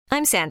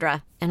I'm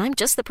Sandra, and I'm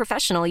just the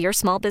professional your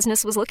small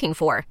business was looking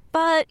for.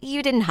 But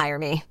you didn't hire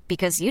me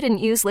because you didn't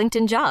use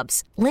LinkedIn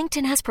Jobs.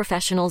 LinkedIn has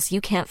professionals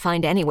you can't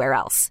find anywhere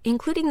else,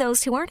 including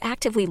those who aren't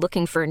actively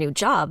looking for a new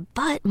job,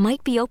 but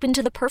might be open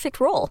to the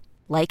perfect role,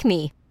 like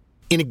me.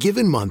 In a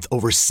given month,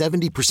 over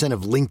 70%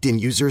 of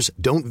LinkedIn users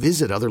don't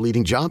visit other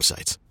leading job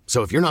sites.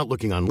 So if you're not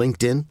looking on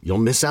LinkedIn, you'll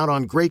miss out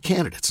on great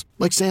candidates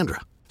like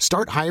Sandra.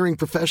 Start hiring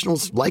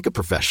professionals like a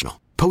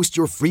professional. Post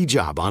your free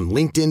job on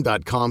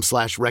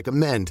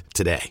linkedin.com/recommend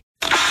today.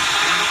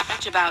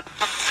 That's about...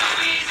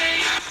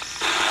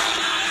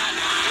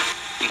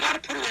 You gotta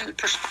put it in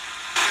perspective.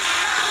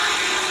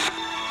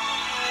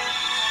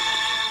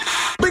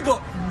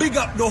 Big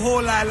up the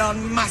whole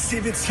island,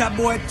 massive. It's your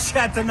boy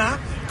Chatana,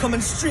 coming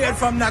straight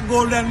from the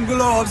Golden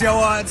Globes, you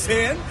want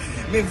saying?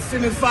 Me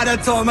father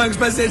told me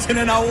exposition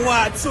and I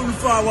want soon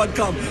forward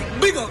come.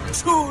 Big up,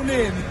 tune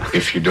in.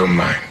 If you don't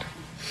mind,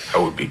 I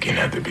will begin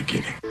at the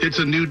beginning. It's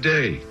a new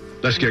day.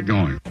 Let's get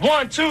going.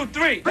 1, 2,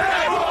 3.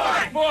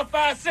 Bad boy. 4,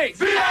 5, 6.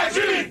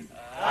 B.I.G.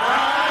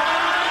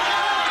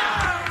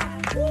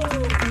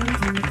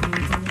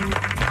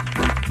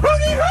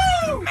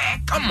 Hootie-hoo!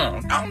 Man, come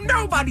on. Don't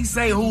nobody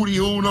say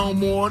hootie-hoo no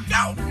more.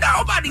 Don't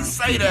nobody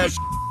say that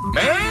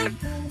man.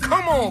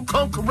 Come on,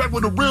 come correct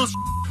with the real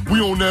We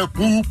on that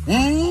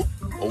whoop-whoop.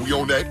 Or we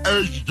on that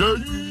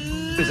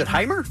SJ. Is it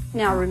Heimer?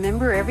 Now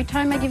remember, every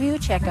time I give you a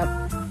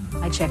checkup,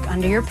 I check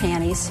under your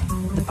panties,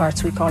 the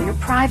parts we call your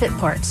private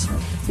parts.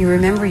 You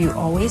remember you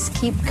always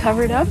keep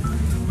covered up.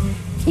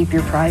 Keep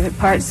your private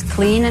parts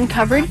clean and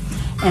covered.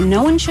 And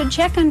no one should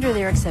check under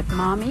there except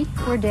mommy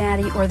or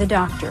daddy or the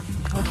doctor,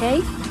 okay?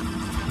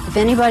 If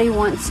anybody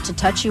wants to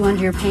touch you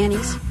under your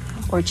panties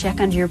or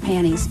check under your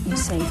panties, you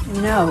say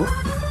no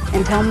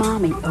and tell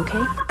mommy,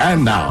 okay?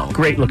 And now,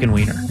 Great looking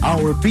wiener.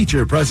 our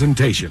feature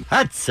presentation.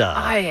 That's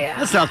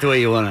that's not the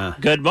way you want to.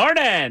 Good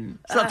morning.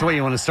 That's not the way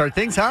you want to start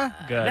things, huh?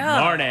 Good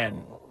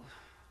morning.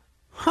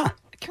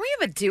 Can we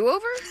have a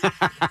do-over?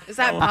 Is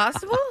that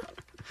possible?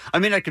 I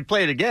mean, I could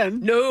play it again.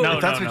 No, No,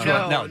 If that's no, what no,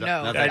 you want.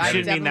 no. That I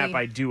shouldn't mean that definitely-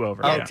 by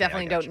do-over. I Yeah.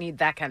 definitely don't need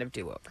that kind of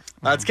do-over.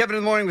 It's Kevin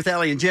in the Morning with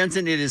Allie and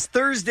Jensen. It is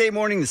Thursday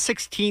morning, the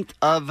 16th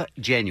of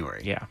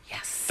January. Yeah.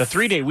 Yes. The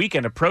 3-day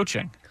weekend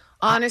approaching.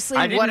 Honestly,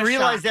 I what didn't a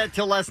realize shock. that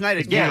till last night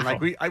again.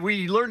 beautiful. Like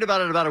we learned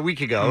about it about a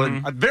week ago,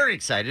 and I'm very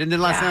excited. And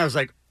then last night I was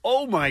like,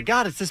 "Oh my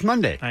God, it's this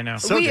Monday!" I know.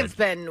 So we good. have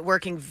been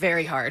working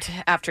very hard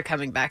after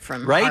coming back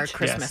from Right? our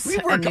Christmas We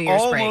and worked New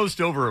Year's break. almost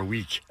over a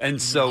week,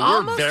 and so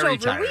Almost we're very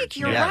over tired. a week.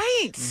 You're Yes.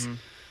 right.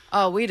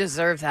 Oh, we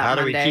deserve that. How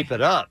do we Monday. keep it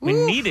up? We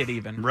need it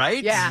even.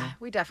 Right? Yeah,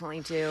 we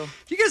definitely do.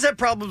 Do you guys have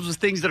problems with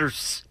things that are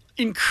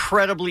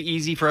incredibly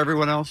easy for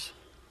everyone else?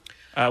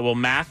 Well,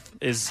 math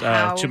is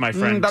How to my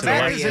friend but to the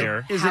that left isn't-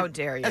 here. How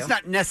dare you? That's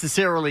not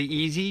necessarily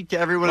easy to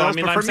everyone Well, I else.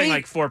 mean, but I'm for saying me,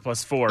 like 4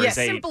 + 4 Yeah, is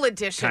 8. simple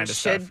addition kind of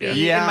should stuff, be yeah.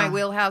 Yeah. in my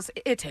wheelhouse.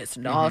 It is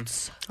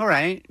not. all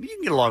right, you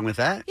can get along with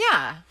that.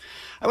 Yeah.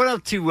 I went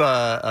out to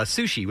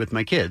sushi with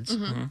my kids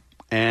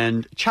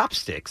and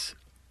chopsticks.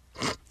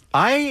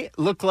 I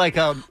look like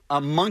a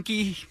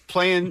monkey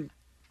playing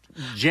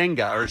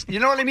Jenga, or you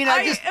know what I mean? I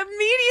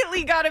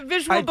immediately got a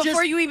visual I just-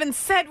 before you even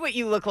said what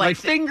you look my like.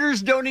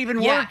 fingers don't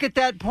even Yeah. work at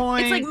that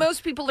point. It's like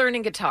most people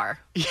learning guitar.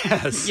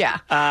 yes, Yeah.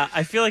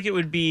 I feel like it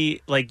would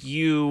be like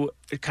you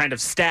kind of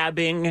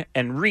stabbing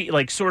and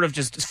like sort of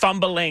just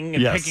fumbling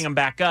and Yes. picking them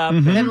back up.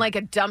 And then like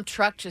a dump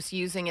truck just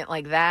using it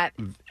like that.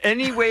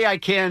 Any way I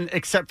can,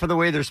 except for the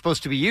way they're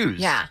supposed to be used.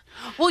 Yeah.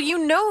 Well,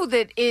 you know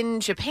that in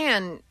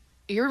Japan,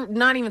 you're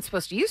not even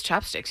supposed to use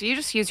chopsticks. You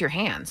just use your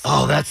hands.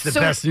 Oh, that's the So,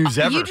 best news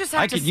ever. You just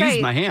have I to could say,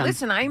 use my hands.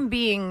 listen, I'm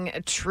being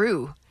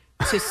true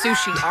to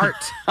sushi art.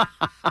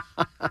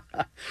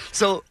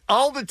 So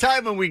all the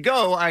time when we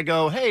go, I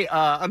go, hey,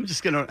 I'm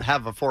just going to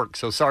have a fork.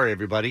 So sorry,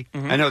 everybody.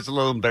 I know it's a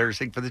little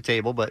embarrassing for the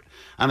table, but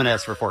I'm going to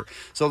ask for a fork.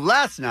 So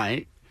last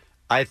night,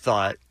 I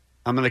thought,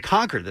 I'm going to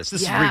conquer this.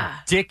 This Yeah.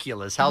 is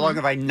ridiculous. How long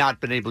have I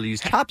not been able to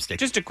use chopsticks?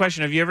 Just a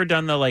question: have you ever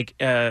done the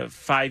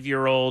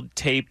 5-year-old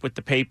tape with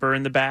the paper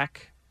in the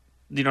back?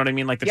 You know what I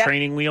mean, like the Yep.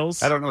 training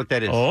wheels? I don't know what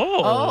that is.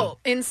 Oh,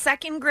 in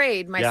second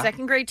grade, my Yeah.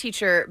 second grade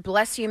teacher,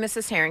 bless you,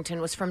 Mrs.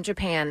 Harrington, was from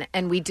Japan,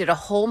 and we did a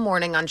whole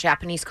morning on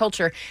Japanese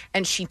culture,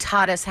 and she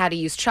taught us how to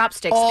use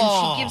chopsticks.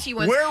 and she gives you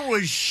one. Where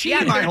was she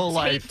Yeah, my they're whole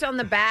life? taped on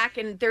the back,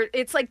 and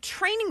it's like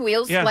training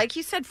wheels, Yeah. like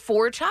you said,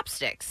 for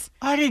chopsticks.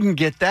 I didn't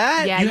get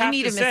that. Yeah, You you have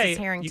need to a say, Mrs.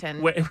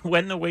 Harrington.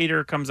 when the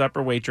waiter comes up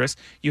or waitress,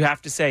 you have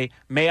to say,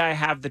 "May I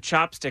have the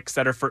chopsticks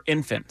that are for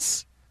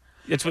infants?"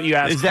 It's what you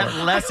ask. Is that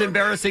for. less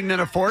embarrassing than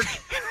a fork?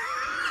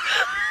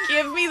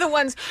 Give me the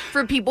ones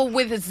for people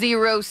with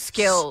zero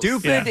skills.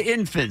 Stupid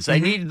infants. I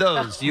need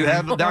those. Do you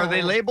have? Are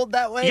they labeled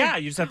that way? Yeah,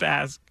 you just have to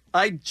ask.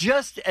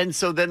 And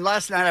so then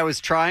last night I was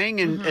trying,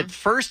 and at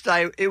first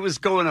it was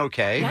going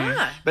okay.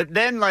 Yeah. But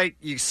then, like,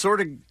 you sort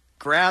of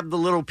grab the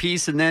little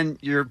piece, and then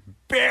you're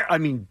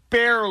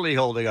barely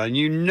holding on.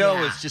 You know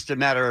Yeah. it's just a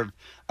matter of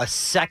a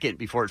second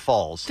before it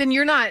falls. Then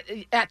you're not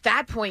at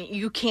that point.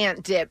 You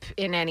can't dip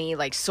in any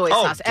like soy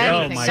sauce. Oh,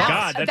 Anything. my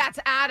That's- God, that's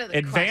out of the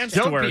advanced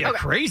question. Don't be a work.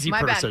 crazy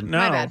My bad. person.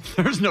 My No. bad.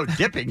 There's no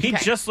dipping. He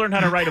just learned how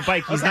to ride a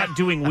bike. He's not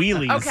doing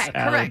wheelies. Okay,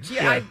 Alan. correct.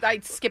 Yeah, I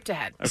skipped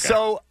ahead.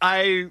 So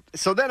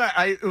then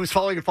it was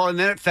falling and falling, and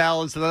then it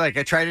fell, and so then I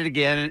tried it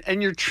again,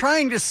 and you're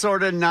trying to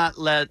sort of not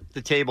let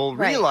the table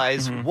Right.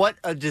 realize what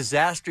a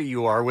disaster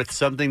you are with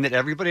something that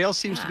everybody else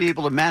seems to be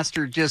able to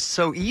master just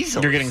so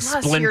easily. You're getting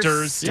Plus, splinters.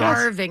 You're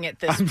starving at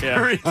this point.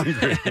 very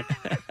hungry.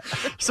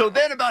 So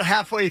then about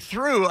halfway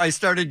through, I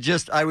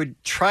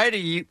would try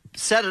to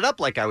set it up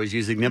like I was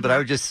using them, but I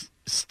would just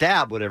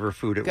stab whatever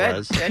food it Good,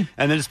 was. good.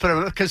 And then just put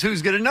them, because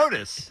who's going to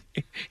notice?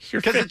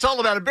 Because it's all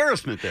about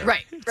embarrassment there.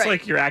 Right. It's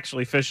like you're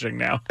actually fishing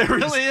now. It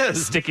really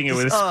is. Sticking it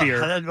with a spear.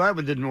 That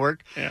one didn't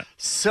work. Yeah.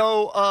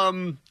 So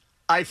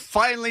I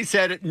finally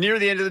said, near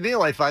the end of the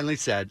meal, I finally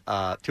said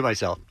to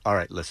myself, all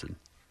right, listen,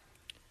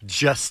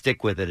 just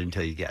stick with it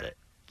until you get it.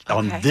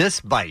 On Okay.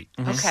 this bite,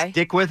 Okay.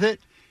 stick with it.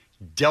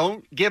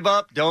 Don't give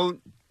up.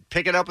 Don't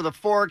pick it up with a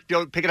fork.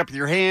 Don't pick it up with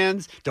your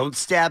hands. Don't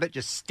stab it.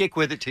 Just stick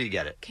with it till you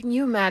get it. Can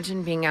you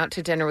imagine being out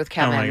to dinner with Oh,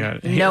 Kevin, my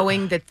God.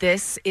 knowing that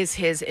this is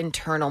his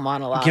internal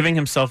monologue? Giving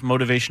himself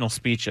motivational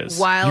speeches.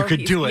 While You could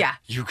he's- do it. Yeah.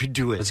 You could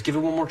do it. Let's give it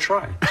one more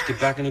try. Let's get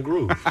back in the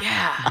groove.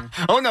 Yeah.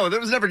 Oh, no, there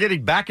was never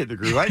getting back in the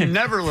groove. I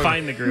never learned.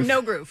 Find the groove.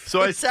 No groove.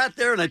 So I sat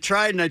there and I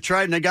tried and I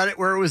tried and I got it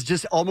where it was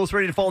just almost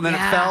ready to fall, and then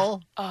Yeah. it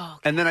fell. Oh,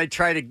 And then I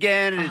tried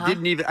again and I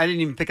didn't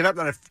even pick it up.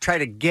 Then I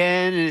tried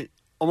again and it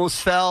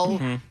almost fell.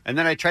 And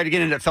then I tried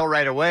again and it fell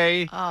right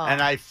away. Oh.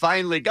 And I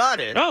finally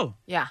got it, Oh,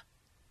 yeah.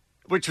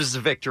 which was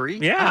a victory.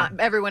 yeah.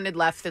 Everyone had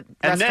left. The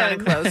And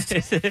restaurant then had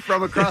closed.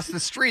 from across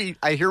the street,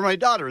 I hear my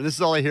daughter, and this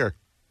is all I hear.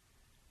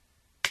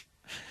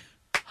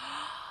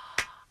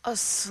 A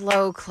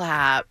slow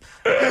clap.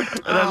 And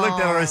I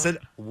looked at her and I said,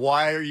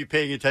 "Why are you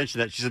paying attention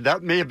to that?" She said,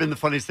 "That may have been the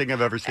funniest thing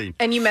I've ever seen."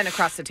 And you meant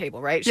across the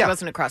table, right? She Yeah.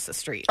 wasn't across the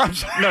street.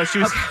 No,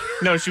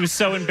 she was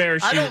so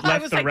embarrassed she I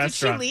left was the like,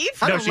 restaurant. did she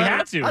leave? No, she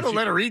had to. I don't She-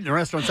 let her eat in the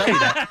restaurant. Tell you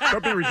that.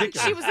 Don't be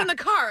ridiculous. She was in the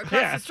car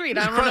across Yeah. the street. It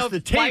was I don't know across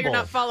the why you're table.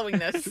 not following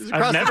this.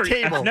 across the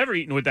table. I've never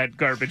eaten with that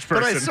garbage But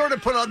person. I sort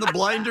of put on the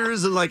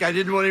blinders and I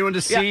didn't want anyone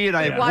to see. And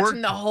I Yeah. Watching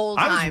worked the whole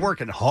I was time.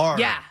 working hard.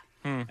 Yeah.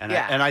 And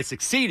Yeah. I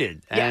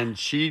succeeded. Yeah. And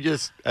she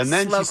just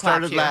then Slow she started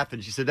clapped you.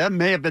 laughing. She said, "That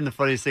may have been the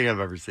funniest thing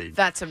I've ever seen."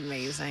 That's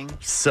amazing.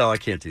 So I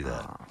can't do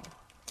that.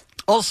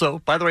 Also,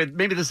 by the way,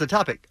 maybe this is a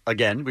topic.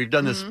 Again, we've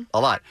done this a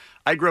lot.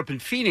 I grew up in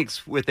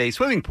Phoenix with a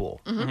swimming pool.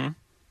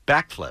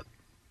 Backflip.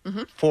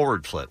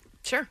 Forward flip.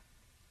 Sure.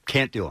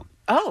 Can't do them.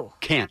 Oh.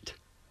 Can't.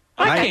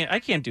 I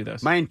can't do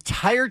those. My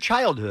entire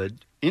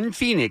childhood in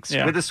Phoenix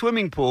Yeah. with a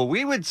swimming pool,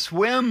 we would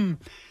swim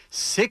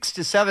 6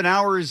 to 7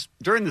 hours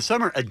during the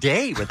summer a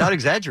day without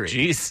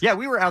exaggerating. Jeez. Yeah,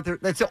 we were out there.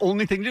 That's the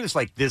only thing to do. It's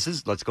like,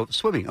 let's go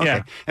swimming. Okay.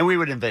 Yeah. And we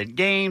would invent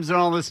games and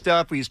all this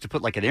stuff. We used to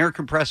put like an air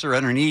compressor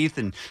underneath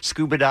and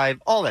scuba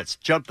dive, all that.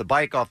 Jump the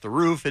bike off the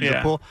roof into the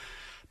Yeah. pool.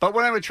 But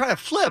when I would try to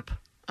flip,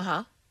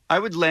 I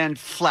would land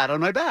flat on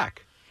my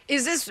back.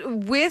 Is this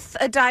with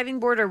a diving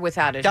board or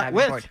without a diving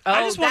with. board?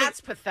 I Oh, just wanna-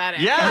 that's pathetic.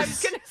 Yes. I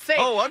was going to say,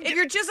 Oh, if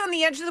you're just on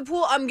the edge of the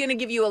pool, I'm going to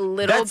give you a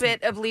little That's-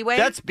 bit of leeway.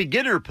 That's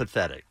beginner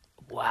pathetic.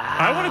 wow.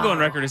 I want to go on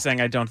record as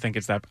saying I don't think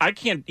it's that. I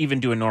can't even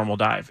do a normal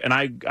dive, and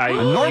I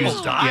normal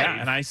used- dive? Yeah,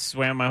 and I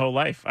swam my whole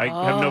life. I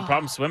have no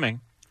problem swimming.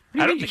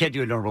 I don't. You can't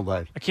do a normal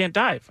dive. I can't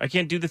dive. I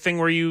can't do the thing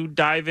where you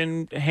dive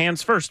in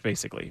hands first,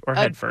 basically, or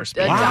head first.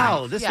 a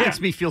Wow, dive. this Yeah. makes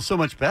me feel so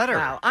much better.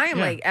 Wow. I am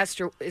Yeah. like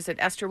Esther. Is it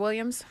Esther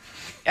Williams?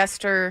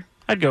 Esther.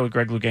 I'd go with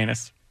Greg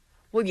Louganis.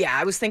 Well, yeah,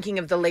 I was thinking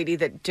of the lady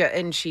that,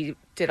 and she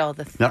did all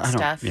the No, I don't-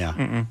 stuff.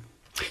 Yeah.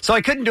 So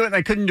I couldn't do it, and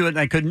I couldn't do it, and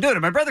I couldn't do it.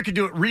 And my brother could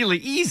do it really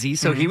easy,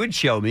 so he would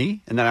show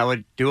me, and then I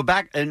would do a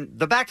back. And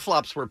the back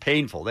flops were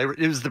painful. It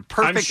was the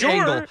perfect I'm sure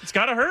angle. it's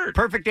got to hurt.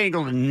 Perfect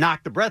angle to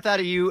knock the breath out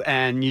of you,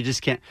 and you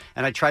just can't.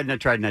 And I tried and I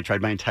tried and I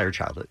tried my entire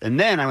childhood. And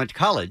then I went to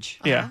college,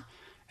 Yeah.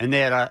 and they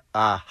had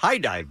a high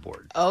dive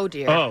board. Oh,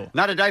 dear. Oh.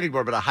 Not a diving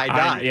board, but a high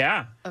dive.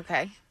 Yeah.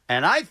 Okay.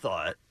 And I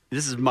thought,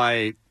 this is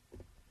my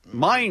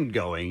mind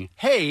going,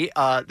 hey,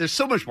 there's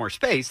so much more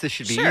space. This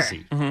should be Sure.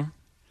 easy.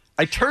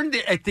 I turned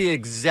it at the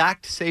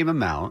exact same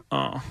amount.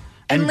 Oh.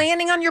 And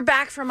landing on your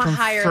back from a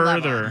higher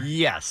further. level.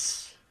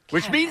 Yes.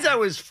 Which means I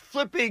was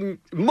flipping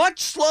much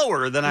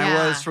slower than I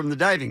Yeah. was from the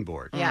diving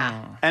board.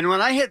 Yeah. And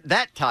when I hit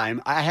that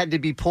time, I had to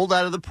be pulled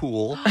out of the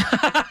pool,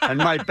 and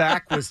my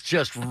back was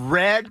just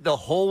red the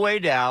whole way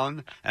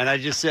down. And I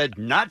just said,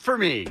 not for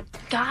me.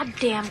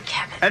 Goddamn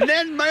Kevin. And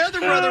then my other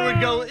brother would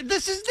go,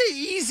 this is the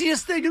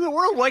easiest thing in the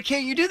world. Why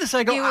can't you do this?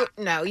 I go,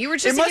 No, you were it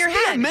just in must your be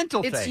head. a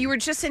mental thing. You were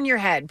just in your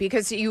head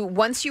because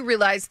once you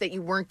realized that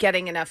you weren't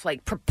getting enough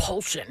like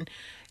propulsion,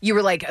 you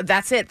were like,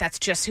 "That's it. That's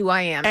just who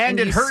I am." And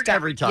it you hurt stuck-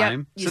 every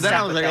time. Yep, you so then I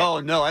stuck was with like, it. oh,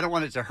 no, I don't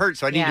want it to hurt.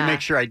 So I need to Yeah. make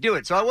sure I do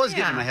it. So I was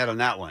getting Yeah. in my head on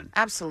that one.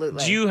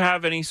 Absolutely. Do you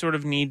have any sort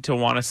of need to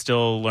want to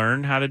still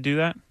learn how to do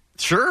that?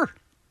 Sure.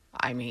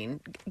 I mean,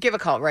 give a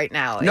call right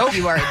now Nope. if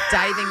you are a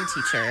diving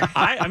teacher.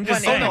 I'm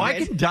just Oh, saying. no, I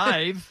can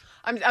dive.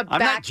 I'm not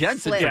back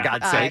Jensen, flip, for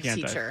God's sake.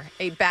 teacher.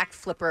 A back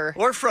flipper.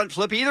 Or front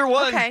flip, either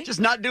one. Okay. Just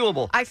not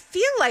doable. I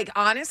feel like,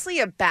 honestly,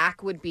 a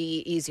back would be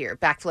easier.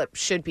 Backflip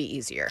should be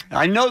easier.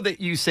 I know that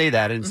you say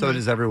that, and so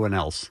does everyone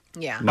else.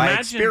 Yeah. My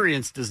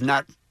experience does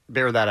not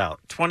bear that out.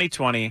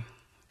 2020.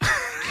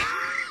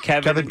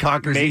 Kevin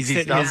conquers makes easy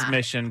it stuff. his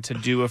mission to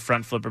do a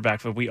front flip or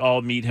back flip. We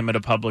all meet him at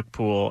a public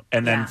pool,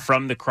 and then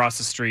from across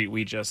the street,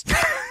 we just...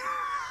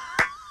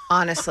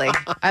 Honestly,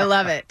 I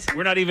love it.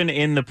 We're not even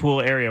in the pool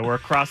area. We're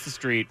across the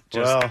street,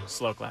 just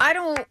slow clap. I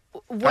don't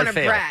want to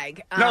fail.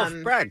 brag. No,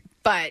 brag.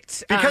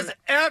 But... Because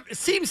it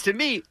seems to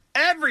me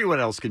everyone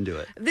else can do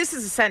it. This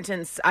is a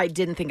sentence I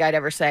didn't think I'd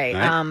ever say.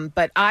 Right.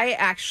 But I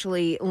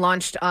actually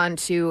launched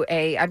onto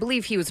I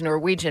believe he was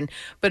Norwegian,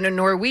 but a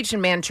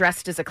Norwegian man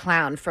dressed as a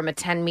clown from a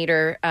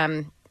 10-meter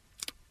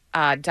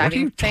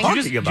diving thing. What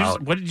did you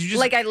just...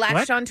 Like I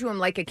latched onto him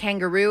like a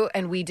kangaroo,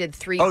 and we did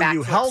 3 backflips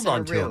you held in a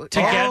onto him. row.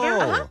 Together?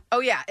 Uh-huh. Oh,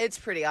 yeah. It's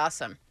pretty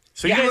awesome.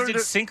 So you guys did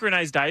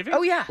synchronized diving?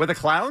 Oh, yeah. With a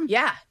clown?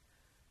 Yeah.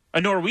 A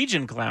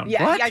Norwegian clown?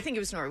 Yeah, What? yeah, I think it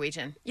was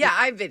Norwegian. Yeah,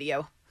 I have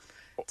video.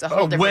 It's a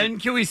whole different... When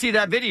can we see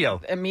that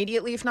video?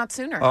 Immediately, if not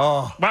sooner.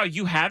 Oh. Wow,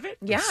 you have it?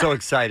 Yeah. I'm so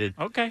excited.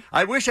 Okay.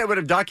 I wish I would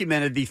have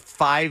documented the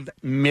 5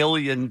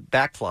 million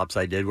backflops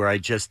I did where I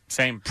just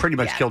pretty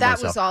much killed that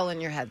myself. was all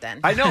in your head then.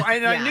 I know,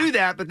 and I Yeah. knew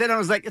that, but then I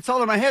was like, it's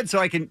all in my head, so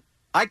I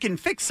can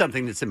fix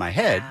something that's in my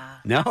head.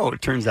 No,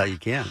 it turns out you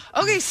can't.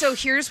 Okay, so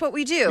here's what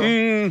we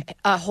do.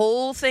 A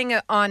whole thing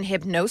on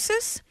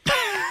hypnosis,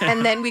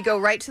 and then we go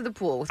right to the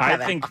pool with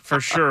Kevin. I think for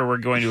sure we're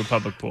going to a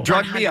public pool.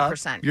 Drug me up.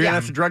 100%. You're going to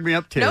have to drug me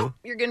up, too. Nope,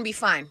 you're going to be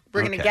fine.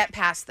 We're going Okay. to get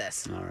past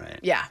this. All right.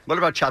 Yeah. What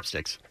about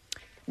chopsticks?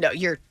 No,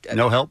 you're...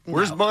 No help?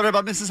 What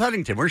about Mrs.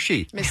 Huntington? Where's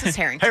she? Mrs.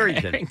 Harrington.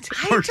 Harrington.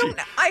 I don't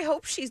know. I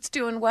hope she's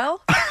doing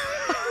well.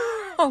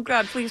 Oh,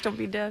 God, please don't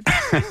be dead.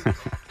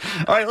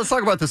 All right, let's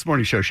talk about this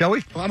morning show, shall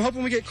we? Well, I'm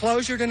hoping we get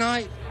closure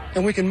tonight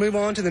and we can move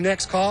on to the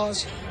next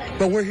cause.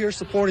 But we're here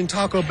supporting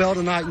Taco Bell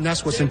tonight, and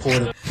that's what's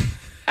important.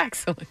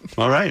 Excellent.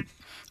 All right.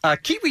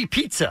 Kiwi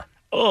pizza.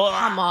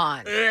 Come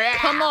on.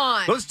 Come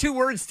on. Those 2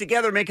 words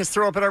together make us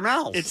throw up in our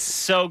mouths. It's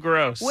so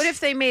gross. What if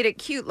they made it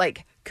cute,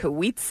 like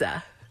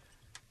Kawitsa?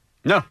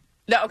 No.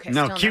 No, okay.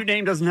 No, still cute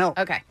name doesn't help.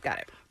 Okay, got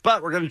it.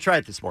 But we're going to try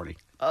it this morning.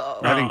 We're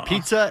having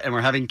pizza and we're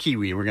having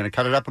kiwi. We're going to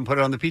cut it up and put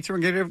it on the pizza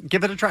and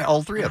give it a try.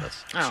 All 3 of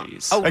us.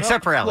 Oh,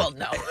 Except for Allie. Well,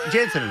 no.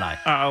 Jansen and I.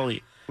 I'll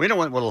eat. We know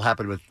what will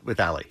happen with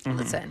Allie.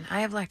 Listen,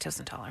 I have lactose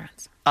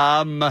intolerance.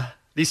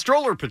 The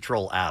Stroller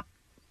Patrol app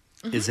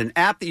is an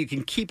app that you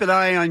can keep an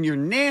eye on your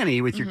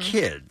nanny with your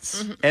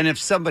kids. And if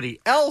somebody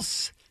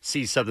else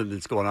sees something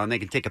that's going on, they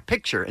can take a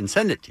picture and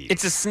send it to you.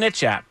 It's a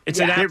snitch app. It's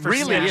an app It for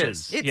really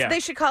snitches. is. They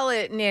should call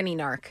it Nanny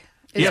Narc.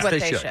 Is Yes, what they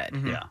they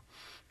should. Yeah.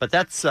 But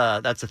that's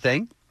a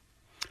thing.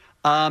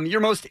 Your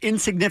most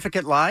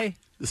insignificant lie,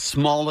 the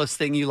smallest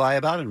thing you lie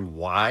about, and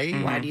why?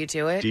 Why do you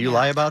do it? Do you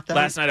lie about that?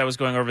 Last night I was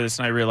going over this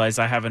and I realized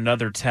I have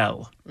another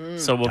tell.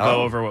 So we'll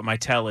go over what my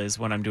tell is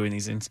when I'm doing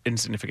these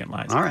insignificant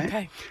lies. All right.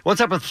 Okay. What's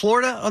up with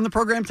Florida on the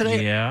program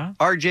today? Yeah.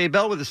 RJ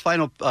Bell with his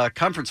final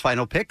conference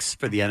final picks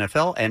for the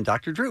NFL, and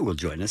Dr. Drew will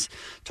join us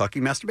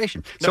talking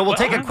masturbation. So we'll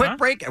take a quick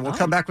break, and we'll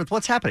come back with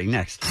what's happening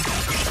next.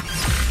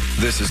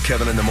 This is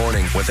Kevin in the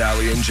Morning with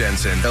Ali and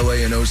Jensen,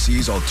 LA and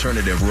OC's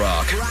alternative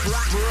rock.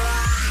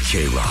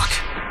 K-Rock.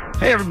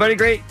 Hey, everybody.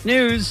 Great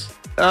news.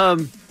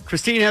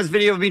 Christine has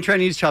video of me trying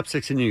to use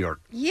chopsticks in New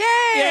York.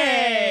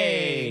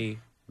 Yay!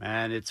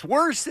 And it's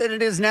worse than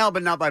it is now,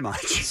 but not by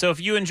much. So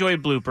if you enjoy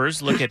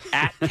bloopers, look at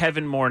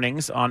Kevin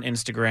Mornings on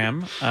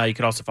Instagram. You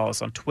could also follow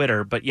us on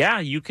Twitter. But yeah,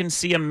 you can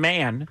see a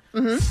man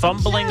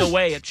fumbling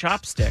away at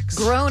chopsticks.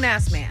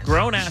 Grown-ass man.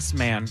 Grown-ass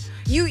man.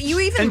 You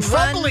even And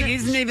run... fumbling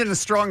isn't even the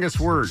strongest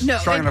word. No,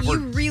 Strong and enough you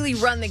word. really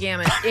run the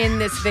gamut in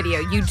this video.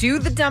 You do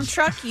the dump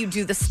truck, you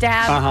do the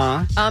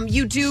stab,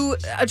 you do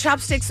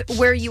chopsticks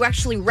where you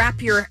actually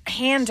wrap your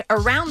hand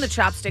around the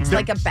chopsticks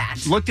like a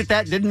bat. Looked at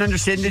that, didn't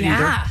understand it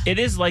either. It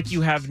is like you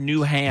have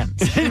new hands.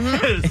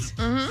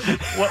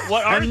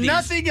 What are And these?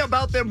 nothing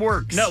about them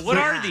works. No, what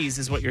are these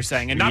is what you're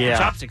saying. And not the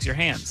chopsticks, your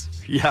hands.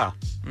 Yeah.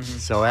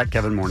 So at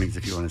Kevin Mornings,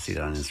 if you want to see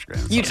that on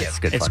Instagram. You So do. It's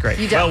good It's fun. great.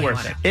 You Well definitely worth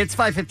want it. It's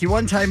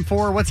 5:51, time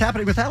for What's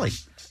Happening with Allie.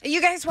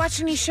 You guys watch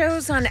any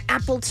shows on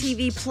Apple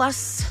TV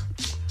Plus?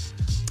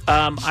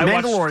 I watched...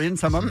 Mandalorian,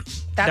 some of them.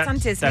 That's on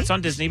Disney. That's on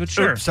Disney, but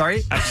sure. Oops,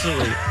 sorry.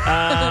 Absolutely.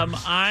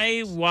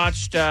 I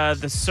watched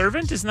The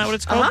Servant. Isn't that what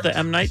it's called? The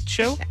M. Night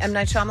show? M.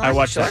 Night Shyamalan? I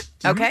watched Sure. that.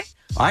 Okay.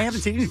 I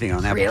haven't seen anything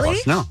on Apple Really?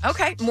 Plus. No.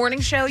 Okay.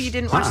 Morning show, you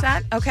didn't watch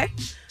that? Okay.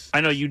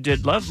 I know you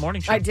did love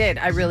Morning Show. I did.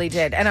 I really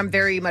did. And I'm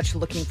very much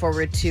looking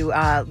forward to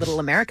Little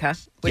America,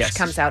 which Yes.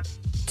 comes out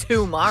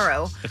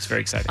tomorrow It's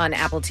very exciting. on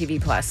Apple TV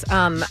Plus.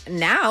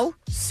 Now,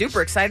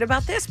 super excited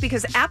about this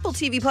because Apple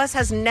TV Plus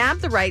has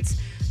nabbed the rights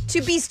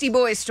to Beastie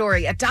Boys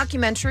Story, a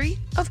documentary,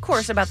 of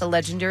course, about the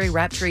legendary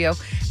rap trio,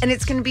 and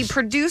it's going to be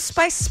produced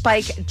by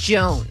Spike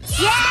Jonze.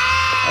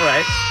 All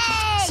right.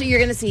 So you're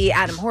going to see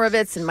Adam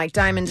Horovitz and Mike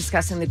Diamond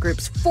discussing the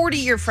group's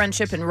 40-year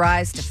friendship and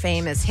rise to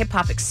fame as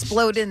hip-hop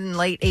exploded in the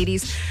late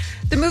 80s.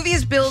 The movie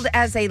is billed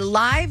as a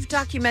live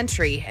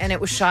documentary, and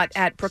it was shot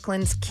at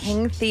Brooklyn's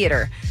King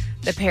Theater.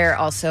 The pair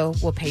also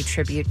will pay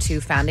tribute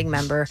to founding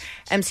member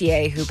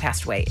MCA, who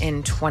passed away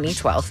in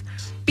 2012.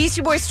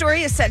 Beastie Boys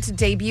Story is set to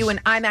debut in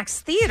IMAX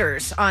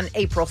theaters on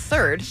April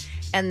 3rd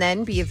and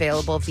then be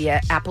available via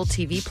Apple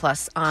TV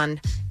Plus on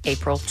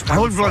April 24th. I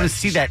would want to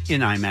see that in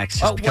IMAX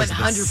just because of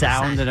the 100%.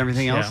 sound and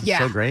everything else. Yeah.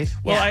 It's so great.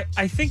 Well,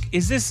 I think,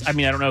 is this, I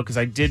mean, I don't know, because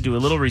I did do a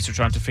little research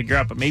on it to figure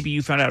out, but maybe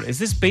you found out, is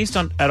this based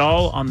on at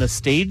all on the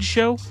stage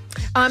show?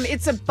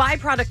 It's a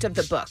byproduct of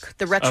the book,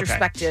 the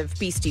retrospective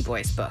Beastie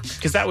Boys book.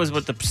 Because that was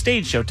what the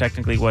stage show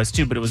technically was,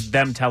 too, but it was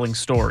them telling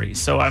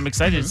stories. So I'm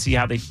excited to see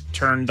how they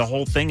turned the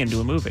whole thing into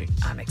a movie.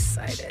 I'm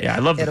excited. Yeah, I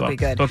love the It'll book. be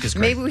good. Book is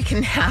great. Maybe we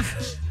can have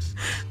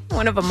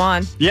one of them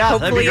on. Yeah,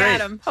 that'd be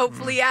hopefully great.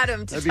 Hopefully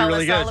Adam to That'd be tell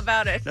really us good. all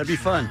about it. That'd be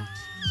fun.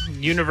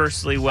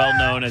 Universally well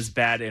known as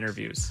bad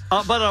interviews.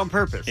 But on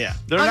purpose. Yeah.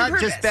 They're On not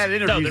purpose. just bad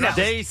interviews. No, they're not.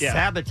 They Yeah.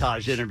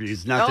 sabotage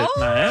interviews. Not Oh.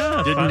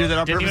 that didn't do that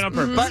on Didn't purpose. even on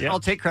purpose, But yeah. I'll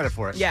take credit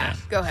for it. Yeah,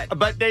 go ahead.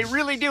 But they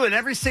really do. And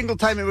every single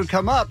time it would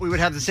come up, we would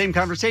have the same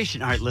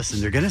conversation. All right,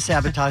 listen, they're going to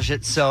sabotage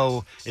it,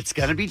 so it's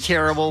going to be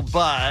terrible,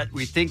 but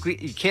we think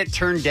you can't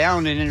turn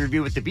down an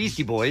interview with the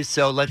Beastie Boys,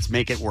 so let's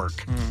make it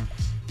work.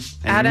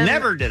 And Adam-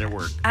 never did it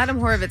work. Adam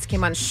Horovitz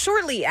came on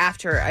shortly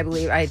after, I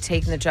believe, I had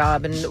taken the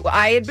job, and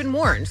I had been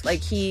warned,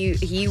 like,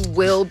 he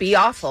will be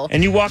awful.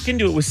 And you walk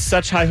into it with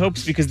such high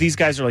hopes because these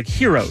guys are like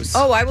heroes.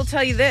 Oh, I will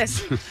tell you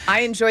this.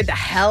 I enjoyed the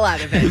hell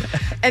out of it.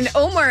 And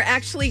Omar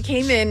actually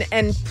came in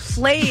and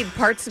played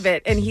parts of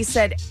it. And he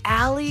said,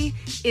 Allie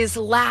is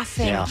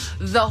laughing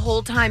the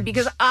whole time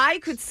because I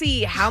could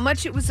see how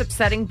much it was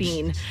upsetting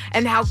Bean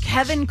and how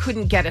Kevin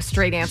couldn't get a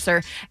straight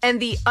answer. And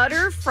the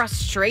utter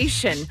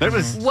frustration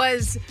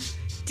was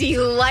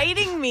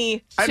delighting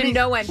me to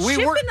no end. Chip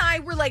and I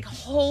were like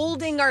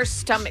holding our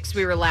stomachs.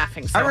 We were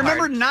laughing so I remember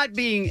hard. not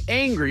being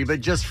angry, but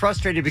just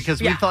frustrated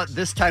because we thought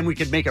this time we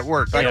could make it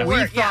work. Like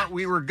we thought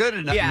we were good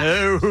enough.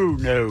 Yeah.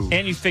 No.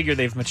 And you figure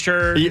they've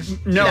matured.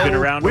 No, been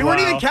around we a weren't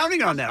while. even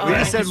counting on that. Oh, We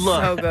just said, it's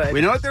look, so good.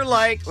 we know what they're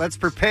like. Let's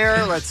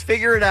prepare. Let's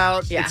figure it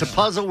out. Yeah. It's a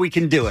puzzle. We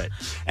can do it.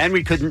 And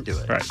we couldn't do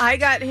it. Right. I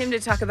got him to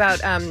talk about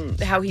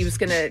how he was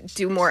going to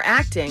do more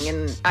acting,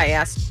 and I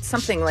asked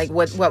something like,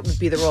 what would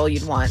be the role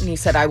you'd want? And he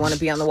said, I want to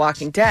be on The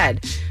Walking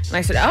Dead. And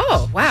I said,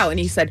 oh, wow. And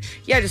he said,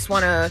 yeah, I just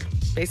want to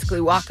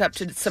basically walk up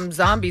to some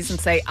zombies and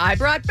say, I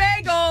brought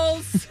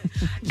bagels.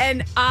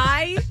 And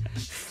I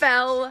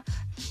fell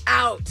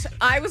out.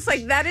 I was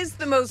like, that is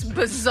the most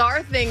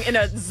bizarre thing in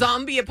a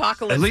zombie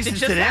apocalypse. At least to it's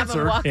just an have him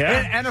answer. walk-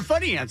 And a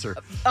funny answer.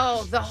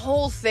 Oh, the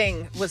whole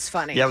thing was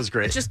funny. Yeah, it was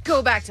great. Just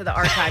go back to the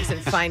archives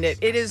and find it.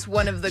 It is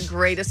one of the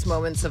greatest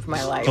moments of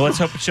my life. Well, let's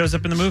hope it shows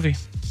up in the movie.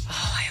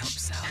 Oh, I hope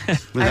so.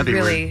 Wouldn't that be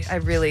weird? I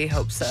really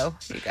hope so,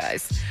 you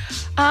guys.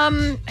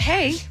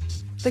 Hey,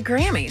 the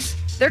Grammys.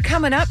 They're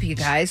coming up, you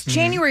guys.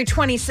 January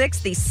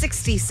 26th, the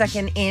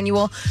 62nd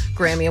annual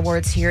Grammy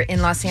Awards here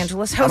in Los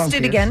Angeles. I don't Hosted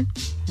care. again.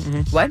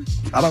 What?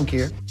 I don't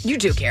care. You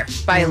do care.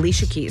 By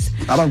Alicia Keys.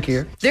 I don't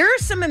care. There are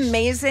some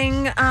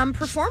amazing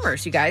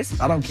performers, you guys.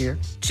 I don't care.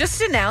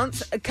 Just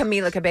announced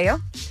Camila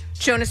Cabello,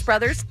 Jonas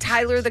Brothers,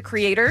 Tyler, the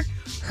Creator,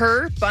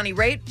 Her, Bonnie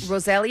Raitt,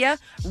 Rosalia,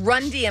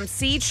 Run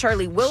DMC,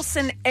 Charlie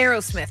Wilson,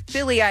 Aerosmith,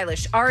 Billie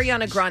Eilish,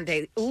 Ariana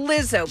Grande,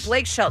 Lizzo,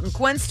 Blake Shelton,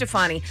 Gwen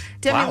Stefani.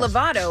 Demi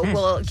Lovato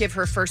will give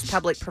her first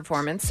public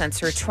performance since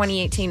her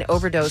 2018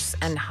 overdose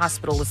and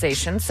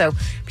hospitalization. So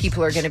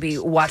people are going to be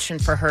watching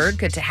for her.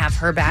 Good to have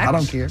her back. I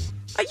don't care.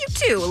 Oh, you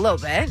do, a little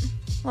bit. A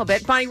little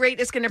bit. Bonnie Raitt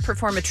is going to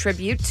perform a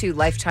tribute to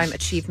Lifetime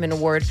Achievement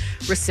Award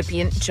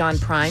recipient John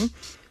Prine.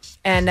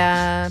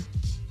 And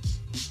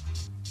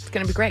it's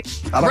going to be great.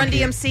 I don't Run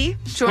care. DMC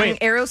joining Wait,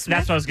 Aerosmith.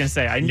 That's what I was going to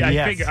say. I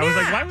Yes. figured, I was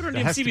like, why would Run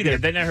It has DMC to be be there?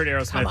 a- Then I heard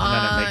Aerosmith, and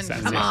then it makes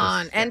sense. Come Yeah.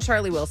 on. And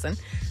Charlie Wilson.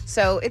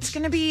 So it's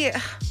going to be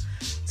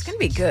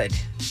good.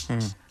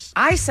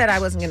 I said I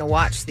wasn't going to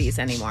watch these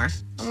anymore.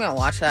 I'm going to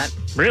watch that.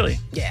 Really?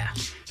 Yeah.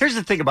 Here's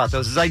the thing about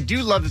those is I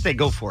do love that they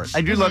go for it.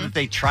 I do love that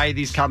they try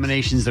these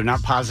combinations. They're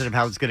not positive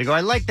how it's going to go. I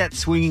like that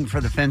swinging for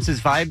the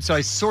fences vibe, so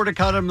I sort of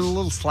cut them a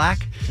little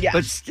slack. Yeah.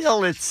 But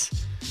still, it's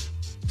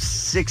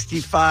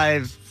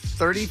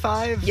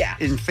 65-35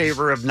 in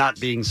favor of not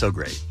being so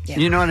great. Yeah.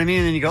 You know what I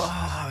mean? And you go,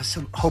 oh, I was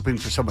so hoping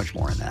for so much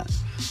more in that.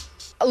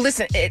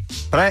 Listen,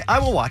 But I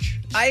will watch.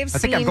 I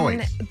think I'm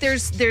going.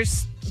 There's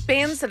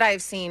bands that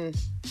I've seen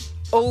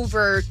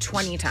over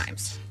 20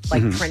 times.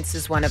 Like Prince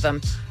is one of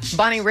them.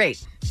 Bonnie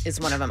Raitt is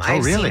one of them.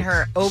 I've really? seen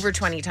her over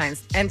 20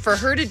 times. And for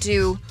her to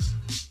do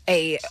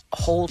a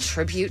whole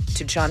tribute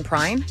to John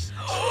Prine,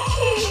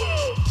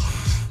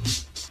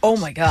 oh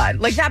my God.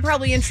 Like that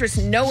probably interests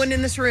no one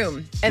in this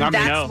room. And Not me,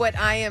 that's no. what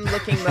I am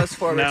looking most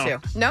forward No.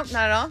 to. Nope,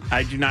 not at all.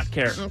 I do not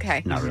care.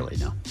 Okay. Not really,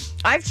 no.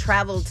 I've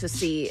traveled to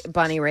see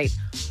Bonnie Raitt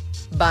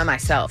by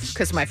myself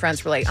because my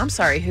friends were like, I'm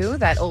sorry, who?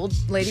 That old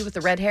lady with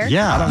the red hair?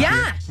 Yeah.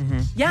 Yeah.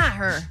 Yeah,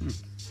 her.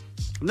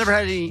 I've never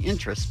had any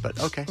interest, but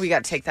okay. We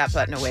got to take that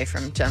button away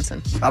from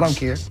Jensen. I don't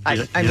care.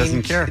 He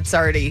doesn't care. It's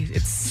 78.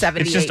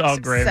 It's just all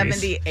Grammys.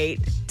 78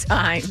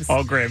 times.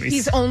 All Grammys.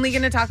 He's only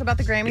going to talk about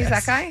the Grammys,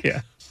 that guy? Yeah.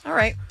 All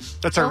right.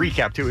 That's our Well,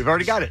 recap, too. We've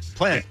already got it.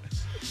 Plan it.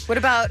 What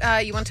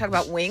about, you want to talk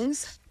about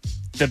Wings?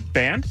 The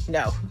band?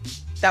 No.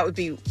 That would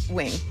be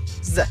Wing.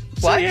 What?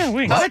 So, yeah,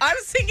 Wings. Oh, I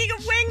was thinking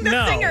of Wing,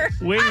 the singer.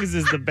 Wings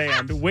is the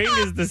band. Wing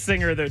is the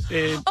singer that.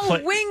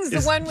 Wings,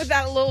 the one with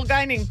that little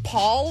guy named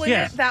Paul in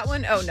it. That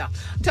one. Oh no,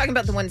 I'm talking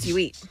about the ones you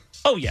eat.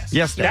 Oh yes,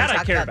 yes, that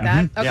I care about.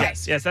 That? Okay.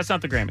 Yes, that's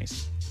not the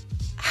Grammys.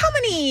 How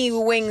many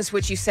wings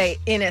would you say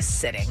in a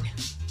sitting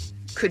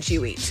could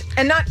you eat?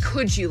 And not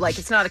could you, like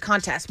it's not a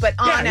contest, but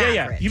on average.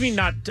 Yeah. You mean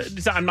not?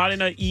 I'm not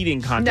in an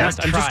eating contest.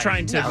 No, I'm just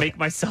trying to make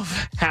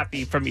myself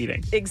happy from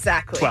eating.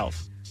 Exactly.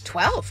 12.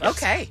 12. Yes.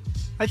 Okay.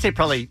 I'd say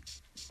probably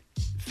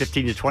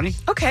 15 to 20.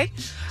 Okay.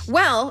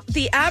 Well,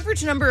 the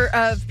average number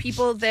of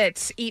people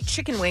that eat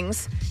chicken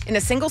wings in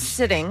a single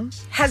sitting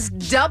has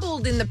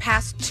doubled in the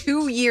past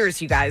 2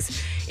 years, you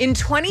guys. In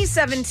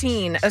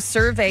 2017, a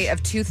survey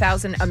of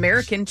 2,000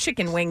 American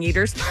chicken wing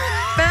eaters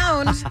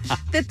found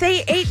that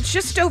they ate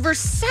just over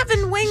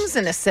 7 wings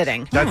in a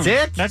sitting. That's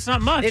it? That's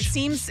not much. It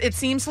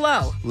seems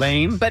low.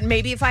 Lame. But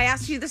maybe if I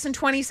asked you this in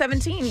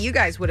 2017, you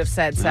guys would have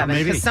said 7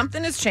 maybe. because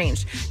something has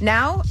changed.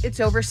 Now it's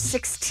over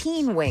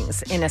 16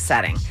 wings in a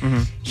setting.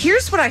 Mm-hmm.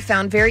 Here's what I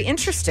found very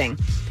interesting.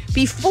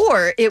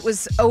 Before, it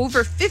was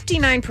over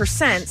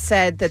 59%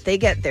 said that they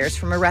get theirs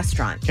from a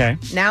restaurant. Okay.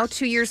 Now,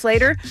 2 years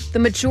later, the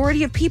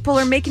majority of people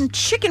are making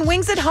chicken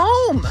wings at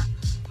home.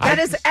 That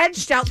has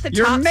edged out the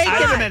You're top making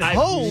spot. them at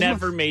home? I've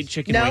never made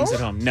chicken No? wings at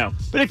home. No.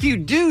 But if you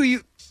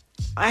do,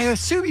 I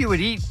assume you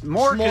would eat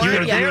more because More,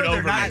 you're yeah. there. Do it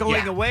They're not overnight.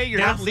 going Yeah. away. You're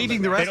not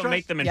leaving the They restaurant. don't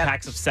make them in Yep.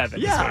 packs of 7.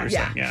 Yeah. Is what you're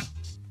Yeah. saying. Yeah.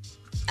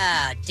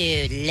 Oh,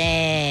 dude,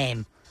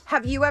 lame.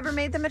 Have you ever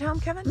made them at home,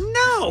 Kevin?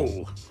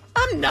 No.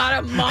 I'm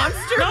not a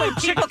monster when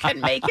people can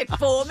make it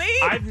for me.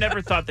 I've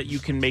never thought that you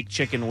can make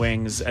chicken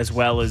wings as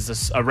well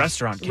as a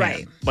restaurant can.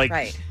 Right. Like,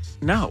 right.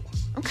 no.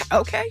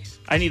 Okay.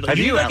 I need Have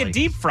you you, need like Allie? a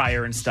deep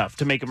fryer and stuff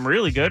to make them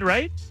really good,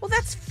 right? Well,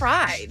 that's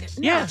fried.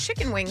 No, Yeah.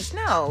 chicken wings,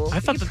 no. I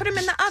thought you put them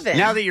in the oven.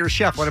 Now that you're a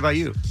chef, what about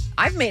you?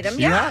 I've made them,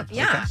 You yeah. have?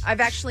 Yeah. Okay.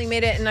 I've actually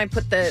made it, and I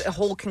put the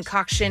whole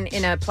concoction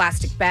in a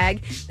plastic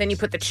bag. Then you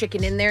put the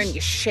chicken in there, and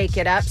you shake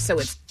it up so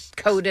it's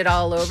coated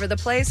all over the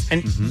place.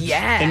 And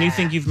yeah. And you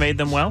think you've made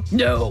them well?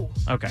 No.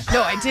 Okay.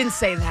 No, I didn't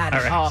say that All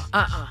at right.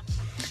 all.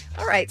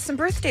 All right, some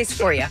birthdays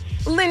for you.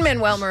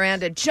 Lin-Manuel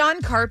Miranda,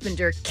 John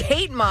Carpenter,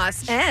 Kate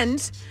Moss,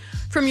 and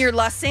from your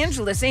Los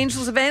Angeles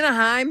Angels of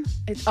Anaheim.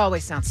 It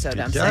always sounds so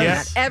dumb saying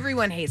does. that.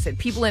 Everyone hates it.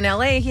 People in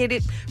LA hate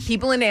it.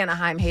 People in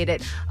Anaheim hate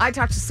it. I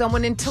talked to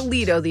someone in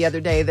Toledo the other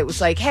day that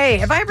was like, hey,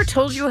 have I ever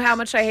told you how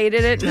much I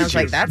hated it? And I was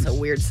like, that's a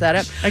weird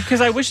setup.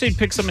 Because I wish they'd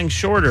pick something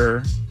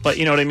shorter, but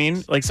you know what I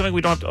mean? Like something we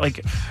don't have to,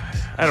 like,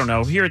 I don't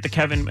know. Here at the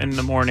Kevin in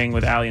the Morning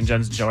with Allie and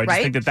Jensen show, I just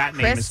Right? think that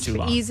name is Crisp, too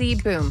long. Easy,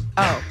 boom.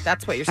 Oh,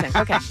 that's what you're saying.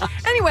 Okay.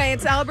 Anyway,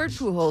 it's Albert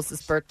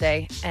Pujols'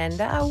 birthday,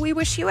 and we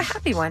wish you a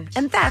happy one.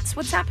 And that's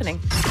what's happening.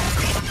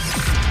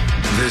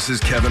 This is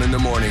Kevin in the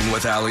Morning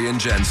with Allie and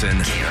Jensen.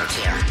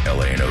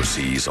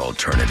 LANOC's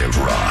Alternative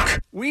Rock.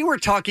 We were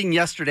talking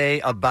yesterday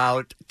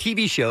about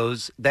TV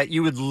shows that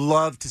you would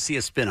love to see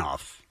a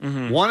spinoff.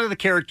 One of the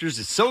characters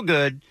is so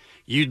good,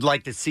 you'd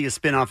like to see a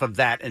spinoff of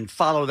that and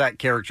follow that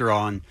character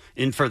on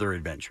in further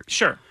adventures.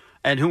 Sure.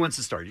 And who wants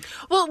to start?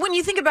 Well, when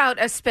you think about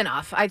a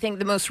spinoff, I think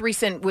the most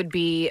recent would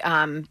be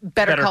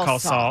Better Call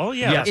Saul.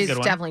 Yeah, that's a is good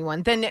one. definitely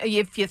one. Then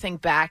if you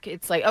think back,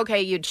 it's like, okay,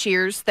 you had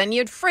Cheers, then you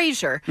had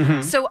Frasier.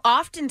 Mm-hmm. So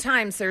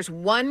oftentimes there's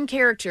one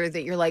character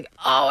that you're like,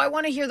 oh, I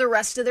want to hear the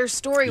rest of their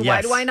story. Why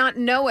Yes. do I not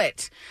know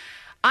it?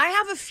 I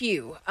have a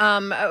few.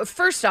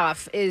 First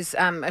off is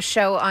a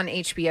show on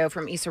HBO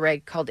from Issa Rae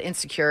called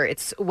Insecure.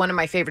 It's one of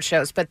my favorite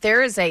shows, but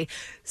there is a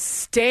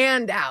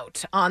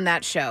standout on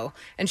that show,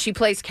 and she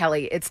plays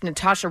Kelly. It's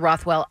Natasha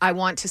Rothwell. I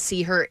want to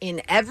see her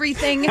in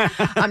everything.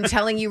 I'm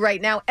telling you right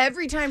now,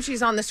 every time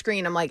she's on the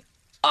screen, I'm like,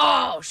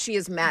 oh, she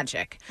is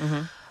magic.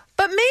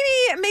 But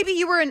maybe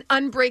you were an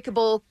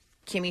Unbreakable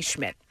Kimmy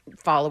Schmidt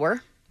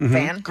follower.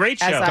 Fan. Great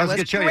show. As That I was a was.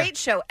 good show, yeah. Great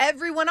show.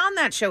 Everyone on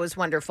that show is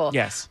wonderful.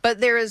 Yes. But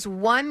there is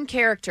one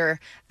character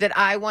that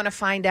I want to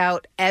find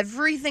out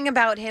everything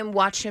about him,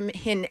 watch him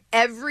in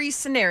every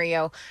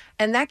scenario,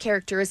 and that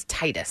character is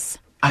Titus.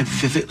 I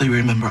vividly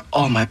remember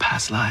all my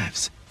past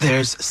lives.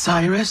 There's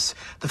Cyrus,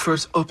 the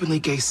first openly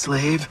gay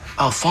slave,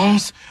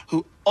 Alphonse,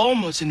 who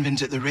almost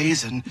invented the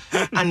raisin,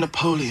 and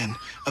Napoleon,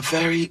 a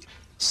very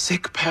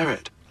sick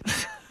parrot.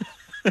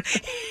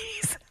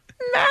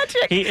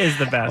 Magic. He is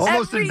the best.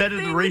 Almost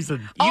invented the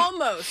reason.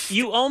 Almost.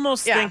 You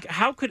almost Yeah. think,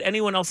 how could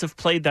anyone else have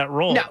played that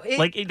role? No, it-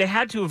 like, they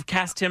had to have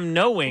cast him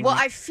knowing. Well,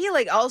 I feel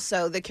like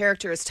also the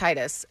character is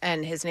Titus,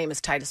 and his name is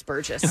Titus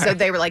Burgess. So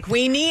they were like,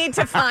 we need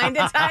to find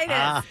a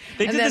Titus.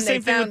 they and did then the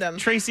same they thing found with him.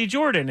 Tracy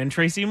Jordan and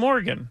Tracy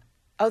Morgan.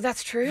 Oh,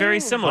 that's true. Very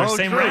similar, Oh,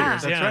 same true.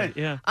 writers. That's yeah, right.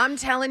 yeah. I'm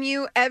telling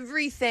you,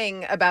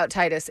 everything about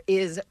Titus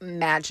is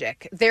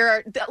magic. There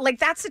are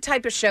that's the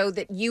type of show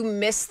that you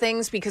miss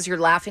things because you're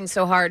laughing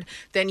so hard,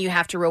 then you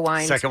have to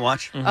rewind. Second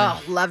watch.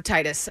 Oh, love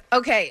Titus.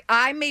 Okay,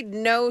 I made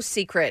no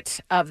secret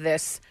of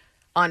this.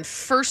 on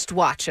first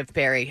watch of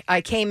Barry.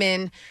 I came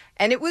in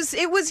and it was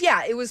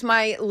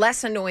my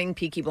less annoying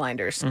Peaky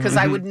Blinders because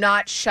I would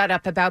not shut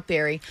up about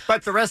Barry.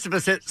 But the rest of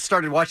us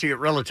started watching it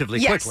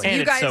relatively quickly.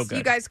 Yes,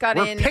 you guys got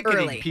We're in picketing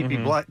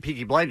early.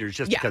 Peaky Blinders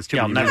just because too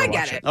many never people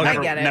watch it.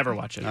 I get it. Never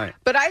watch it. All right.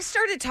 But I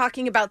started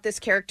talking about this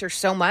character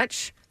so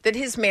much that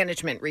his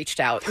management reached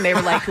out and they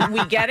were like,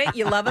 we get it.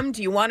 You love him.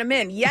 Do you want him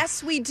in?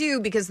 Yes, we do,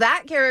 because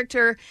that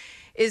character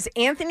is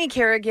Anthony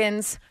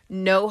Carrigan's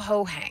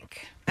NoHo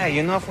Hank. Hey,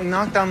 if we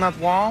knock down that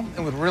wall,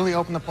 it would really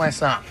open the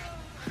place up.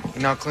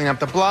 Clean up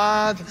the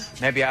blood,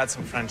 maybe add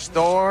some French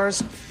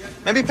doors,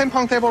 maybe a ping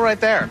pong table right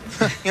there.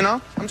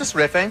 I'm just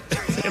riffing.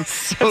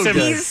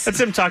 That's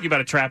him talking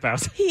about a trap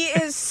house. He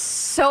is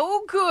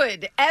so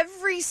good.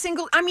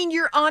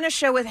 You're on a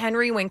show with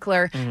Henry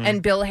Winkler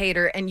and Bill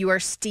Hader, and you are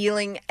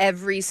stealing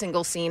every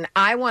single scene.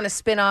 I want a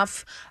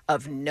spinoff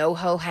of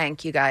NoHo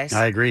Hank, you guys.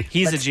 I agree.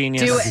 He's a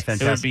genius. do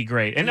It would be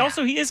great. And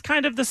also, he is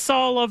kind of the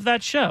Soul of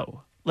that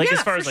show.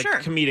 As far as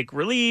comedic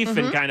relief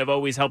and kind of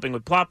always helping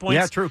with plot points.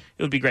 Yeah, true.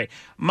 It would be great.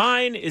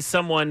 Mine is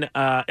someone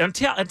on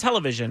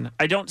television.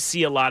 I don't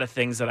see a lot of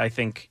things that I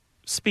think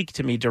speak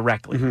to me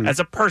directly as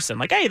a person.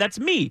 Like, hey, that's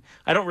me.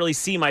 I don't really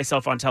see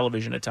myself on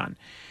television a ton,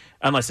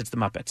 unless it's the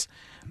Muppets.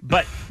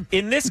 But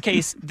in this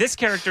case, this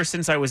character,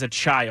 since I was a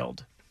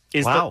child,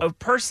 is a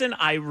person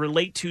I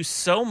relate to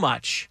so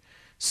much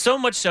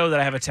so that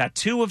I have a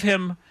tattoo of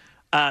him.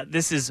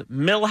 This is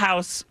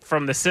Milhouse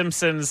from The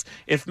Simpsons.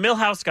 If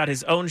Milhouse got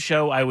his own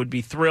show, I would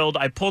be thrilled.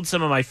 I pulled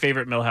some of my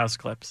favorite Milhouse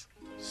clips.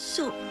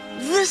 So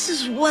this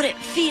is what it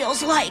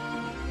feels like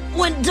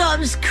when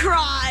doves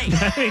cry.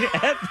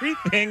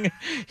 Everything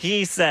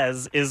he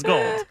says is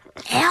gold.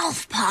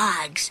 Alf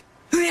Pogs.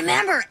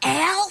 Remember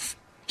Alf?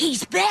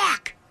 He's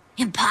back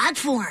in pod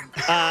form.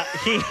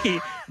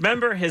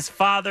 Remember, his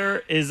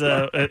father is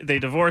they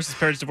divorce. His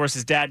parents divorce.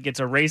 His dad gets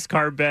a race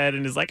car bed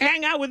and is like,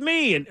 hang out with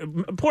me.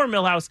 And poor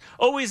Milhouse,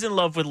 always in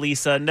love with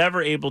Lisa,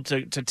 never able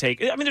to take.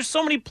 There's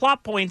so many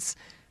plot points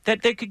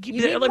that they could keep.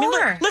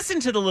 Listen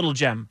to the little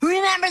gem.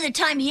 Remember the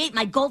time you ate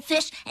my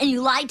goldfish and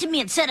you lied to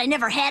me and said I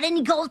never had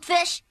any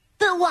goldfish?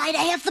 But why'd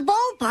I have the bowl,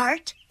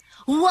 Bart?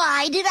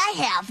 Why did I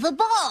have the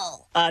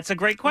bowl? It's a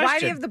great question. Why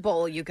do you have the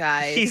bowl, you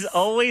guys? He's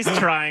always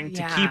trying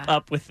to keep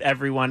up with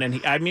everyone. And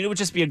it would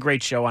just be a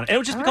great show on it. It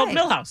would just be called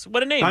Milhouse.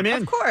 What a name. I'm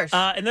in. Of course.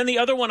 And then the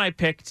other one I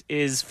picked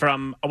is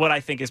from what I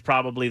think is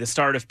probably the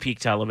start of peak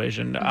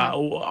television,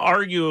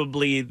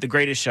 arguably the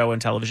greatest show in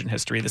television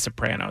history, The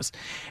Sopranos.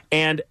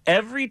 And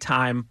every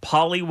time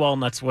Paulie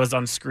Walnuts was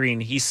on screen,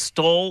 he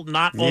stole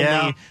not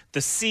only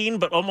the scene,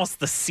 but almost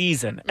the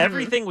season.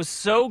 Everything was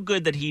so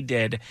good that he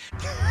did.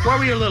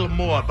 Worry a little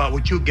more about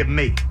what you give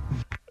me.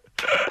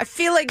 I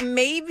feel like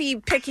maybe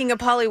picking a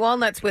Paulie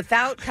Walnuts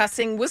without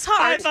cussing was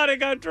hard. I thought it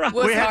got dropped.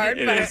 It is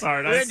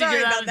hard. We had to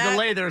get out of the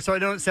delay there, so I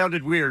know it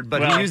sounded weird.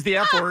 But he used the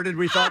F word, and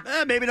we thought,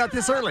 maybe not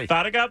this early.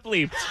 Thought it got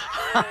bleeped.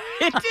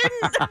 It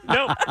didn't.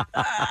 Nope.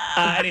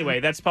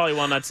 Anyway, that's Paulie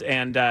Walnuts,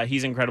 and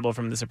he's incredible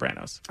from The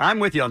Sopranos. I'm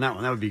with you on that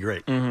one. That would be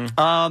great.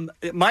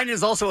 Mine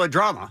is also a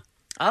drama.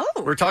 Oh.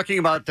 We're talking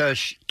about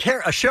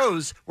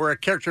shows where a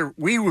character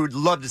we would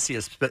love to see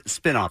a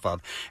spin-off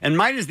of. And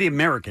mine is The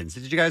Americans.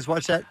 Did you guys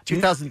watch that?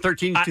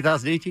 2013 to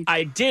 2018?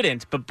 I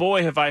didn't, but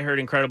boy, have I heard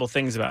incredible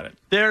things about it.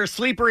 They're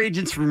sleeper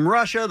agents from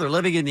Russia. They're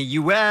living in the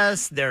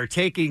U.S. They're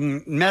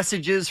taking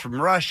messages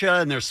from Russia,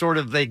 and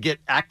they get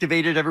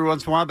activated every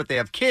once in a while, but they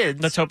have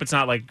kids. Let's hope it's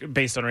not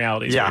based on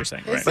reality is what you're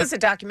saying. This is a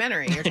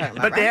documentary you're talking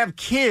about, But they have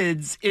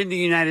kids in the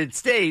United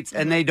States,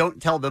 and they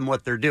don't tell them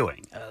what they're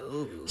doing.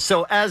 Oh.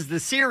 So as the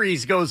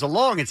series goes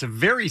along, it's a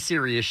very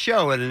serious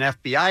show, and an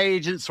FBI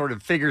agent sort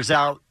of figures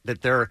out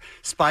that they're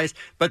spies,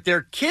 but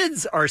their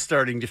kids are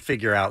starting to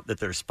figure out that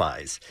they're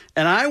spies.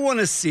 And I want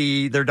to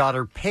see their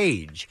daughter,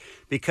 Paige,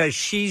 because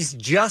she's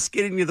just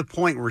getting to the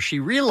point where she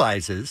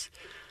realizes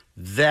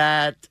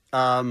that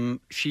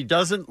she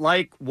doesn't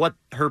like what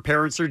her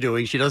parents are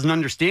doing. She doesn't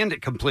understand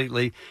it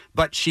completely,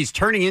 but she's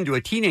turning into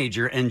a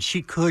teenager, and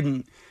she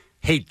couldn't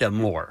hate them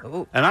more.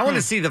 Ooh. And I want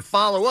to see the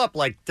follow-up.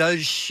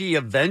 Does she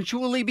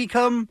eventually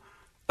become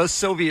a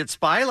Soviet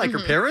spy like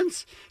her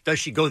parents? Does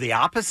she go the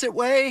opposite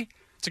way?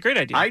 It's a great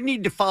idea. I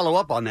need to follow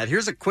up on that.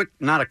 Here's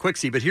not a quick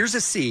scene, but here's a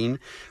scene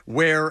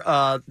where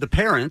the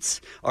parents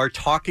are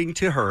talking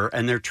to her,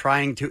 and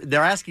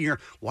they're asking her,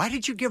 why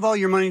did you give all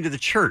your money to the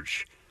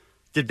church?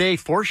 Did they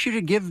force you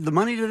to give the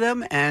money to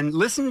them? And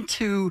listen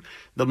to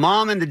the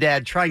mom and the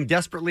dad trying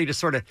desperately to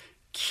sort of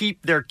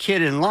keep their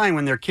kid in line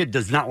when their kid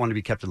does not want to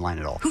be kept in line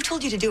at all. Who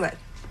told you to do it?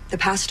 The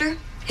pastor?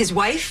 His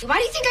wife? Why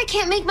do you think I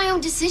can't make my own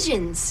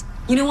decisions?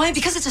 You know why?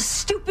 Because it's a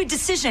stupid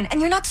decision.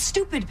 And you're not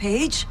stupid,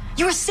 Paige.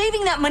 You were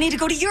saving that money to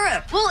go to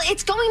Europe. Well,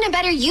 it's going to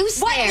better use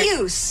What there.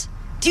 use?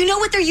 Do you know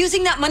what they're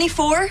using that money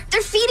for?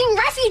 They're feeding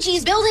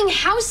refugees, building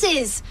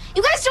houses.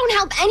 You guys don't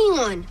help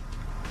anyone.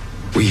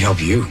 We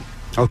help you.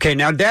 Okay,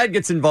 now Dad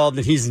gets involved,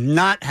 and he's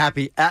not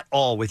happy at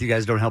all with you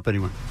guys don't help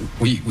anyone.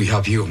 We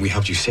help you, and we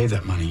helped you save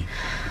that money.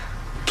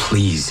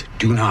 Please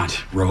do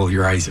not roll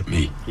your eyes at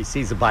me. He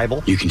sees the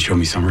Bible. You can show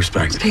me some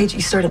respect. Paige,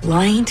 you started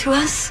lying to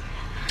us?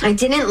 I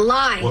didn't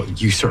lie. Well,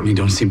 you certainly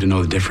don't seem to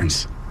know the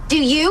difference. Do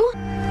you?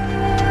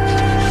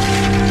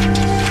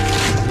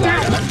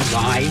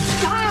 Lie.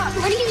 Stop!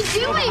 What are you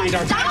doing?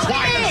 Stop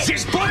it!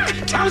 This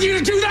book tells you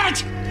to do that!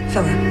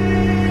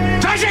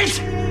 Philip. Does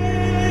it?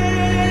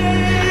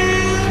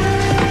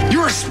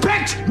 You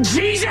respect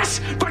Jesus,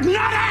 but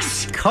not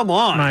us! Come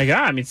on. My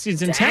God, I mean, it's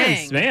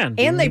intense, Dang. man.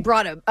 And they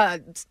brought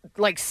a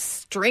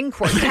string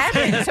quartet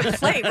in to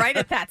play right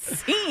at that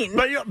scene.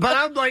 But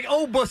I'm like,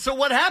 but so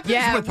what happens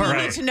with her?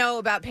 We need to know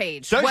about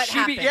Paige. Does what she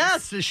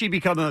happens? does she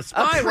become a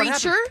preacher? What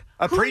happens?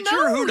 A Who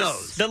preacher? Who knows?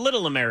 knows? The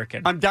Little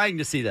American. I'm dying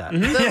to see that. The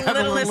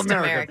Littlest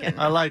American.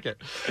 I like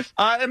it.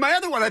 And my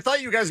other one, I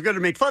thought you guys were going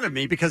to make fun of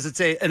me because it's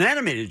an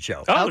animated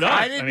show. Oh, no.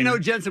 I didn't know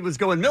Jensen was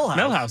going Millhouse.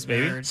 Millhouse,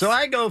 baby. So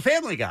I go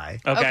Family Guy.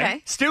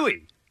 Okay.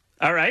 Stewie.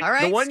 All right. All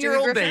right. The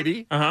 1-year-old Stewie Griffin.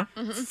 baby. Uh-huh.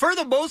 For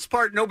the most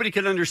part, nobody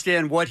can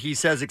understand what he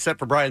says except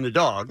for Brian the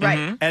dog.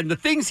 Right. And the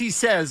things he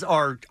says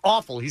are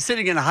awful. He's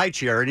sitting in a high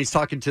chair and he's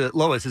talking to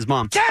Lois, his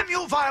mom. Damn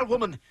you, vile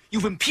woman!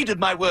 You've impeded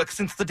my work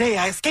since the day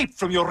I escaped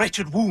from your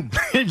wretched womb.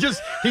 He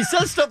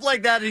says stuff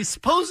like that. He's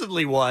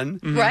supposedly won.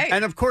 Right.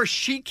 And of course,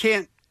 she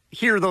can't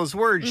hear those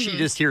words. She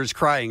just hears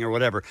crying or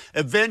whatever.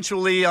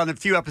 Eventually, on a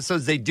few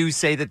episodes, they do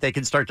say that they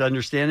can start to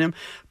understand him.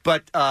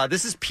 But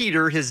this is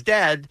Peter, his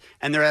dad,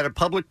 and they're at a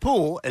public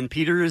pool, and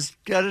Peter is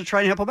got to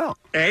try and help him out.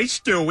 Hey,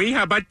 Stewie,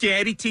 how about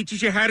Daddy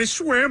teaches you how to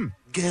swim?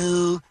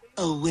 Go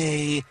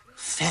away,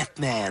 fat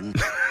man.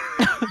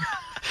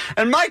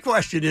 And my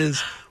question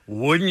is,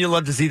 wouldn't you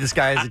love to see this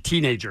guy as a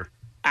teenager?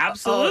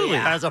 Absolutely.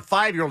 As a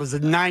 5-year-old, as a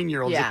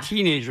 9-year-old, Yeah. as a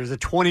teenager, as a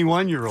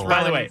 21-year-old.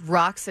 By the way,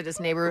 rocks at his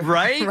neighbor,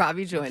 Right?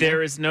 Robbie Joyner.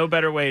 there is no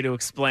better way to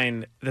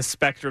explain the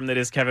spectrum that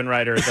is Kevin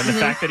Ryder than the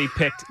fact that he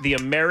picked The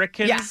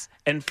Americans Yeah.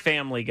 and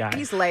Family Guy.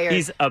 He's layered.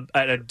 He's an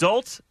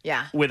adult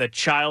Yeah. with a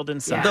child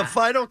inside. The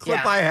final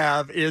clip Yeah. I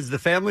have is the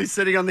family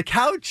sitting on the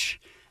couch,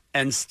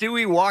 and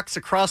Stewie walks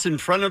across in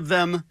front of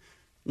them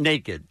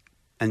naked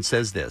and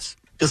says this.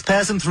 Just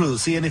passing through.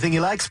 See anything you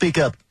like? Speak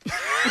up.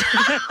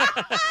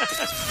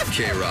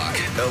 K-Rock,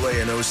 LA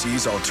and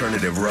OC's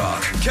alternative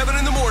rock. Kevin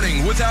in the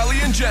Morning with Ali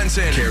and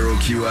Jensen. Carol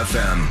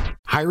QFM.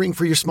 Hiring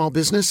for your small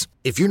business?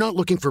 If you're not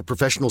looking for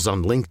professionals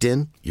on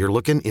LinkedIn, you're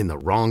looking in the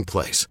wrong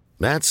place.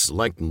 That's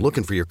like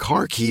looking for your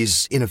car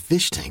keys in a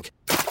fish tank.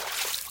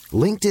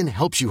 LinkedIn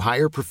helps you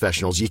hire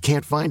professionals you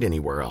can't find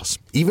anywhere else,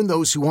 even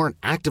those who aren't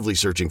actively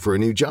searching for a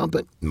new job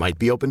but might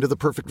be open to the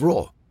perfect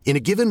role. In a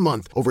given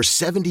month, over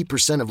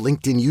 70% of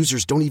LinkedIn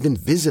users don't even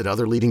visit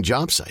other leading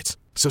job sites.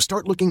 So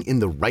start looking in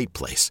the right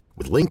place.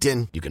 With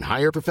LinkedIn, you can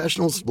hire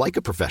professionals like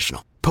a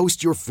professional.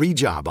 Post your free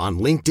job on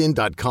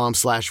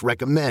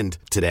linkedin.com/recommend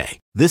today.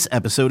 This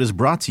episode is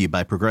brought to you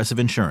by Progressive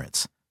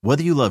Insurance.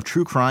 Whether you love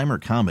true crime or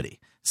comedy,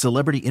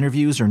 celebrity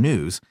interviews or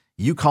news,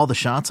 you call the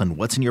shots on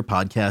what's in your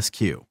podcast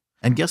queue.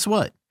 And guess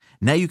what?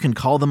 Now you can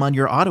call them on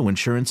your auto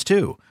insurance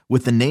too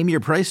with the Name Your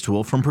Price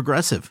tool from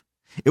Progressive.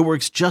 It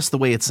works just the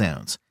way it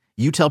sounds.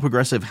 You tell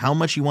Progressive how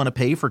much you want to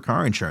pay for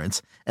car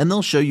insurance, and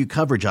they'll show you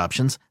coverage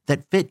options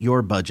that fit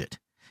your budget.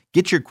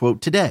 Get your quote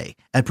today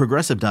at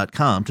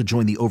Progressive.com to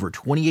join the over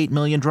 28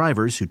 million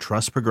drivers who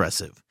trust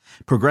Progressive.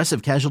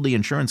 Progressive Casualty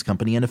Insurance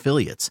Company and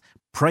Affiliates.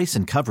 Price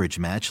and coverage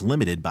match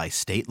limited by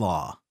state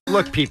law.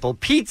 Look, people,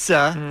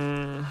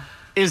 pizza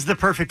is the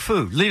perfect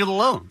food. Leave it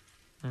alone.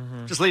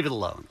 Just leave it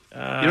alone.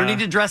 You don't need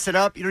to dress it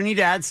up. You don't need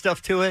to add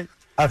stuff to it.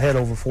 I've had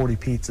over 40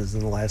 pizzas in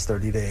the last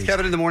 30 days.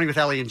 Kevin in the Morning with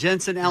Ali and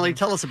Jensen. Ali,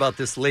 tell us about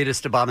this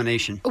latest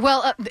abomination.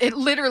 Well, it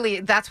literally,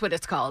 that's what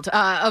it's called.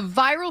 A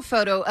viral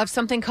photo of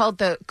something called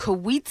the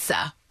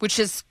kowitsa, which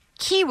is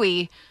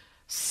kiwi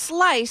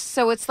slice.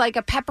 So it's like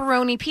a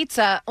pepperoni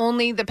pizza,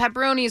 only the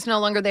pepperoni is no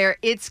longer there.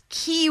 It's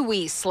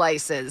kiwi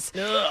slices.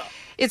 Ugh.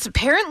 It's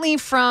apparently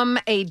from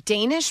a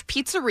Danish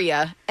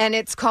pizzeria, and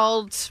it's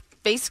called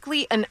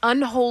basically an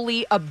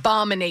unholy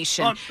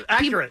abomination.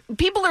 Accurate.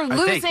 People are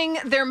losing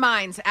their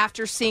minds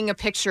after seeing a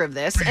picture of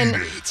this. And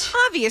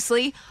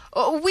obviously,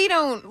 we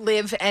don't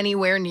live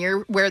anywhere near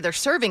where they're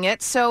serving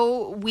it,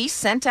 so we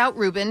sent out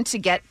Ruben to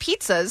get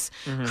pizzas.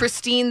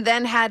 Christine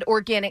then had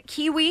organic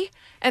kiwi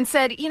and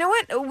said, you know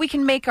what, we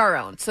can make our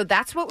own. So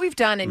that's what we've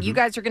done, and you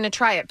guys are going to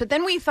try it. But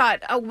then we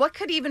thought, what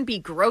could even be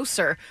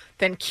grosser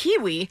than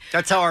kiwi?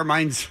 That's how our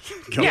minds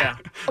go. Yeah.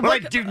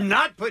 Like, do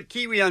not put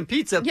kiwi on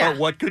pizza, but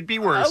what could be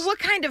worse? What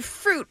kind of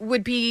fruit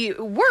would be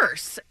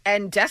worse?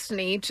 And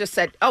Destiny just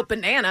said,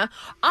 banana.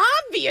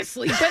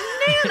 Obviously,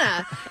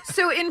 banana.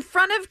 So in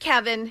front of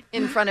Kevin,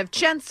 in front of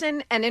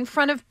Jensen, and in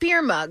front of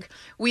Beer Mug,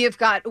 we have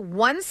got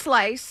one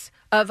slice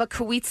of a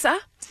kowitsa.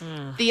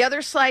 The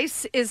other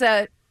slice is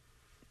a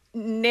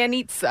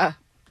nanitsa.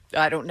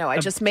 I don't know. I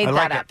just made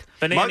that up.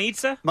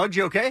 Bananitsa? Mug,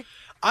 you okay?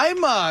 I'm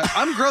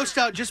grossed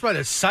out just by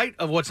the sight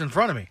of what's in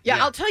front of me.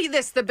 Yeah, I'll tell you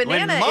this: the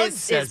banana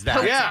is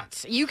potent. Yeah.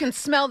 You can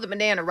smell the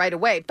banana right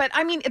away. But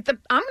I mean,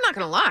 I'm not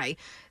going to lie,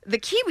 the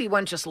kiwi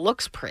one just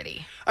looks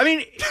pretty. I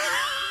mean,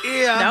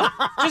 Yeah.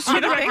 No? Just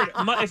for the record,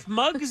 if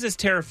Muggs is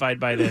terrified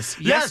by this,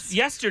 Yes.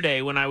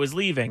 yesterday when I was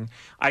leaving,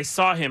 I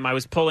saw him. I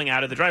was pulling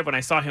out of the drive when I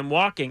saw him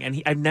walking,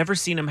 and I've never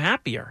seen him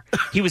happier.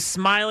 He was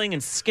smiling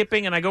and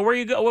skipping, and I go, "Where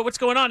you go? What's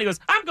going on?" He goes,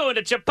 "I'm going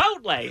to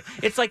Chipotle."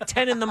 It's like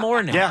 10 in the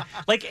morning. Yeah.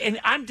 And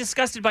I'm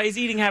disgusted by his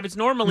eating habits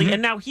normally,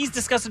 and now he's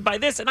disgusted by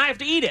this, and I have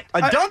to eat it.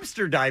 A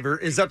dumpster diver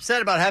is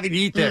upset about having to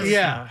eat this.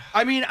 Yeah.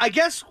 I mean, I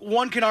guess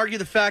one can argue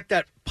the fact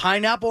that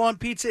pineapple on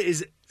pizza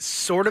is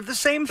sort of the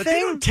same But thing. they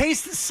don't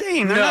taste the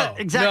same. They're No. not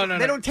exactly. No.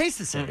 They don't taste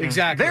the same.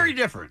 Exactly. Very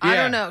different. I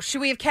don't know. Should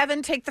we have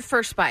Kevin take the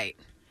first bite?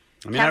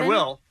 I mean, I Kevin?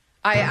 will.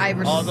 I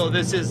Although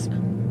this is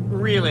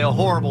really a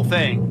horrible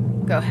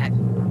thing. Go ahead.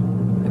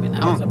 I mean,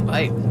 that was a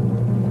bite.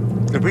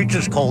 The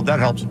pizza's cold. That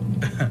helps.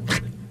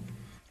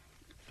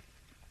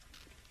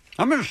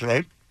 I'm going to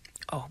say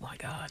Oh, my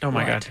God. Oh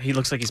my God, he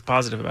looks like he's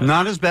positive about it.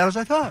 not as bad as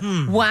I thought.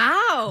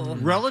 Wow.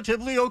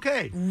 Relatively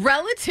okay.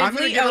 Relatively I'm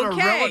going to give it a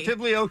okay.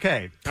 relatively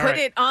okay. Put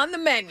it on the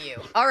menu.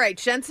 All right,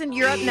 Jensen,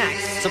 you're up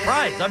next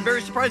Surprised. I'm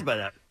very surprised by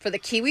that. for the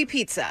kiwi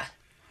pizza.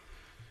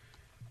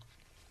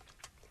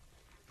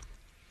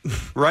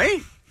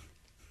 Right?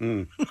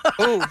 Ooh.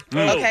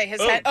 Okay,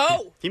 his head.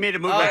 Oh, He made a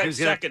move like he was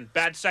going to.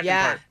 Bad second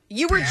yeah. part.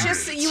 You were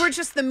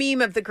just the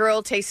meme of the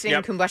girl tasting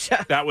Yep.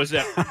 kombucha. That was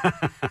it.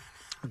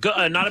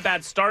 Not a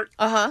bad start.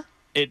 Uh-huh.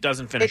 It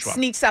doesn't It finish well.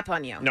 sneaks up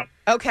on you. No.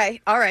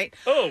 Okay, all right.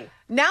 Oh.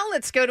 Now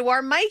let's go to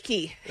our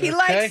Mikey. He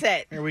likes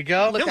it. Here we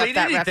go. Look He'll up eat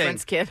that anything.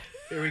 reference, kid.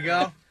 Here we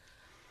go.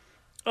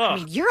 I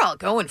mean, you're all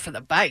going for the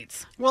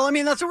bites. Well, I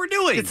mean, that's what we're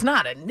doing. It's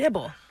not a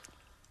nibble.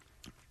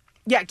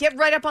 Yeah, get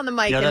right up on the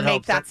mic Yeah, and that make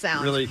helps. that That's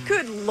sound. really-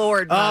 Good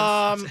Lord,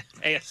 Muggs.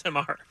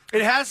 ASMR.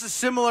 It has a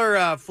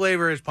similar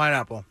flavor as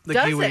pineapple. The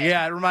Does kiwi. it?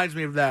 Yeah, it reminds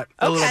me of that.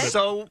 A little Okay. bit.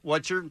 So,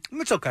 what's your.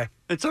 It's okay.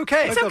 It's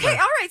okay. It's okay.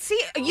 All right. See,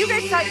 you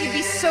guys thought you'd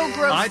be so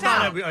grossed I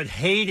thought out. I'd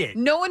hate it.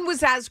 No one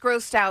was as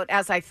grossed out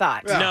as I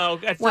thought. No,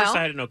 at first Well,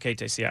 I had an okay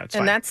taste. Yeah, it's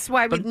and fine. that's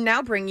why we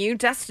now bring you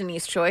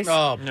Destiny's Choice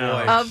Oh, boy.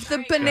 No. of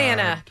the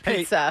banana Hey,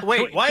 pizza.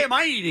 wait, why am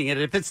I eating it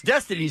if it's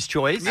Destiny's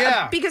choice?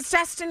 Yeah. Because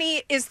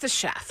Destiny is the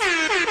chef.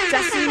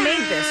 Destiny made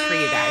this for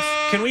you guys.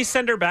 Can we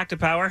send her back to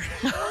power?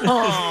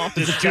 Oh.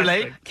 Is it too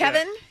late?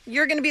 Kevin,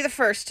 you're going to be the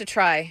first to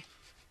try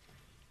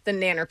the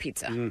Nanner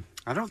pizza.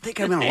 I don't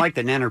think I'm going to like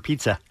the Nanner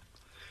pizza.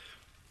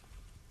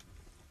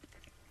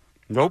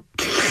 Nope.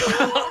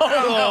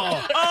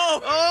 Oh,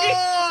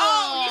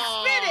 you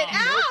spit it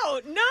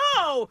out.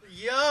 No.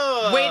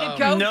 Yo. Way to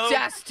go, No.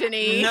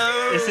 Destiny.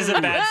 No. This is a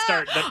bad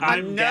start, but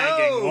I'm No.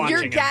 gagging watching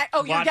You're, him.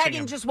 you're Watching gagging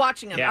him. just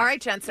watching him. Yeah. All right,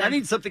 Jensen. I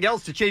need something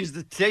else to change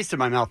the taste in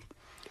my mouth.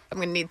 I'm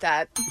going to need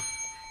that.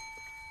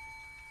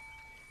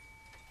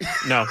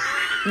 No.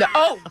 No.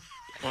 Oh.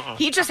 Uh-uh.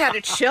 He just had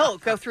a chill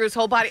go through his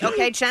whole body.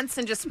 Okay,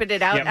 Jensen just spit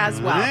it out Yep. as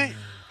well. Right.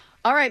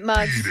 All right,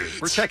 Muggs.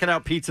 We're checking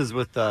out pizzas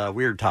with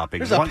weird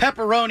toppings. There's a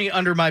pepperoni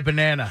under my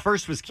banana.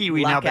 First was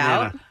kiwi, Luck now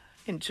banana. out.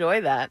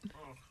 Enjoy that.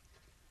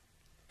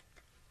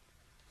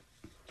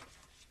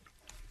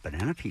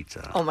 Banana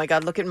pizza. Oh my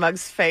God, look at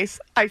Muggs' face.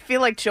 I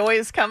feel like joy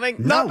is coming.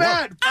 No, Not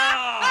bad.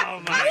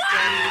 Oh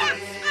my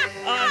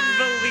God!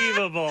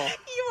 Unbelievable.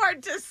 You are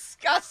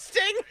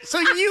disgusting. So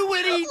you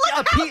would eat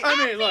a pizza?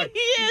 I mean, look. He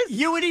is.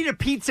 You would eat a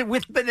pizza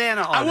with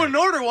banana on I it. wouldn't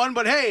order one,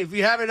 but hey, if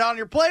you have it on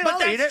your plate, But I'll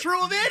that's eat it.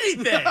 true of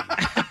anything.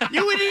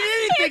 You would eat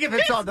anything if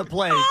it's on the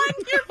plate. On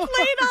your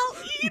plate, I'll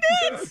eat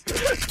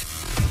it.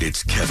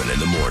 It's Kevin in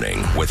the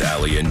Morning with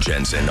Ali and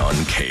Jensen on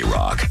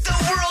K-Rock.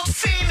 The world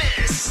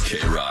famous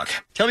K-Rock.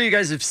 Tell me you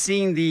guys have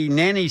seen the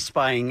nanny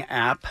spying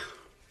app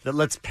that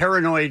lets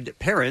paranoid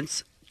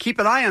parents keep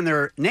an eye on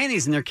their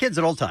nannies and their kids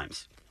at all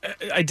times.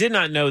 I did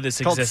not know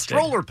this It's called existed.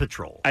 Stroller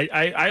Patrol.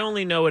 I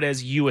only know it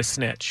as You a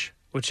Snitch,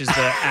 which is the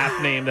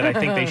app name that I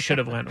think they should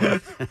have went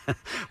with.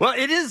 Well,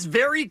 it is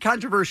very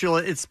controversial.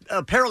 It's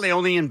apparently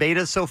only in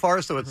beta so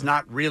far, so it's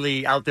not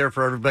really out there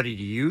for everybody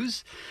to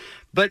use.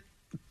 But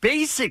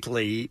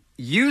basically,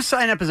 you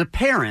sign up as a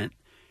parent,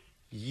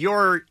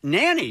 your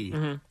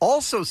nanny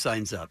also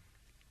signs up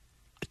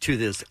to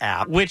this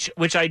app. Which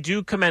I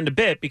do commend a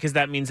bit because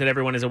that means that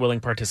everyone is a willing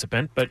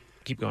participant, but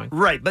keep going.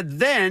 Right, but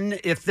then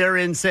if they're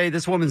in, say,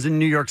 this woman's in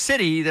New York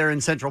City, they're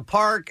in Central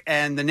Park,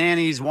 and the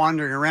nanny's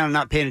wandering around and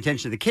not paying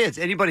attention to the kids,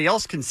 anybody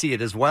else can see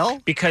it as well?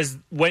 Because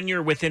when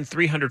you're within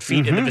 300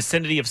 feet in the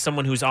vicinity of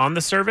someone who's on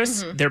the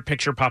service, their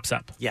picture pops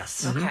up.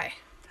 Yes. Okay.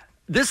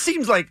 This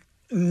seems like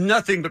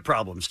nothing but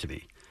problems to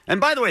me. And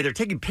by the way, they're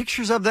taking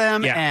pictures of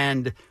them, Yeah.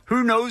 and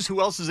who knows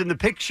who else is in the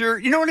picture.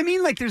 You know what I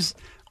mean? Like, there's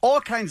all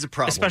kinds of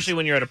problems. Especially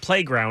when you're at a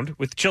playground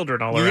with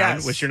children all around,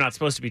 Yes. which you're not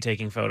supposed to be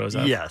taking photos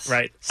of. Yes.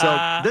 Right.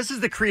 So this is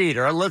the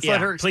creator. Let's yeah,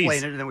 let her explain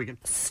please. it, and then we can...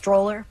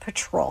 Stroller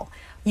Patrol.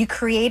 You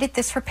created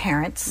this for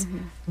parents.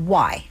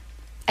 Why?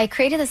 I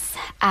created this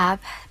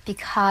app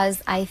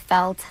because I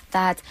felt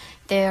that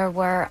there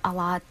were a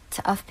lot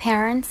of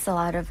parents, a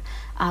lot of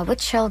with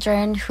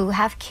children who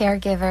have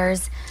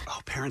caregivers. Oh,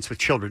 parents with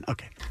children.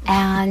 Okay.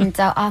 And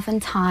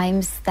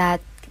oftentimes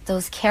that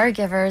those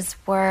caregivers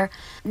were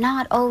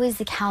not always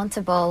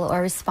accountable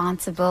or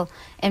responsible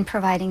in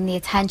providing the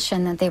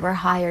attention that they were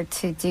hired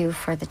to do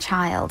for the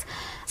child.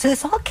 So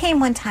this all came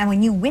one time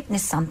when you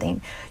witnessed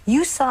something.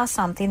 You saw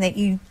something that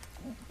you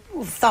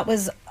thought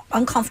was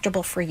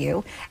uncomfortable for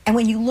you, and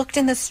when you looked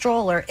in the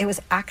stroller, it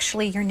was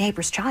actually your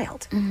neighbor's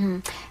child. Mm-hmm.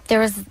 There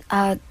was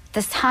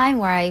this time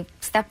where I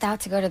stepped out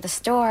to go to the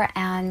store,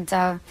 and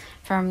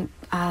from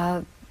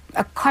a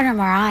corner of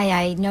my eye,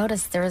 I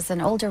noticed there was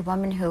an older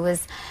woman who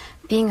was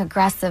being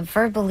aggressive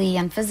verbally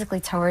and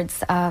physically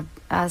towards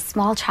a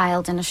small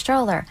child in a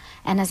stroller.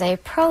 And as I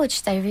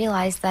approached, I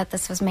realized that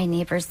this was my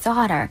neighbor's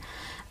daughter.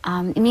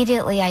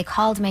 Immediately, I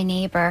called my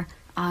neighbor,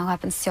 who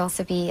happens to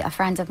also be a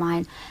friend of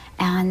mine,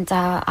 and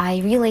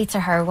I relayed to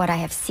her what I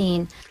have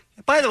seen.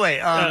 By the way,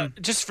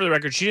 just for the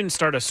record, she didn't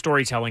start a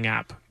storytelling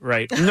app,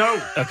 right?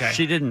 No. Okay.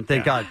 She didn't,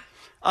 thank God.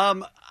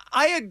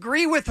 I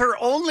agree with her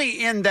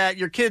only in that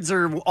your kids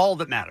are all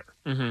that matter.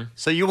 Mm-hmm.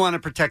 So you want to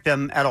protect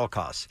them at all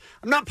costs.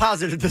 I'm not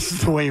positive this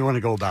is the way you want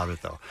to go about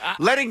it, though.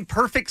 Letting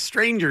perfect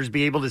strangers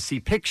be able to see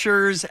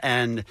pictures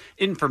and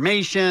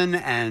information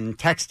and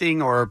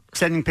texting or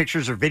sending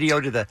pictures or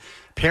video to the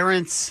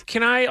parents.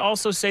 Can I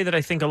also say that I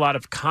think a lot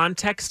of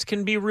context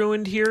can be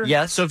ruined here?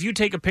 Yes. So if you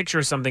take a picture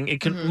of something, it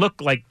could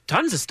look like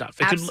tons of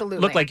stuff. It Absolutely.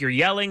 could look like you're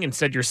yelling,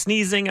 instead you're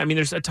sneezing. I mean,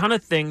 there's a ton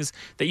of things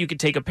that you could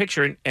take a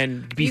picture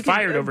and be You could,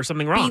 fired over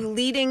something Be wrong.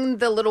 leading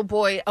the little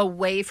boy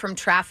away from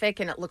traffic,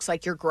 and it looks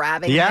like you're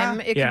grabbing Yeah.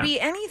 him. It Yeah. could be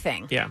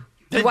anything. Yeah.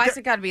 Why has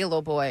it got to be a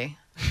little boy?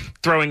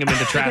 Throwing him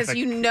into traffic. Because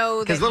you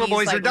know that little he's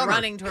boys are like dumber.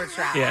 running towards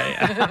traffic.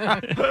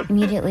 Yeah.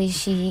 Immediately,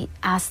 she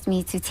asked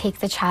me to take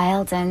the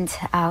child and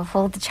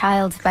hold the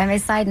child by my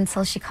side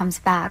until she comes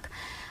back,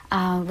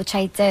 which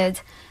I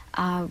did.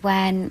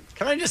 When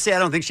Can I just say I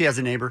don't think she has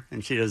a neighbor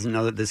and she doesn't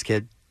know that this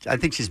kid... I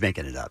think she's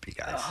making it up, you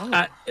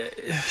guys.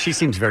 She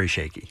seems very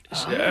shaky.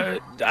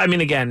 I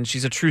mean, again,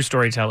 she's a true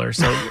storyteller,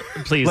 so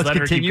please Let's let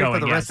her keep continue for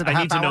going. the Yes. rest of the I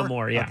need half to know hour?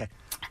 more.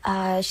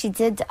 Yeah. she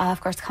did,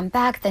 of course, come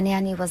back, the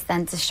nanny was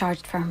then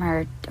discharged from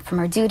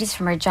her duties,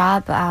 from her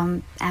job,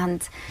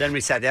 and Then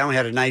we sat down, we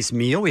had a nice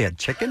meal, we had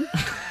chicken.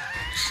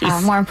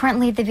 more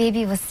importantly, the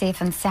baby was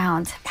safe and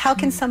sound. How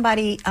can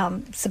somebody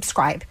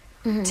subscribe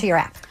to your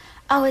app?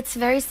 Oh, it's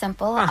very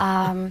simple.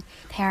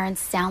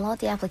 Parents download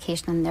the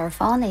application on their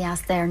phone. They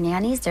ask their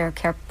nannies, their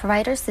care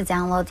providers, to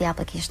download the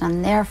application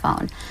on their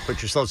phone.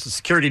 Put your social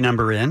security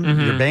number in,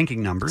 your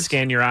banking numbers.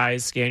 Scan your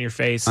eyes, scan your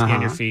face,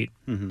 scan your feet.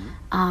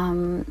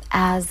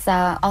 As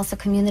also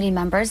community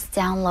members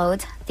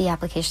download the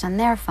application on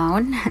their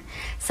phone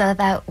so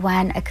that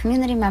when a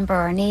community member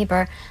or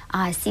neighbor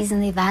sees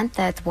an event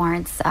that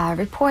warrants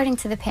reporting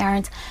to the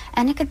parent,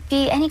 and it could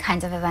be any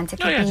kind of event. It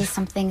could be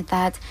something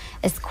that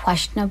is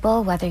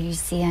questionable, whether you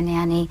see a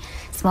nanny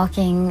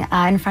smoking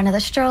in front of the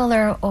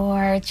stroller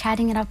or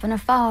chatting it up on a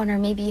phone, or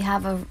maybe you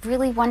have a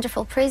really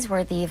wonderful,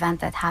 praiseworthy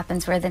event that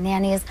happens where the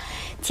nanny is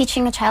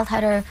teaching a child how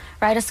to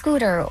ride a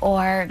scooter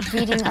or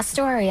reading a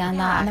story on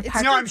the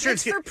park. No, I'm sure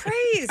it's for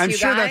praise. I'm you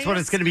sure guys. that's what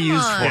it's going to be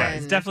used for. Yeah,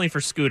 it's definitely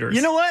for scooters.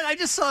 You know what? I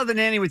just saw the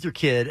nanny with your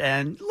kid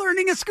and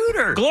learning a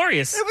scooter.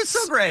 Glorious. It was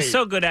so great.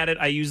 So good at it,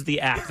 I used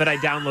the app that I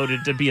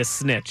downloaded to be a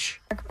snitch.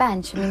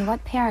 Bench. I mean,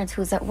 what parent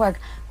who's at work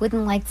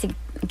wouldn't like to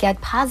get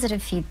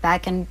positive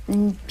feedback and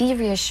be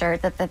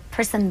reassured that the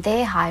person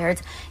they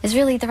hired is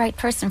really the right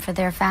person for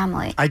their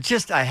family? I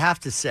have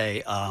to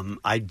say,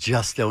 I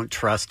just don't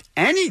trust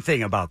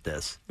anything about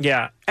this.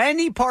 Yeah.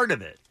 Any part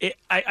of it.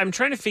 I'm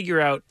trying to figure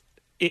out,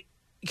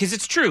 because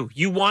it's true.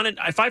 You wanted,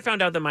 if I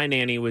found out that my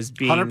nanny was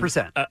being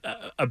 100%.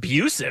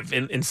 Abusive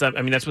in some,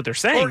 I mean, that's what they're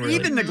saying. Or really.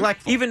 even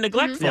neglectful. Even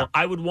neglectful, Yeah.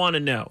 I would want to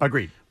know.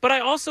 Agreed. But I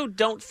also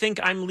don't think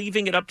I'm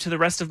leaving it up to the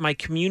rest of my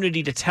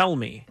community to tell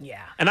me.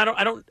 Yeah. And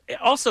I don't,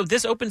 also,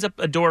 this opens up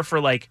a door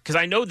for because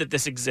I know that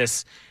this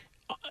exists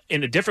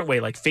in a different way,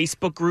 like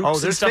Facebook groups Oh,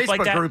 and there's stuff Facebook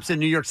like that. groups in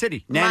New York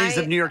City. Nannies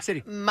of New York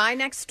City. My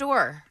next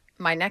door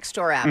app.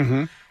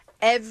 Mm-hmm.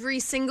 Every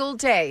single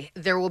day,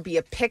 there will be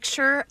a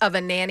picture of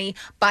a nanny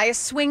by a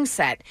swing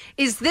set.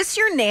 Is this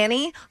your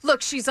nanny?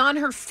 Look, she's on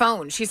her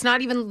phone. She's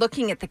not even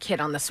looking at the kid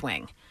on the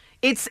swing.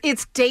 It's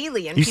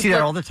daily, and You see people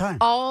that are- all the time.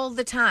 All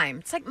the time.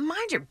 It's like,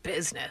 mind your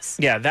business.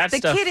 Yeah, that the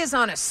stuff- kid is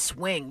on a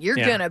swing. You're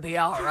Yeah. gonna be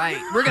all right.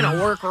 We're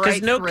gonna work right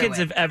Because no through kids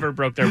it. have ever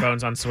broke their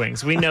bones on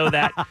swings. We know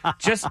that.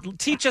 Just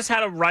teach us how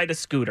to ride a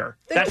scooter.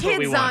 The That's what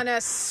we kid's want. on a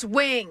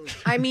swing.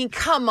 I mean,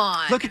 come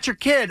on. Look at your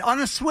kid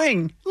on a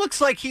swing. Looks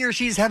like he or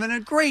she's having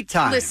a great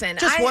time. Listen,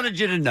 just I- wanted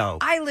you to know.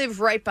 I live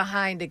right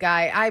behind a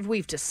guy.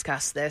 We've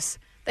discussed this.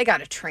 They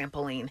got a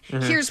trampoline.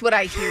 Mhm. Here's what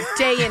I hear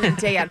day in and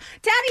day out.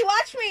 Daddy,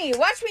 watch me.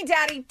 Watch me,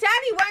 Daddy.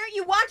 Daddy, why aren't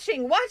you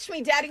watching? Watch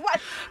me, Daddy. Watch.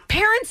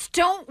 Parents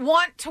don't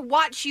want to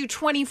watch you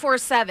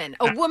 24/7.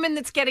 A woman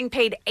that's getting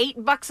paid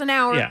 $8 an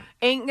hour Yeah.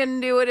 ain't going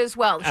to do it as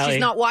well. Allie, She's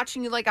not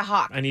watching you like a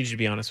hawk. I need you to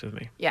be honest with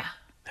me. Yeah.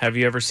 Have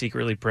you ever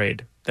secretly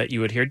prayed that you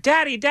would hear,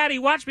 Daddy, Daddy,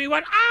 watch me,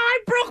 watch. I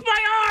broke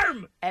my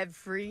arm!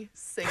 Every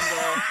single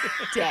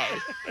day.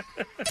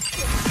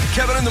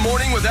 Kevin in the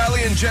Morning with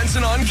Ali and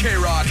Jensen on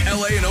K-Rock,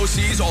 LA and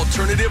OC's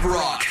alternative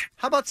rock.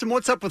 How about some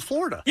What's Up with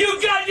Florida?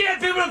 You goddamn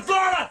people in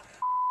Florida!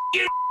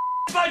 You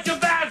bunch of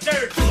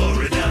bastards.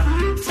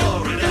 Florida,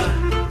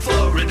 Florida,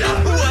 Florida.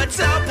 What's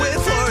up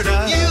with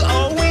Florida? You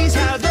always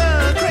have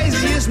the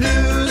craziest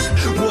news.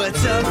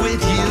 What's up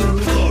with you?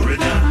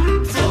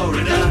 Florida,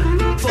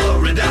 Florida,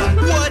 Florida.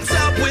 What's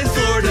up with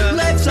Florida?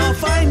 Let's all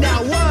find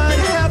out what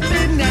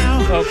happened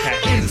now.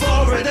 Okay. In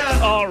Florida.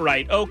 All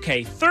right,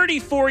 okay.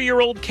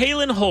 34-year-old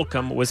Kaylin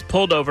Holcomb was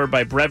pulled over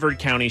by Brevard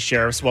County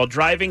Sheriffs while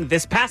driving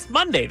this past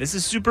Monday. This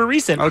is super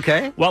recent.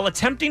 Okay. While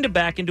attempting to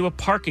back into a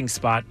parking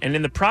spot and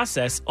in the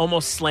process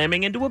almost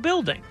slamming into a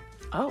building.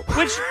 Oh.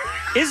 Which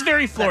is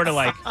very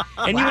Florida-like.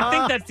 And you would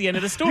think that's the end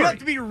of the story. You have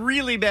to be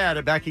really bad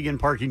at backing in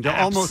parking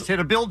to almost hit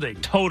a building.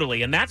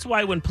 Totally. And that's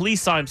why when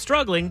police saw him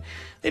struggling,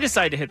 they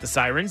decided to hit the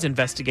sirens,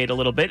 investigate a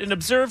little bit, and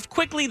observed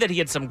quickly that he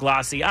had some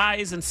glossy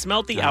eyes and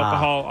smelt the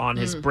alcohol on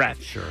his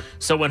breath. Sure.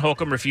 So when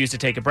Holcomb refused to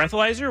take a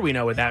breathalyzer, we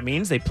know what that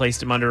means. They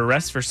placed him under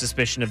arrest for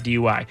suspicion of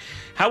DUI.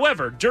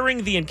 However,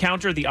 during the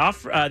encounter, the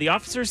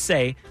officers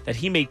say that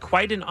he made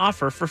quite an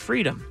offer for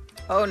freedom.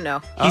 Oh,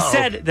 no. He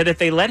said that if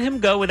they let him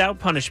go without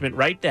punishment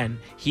right then,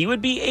 he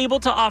would be able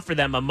to offer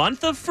them a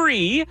month of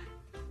free.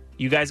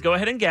 You guys go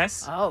ahead and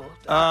guess. Oh.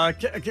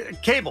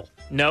 Cable.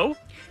 No.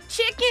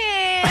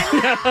 Chicken.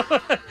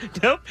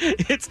 Nope.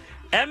 It's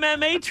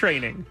MMA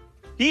training.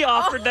 He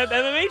offered them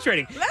MMA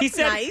training. He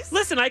said, nice.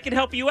 "Listen, I can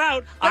help you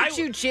out. Like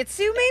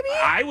jiu-jitsu, maybe?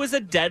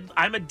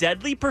 I'm a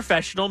deadly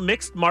professional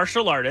mixed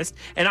martial artist,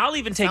 and I'll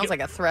even take Sounds it like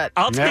a threat.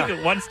 I'll take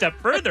it one step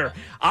further.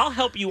 I'll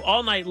help you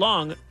all night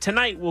long.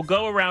 Tonight, we'll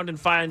go around and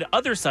find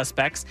other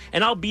suspects,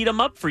 and I'll beat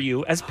them up for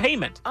you as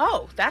payment."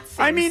 Oh, that's.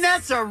 I mean,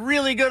 that's a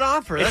really good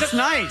offer. That's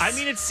nice. I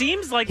mean, it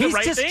seems like He's the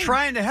right just thing.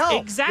 trying to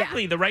help.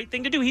 Exactly, the right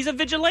thing to do. He's a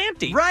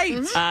vigilante.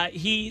 Right.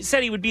 He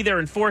said he would be their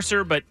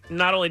enforcer, but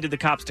not only did the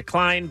cops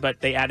decline, but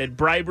they added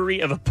bribery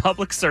of a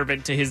public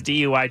servant to his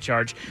DUI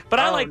charge. But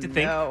I like to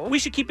think we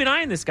should keep an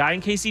eye on this guy in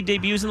case he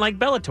debuts in like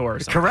Bellator or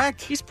something.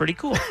 Correct. He's pretty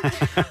cool.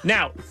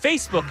 Now,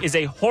 Facebook is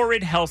a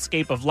horrid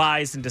hellscape of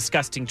lies and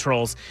disgusting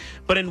trolls.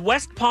 But in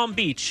West Palm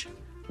Beach,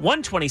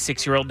 one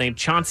 26-year-old named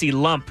Chauncey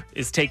Lump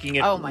is taking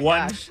it Oh, my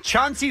gosh.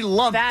 Chauncey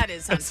Lump. That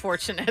is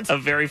unfortunate. A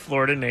very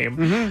Florida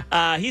name.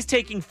 He's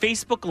taking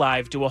Facebook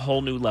Live to a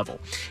whole new level.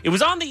 It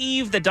was on the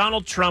eve that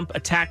Donald Trump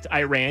attacked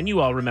Iran.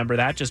 You all remember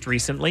that just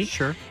recently.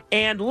 Sure.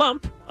 And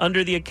Lump,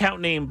 under the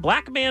account name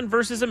Black Man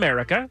vs.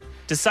 America,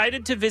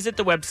 decided to visit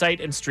the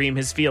website and stream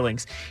his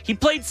feelings. He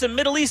played some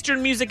Middle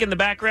Eastern music in the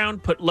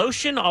background, put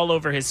lotion all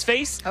over his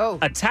face,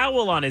 a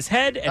towel on his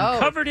head, and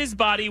covered his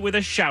body with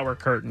a shower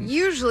curtain.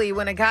 Usually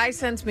when a guy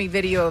sends me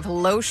video of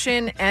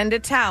lotion and a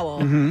towel,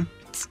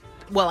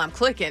 well, I'm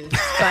clicking, but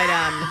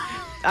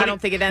I don't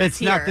think it ends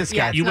here. It's not this guy.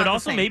 Yeah, it's You would not the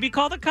also same. maybe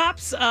call the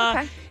cops.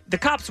 Okay. The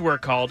cops were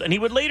called, and he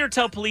would later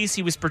tell police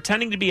he was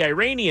pretending to be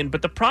Iranian.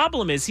 But the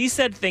problem is he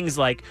said things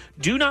like,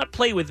 "Do not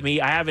play with me.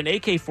 I have an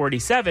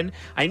AK-47.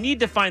 I need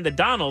to find the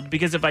Donald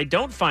because if I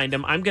don't find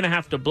him, I'm going to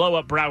have to blow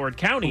up Broward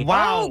County."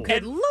 Wow. Oh,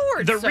 good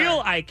Lord, The sir.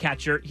 real eye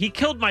catcher, he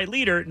killed my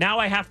leader. Now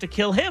I have to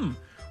kill him,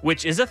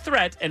 which is a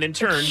threat. And in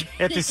turn,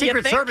 If the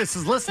Secret Service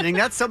is listening,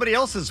 that's somebody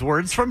else's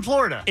words from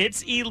Florida.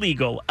 it's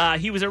illegal.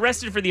 He was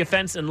arrested for the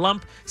offense, and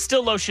Lump,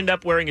 still lotioned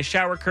up wearing a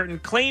shower curtain,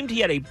 claimed he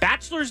had a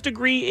bachelor's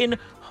degree in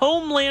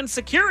Homeland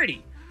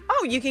Security.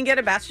 Oh, you can get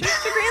a bachelor's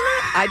degree in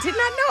that? I did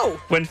not know.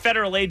 When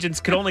federal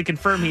agents could only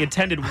confirm he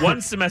attended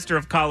one semester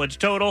of college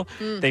total,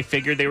 they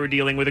figured they were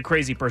dealing with a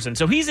crazy person.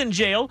 So he's in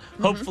jail,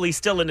 hopefully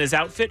still in his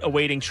outfit,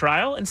 awaiting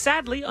trial, and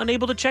sadly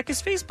unable to check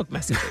his Facebook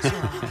messages.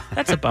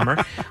 That's a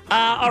bummer.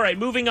 All right,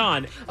 moving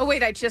on. Oh,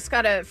 wait, I just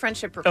got a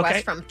friendship request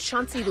Okay. from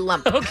Chauncey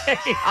Lump. Okay.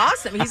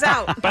 Awesome, he's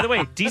out. By the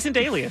way, decent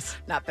alias.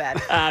 Not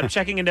bad.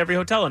 Checking into every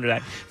hotel under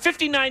that.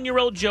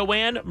 59-year-old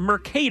Joanne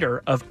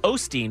Mercator of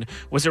Osteen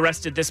was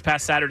arrested this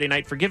past Saturday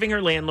night for giving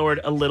her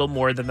landlord a little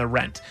more than the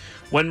rent.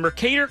 When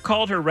Mercator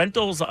called her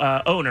rental's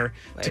owner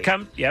to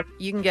come... Yep.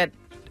 You can get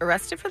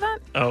arrested for that?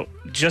 Oh,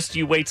 just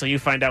you wait till you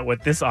find out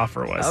what this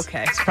offer was.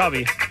 Okay. It's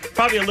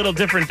probably a little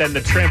different than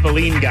the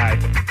trampoline guy.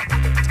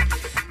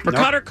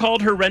 Mercator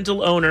called her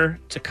rental owner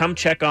to come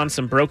check on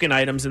some broken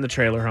items in the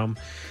trailer home.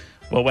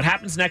 Well, what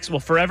happens next will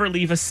forever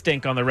leave a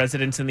stink on the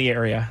residents in the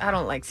area. I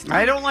don't like stink.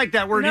 I don't like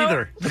that word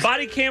either. The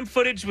body cam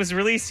footage was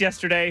released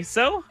yesterday,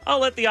 so I'll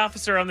let the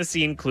officer on the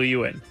scene clue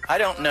you in. I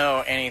don't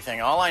know anything.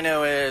 All I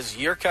know is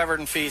you're covered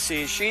in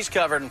feces, she's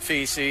covered in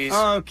feces.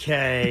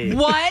 Okay.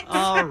 What?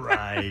 All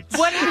right.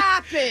 What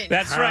happened?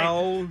 That's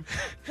right.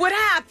 What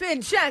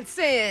happened,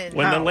 Jensen?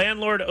 When the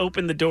landlord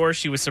opened the door,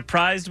 she was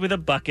surprised with a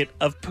bucket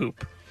of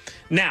poop.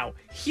 Now,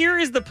 here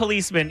is the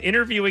policeman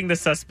interviewing the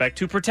suspect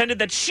who pretended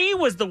that she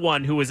was the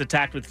one who was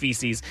attacked with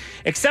feces,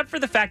 except for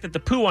the fact that the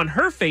poo on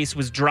her face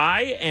was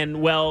dry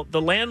and, well, the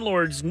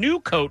landlord's new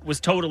coat was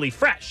totally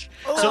fresh.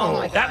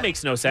 So that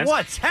makes no sense.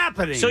 What's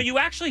happening? So you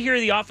actually hear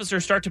the officer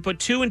start to put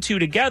two and two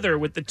together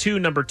with the two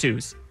number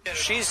twos.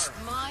 She's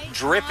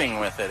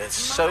dripping with it. It's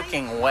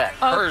soaking wet.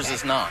 Hers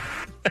is not.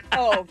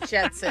 Oh,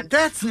 Jetson.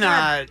 That's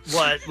not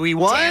what we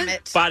want. Damn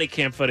it. Body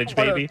cam footage,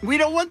 baby. We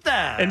don't want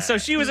that. And so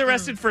she was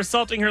arrested for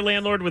assaulting her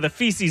landlord with a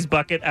feces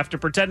bucket after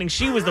pretending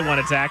she was the one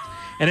attacked.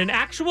 And an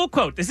actual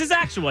quote, this is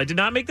actual, I did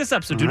not make this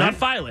up, so do not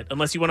file it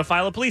unless you want to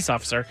file a police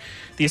officer.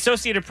 The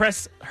Associated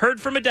Press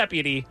heard from a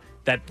deputy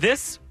that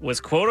this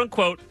was, quote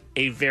unquote,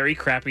 a very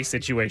crappy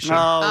situation.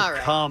 Oh,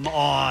 come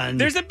on.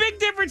 There's a big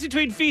difference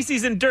between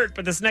feces and dirt,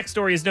 but this next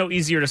story is no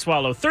easier to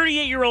swallow.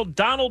 38-year-old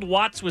Donald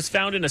Watts was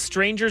found in a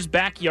stranger's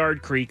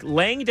backyard creek,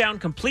 laying down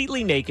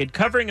completely naked,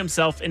 covering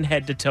himself in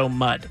head-to-toe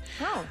mud.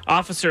 Oh.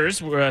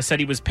 Officers said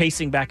he was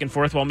pacing back and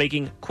forth while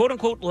making,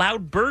 quote-unquote,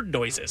 loud bird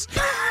noises.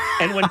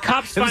 And when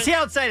cops... Was he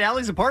outside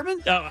Allie's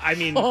apartment?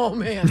 Oh,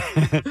 man.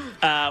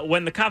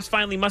 When the cops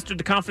finally mustered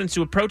the confidence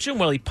to approach him,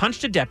 well, he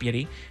punched a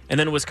deputy and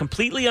then was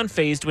completely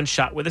unfazed when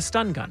shot with a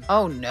stun gun.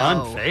 Oh, no.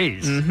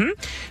 Unfazed. Mm-hmm.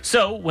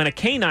 So when a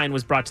canine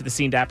was brought to the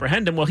scene to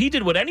apprehend him, well, he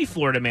did what any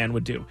Florida man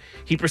would do.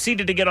 He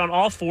proceeded to get on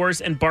all fours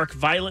and bark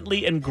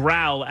violently and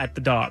growl at the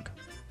dog.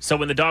 So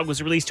when the dog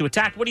was released to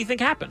attack, what do you think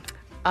happened?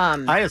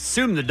 I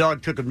assume the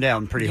dog took him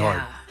down pretty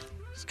hard.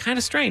 It's kind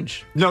of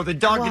strange. No, the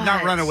dog did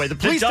not run away. The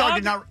police dog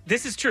did not.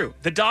 This is true.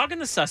 The dog and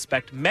the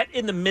suspect met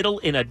in the middle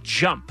in a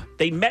jump.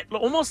 They met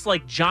almost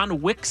like John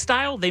Wick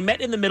style. They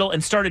met in the middle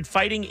and started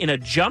fighting in a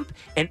jump.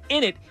 And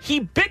in it,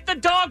 he bit the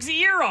dog's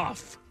ear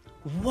off.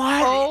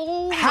 What?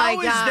 Oh, How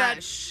my is that?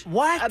 gosh.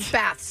 What? A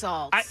bath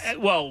salt.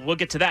 Well, we'll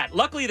get to that.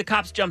 Luckily, the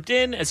cops jumped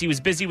in as he was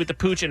busy with the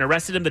pooch and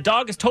arrested him. The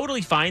dog is totally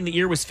fine. The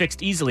ear was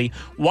fixed easily.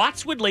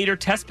 Watts would later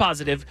test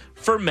positive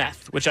for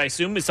meth, which I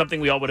assume is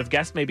something we all would have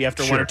guessed maybe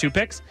after one or two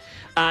picks.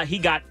 He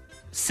got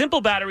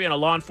simple battery on a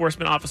law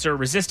enforcement officer,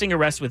 resisting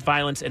arrest with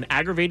violence, and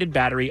aggravated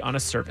battery on a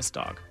service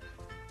dog.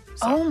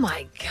 Oh,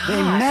 my gosh.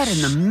 They met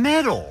in the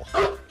middle.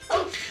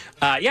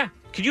 Yeah.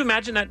 Could you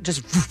imagine that?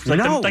 Just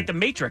like the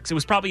Matrix. It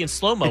was probably in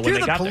slow-mo If when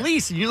you're they got the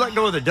police and you let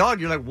go of the dog,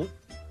 you're like,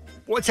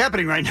 what's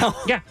happening right now?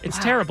 Yeah, it's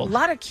terrible. A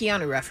lot of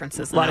Keanu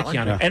references. A lot of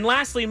Keanu. Yeah. And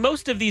lastly,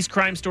 most of these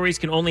crime stories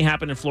can only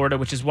happen in Florida,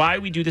 which is why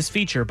we do this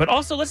feature. But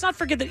also, let's not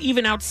forget that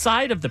even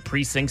outside of the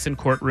precincts and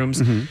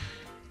courtrooms,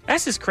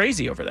 S is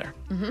crazy over there.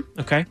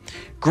 Okay?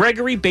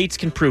 Gregory Bates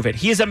can prove it.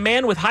 He is a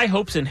man with high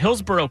hopes in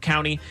Hillsborough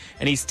County,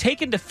 and he's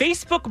taken to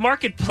Facebook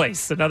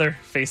Marketplace, another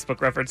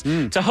Facebook reference,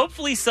 to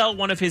hopefully sell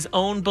one of his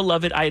own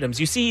beloved items.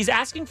 You see, he's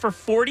asking for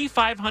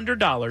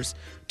 $4,500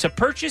 to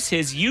purchase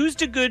his used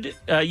to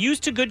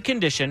good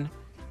condition,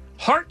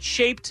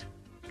 heart-shaped,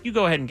 you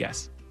go ahead and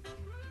guess.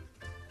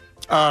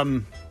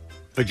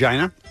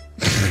 Vagina?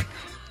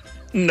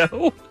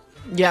 No.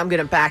 Yeah, I'm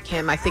going to back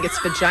him. I think it's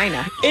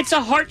vagina. It's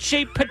a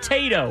heart-shaped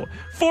potato.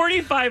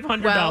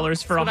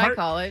 $4,500 for a heart. I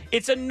call it.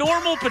 It's a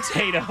normal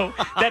potato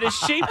that is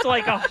shaped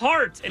like a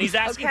heart, and he's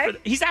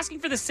asking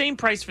for the same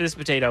price for this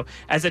potato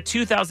as a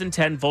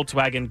 2010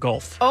 Volkswagen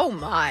Golf. Oh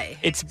my!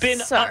 It's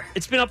been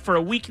up for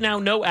a week now,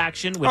 no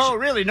action. Which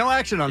really? No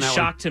action on that one?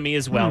 Shock to me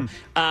as well.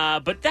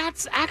 But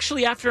that's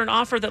actually after an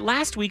offer that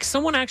last week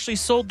someone actually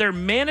sold their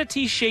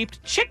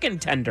manatee-shaped chicken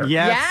tender.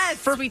 Yes,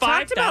 for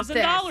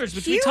 $5,000,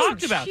 which we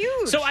talked about.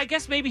 Huge. So I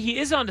guess maybe he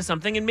is onto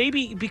something, and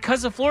maybe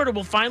because of Florida,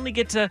 we'll finally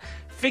get to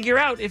figure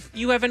out if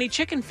you have any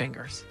chicken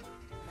fingers.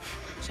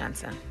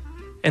 Jensen.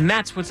 And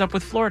that's what's up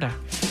with Florida.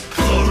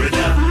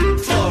 Florida,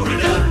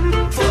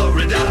 Florida,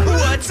 Florida.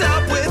 What's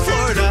up with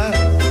Florida?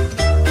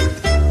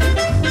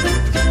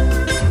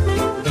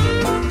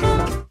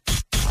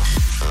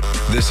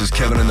 This is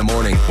Kevin in the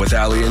Morning with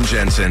Ali and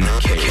Jensen.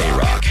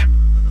 K-Rock.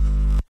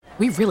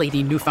 We really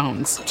need new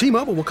phones.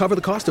 T-Mobile will cover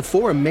the cost of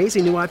 4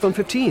 amazing new iPhone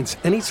 15s,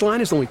 and each line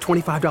is only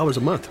 $25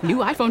 a month. New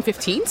iPhone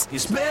 15s?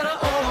 It's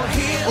better over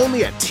here.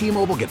 Only at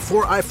T-Mobile, get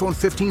 4 iPhone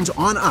 15s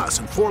on us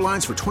and 4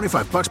 lines for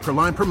 $25 per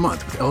line per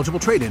month with eligible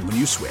trade-in when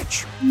you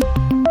switch.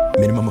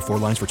 Minimum of 4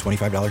 lines for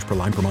 $25 per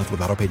line per month with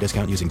autopay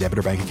discount using debit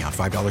or bank account.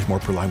 $5 more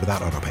per line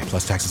without autopay,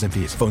 plus taxes and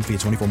fees. Phone fee at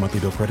 24 monthly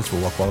bill credits for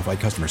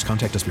well-qualified customers.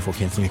 Contact us before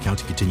canceling account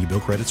to continue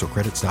bill credits or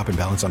credit stop and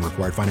balance on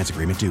required finance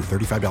agreement due.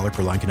 $35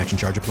 per line connection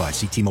charge applies.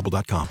 See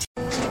T-Mobile.com.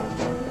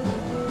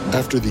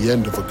 After the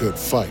end of a good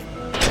fight,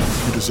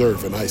 you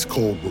deserve an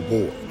ice-cold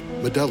reward.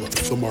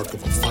 Modelo is the mark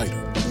of a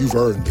fighter. You've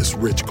earned this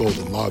rich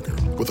golden lager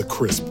with a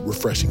crisp,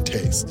 refreshing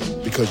taste.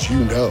 Because you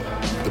know,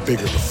 the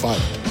bigger the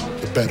fight,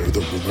 the better the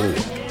reward.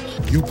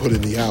 You put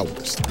in the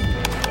hours,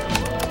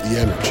 the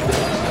energy,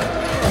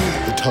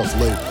 the tough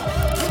labor.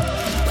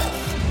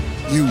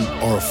 You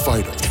are a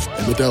fighter,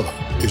 and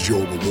Modelo is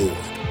your reward.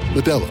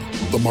 Modelo,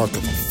 the mark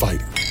of a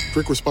fighter.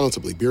 Drink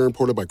responsibly. Beer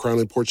imported by Crown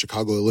Imports,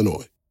 Chicago,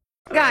 Illinois.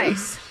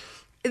 Guys,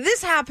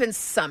 this happens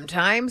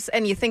sometimes,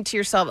 and you think to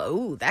yourself,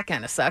 oh, that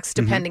kind of sucks,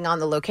 depending on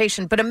the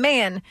location. But a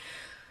man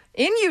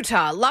in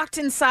Utah locked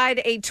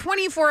inside a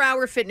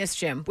 24-hour fitness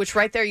gym, which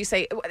right there you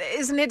say,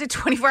 isn't it a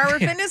 24-hour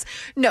fitness?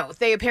 No,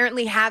 they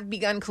apparently have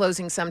begun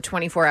closing some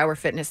 24-hour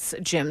fitness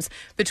gyms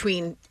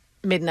between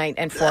midnight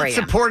and 4 a.m. That's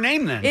a poor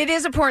name then. It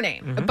is a poor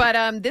name.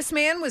 But this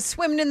man was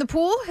swimming in the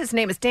pool. His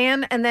name is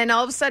Dan. And then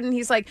all of a sudden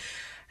he's like,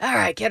 all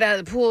right, get out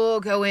of the pool,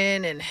 go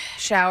in and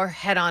shower,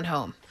 head on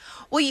home.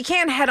 Well, you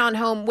can't head on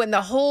home when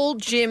the whole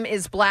gym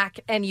is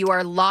black and you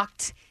are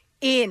locked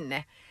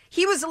in.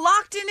 He was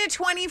locked in a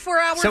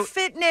 24-hour So-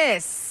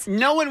 fitness.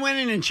 No one went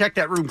in and checked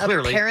that room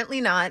clearly.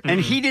 Apparently not.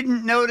 And he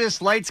didn't notice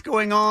lights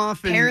going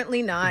off. And...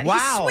 Apparently not. Wow.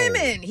 He's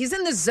swimming. He's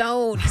in the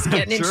zone. He's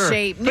getting Sure. in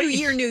shape. New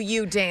year, new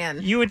you,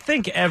 Dan. You would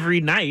think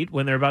every night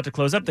when they're about to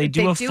close up, they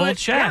do a full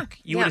check.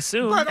 You would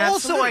assume. But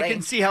also, I Absolutely.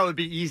 can see how it would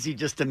be easy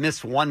just to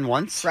miss one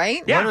once.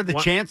 Right? What are the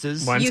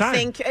chances?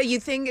 You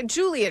think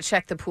Julia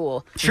checked the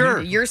pool?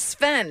 Sure. You're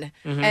Sven,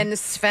 Mhm. and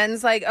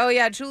Sven's like, oh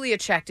yeah, Julia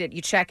checked it.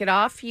 You check it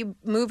off. You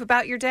move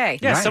about your day.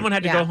 Yeah, someone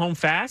had to go home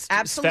fast.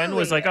 Absolutely. Sven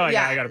was like, oh, I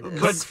got to cook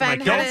for Sven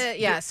my had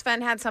kids.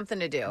 Sven had something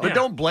to do. But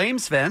don't blame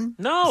Sven.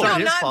 No. It's No, not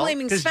I'm his not fault,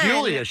 blaming 'cause Sven.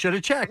 Julia should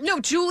have checked. No,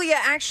 Julia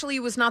actually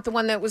was not the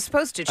one that was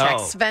supposed to check.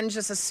 Oh. Sven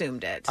just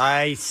assumed it.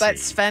 I see. But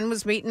Sven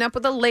was meeting up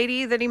with a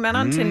lady that he met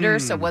on Tinder,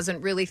 so Mm.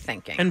 wasn't really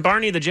thinking. And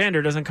Barney the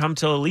janitor doesn't come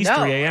till at least no,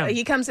 3 a.m.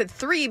 he comes at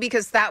 3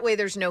 because that way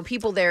there's no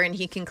people there and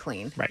he can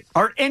clean. Right.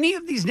 Are any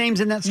of these names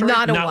in that story?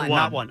 Not a Not one.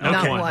 Not one. Not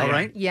Okay. one. All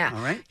right. Yeah.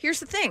 All right. Here's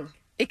the thing.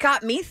 It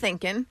got me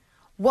thinking,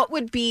 what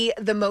would be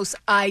the most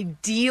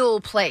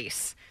ideal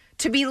place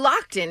to be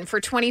locked in for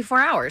 24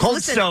 hours? Cold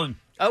Listen- Stone.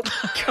 Oh,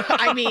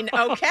 I mean,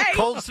 okay.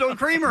 Cold Stone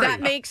Creamery.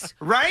 That makes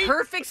Right?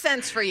 perfect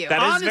sense for you.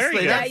 That is very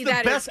good. that's the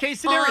that best is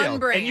case scenario. on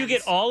brand. And you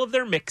get all of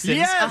their mixins.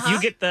 Yes.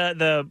 You get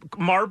the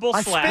marble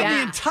I slab. spent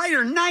the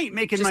entire night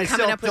making Just myself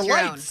coming up with your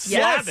own. delights.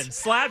 Yes.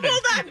 Slabbing.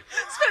 Hold on.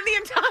 Spend the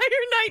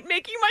entire night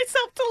making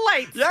myself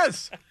delights.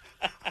 Yes.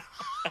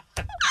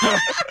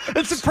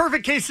 It's a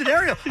perfect case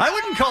scenario. I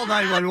wouldn't call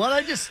 911.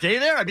 I'd just stay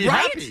there. I'd be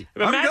Right? happy.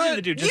 Imagine I'm good.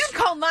 the dude just. You'd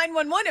call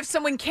 911 if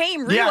someone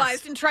came, Yes.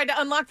 realized, and tried to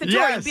unlock the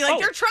door. Yes. You'd be like, Oh.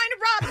 they're trying to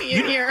rob me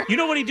in here. You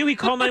know what he'd do? He'd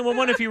call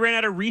 911 if he ran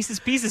out of Reese's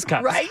Pieces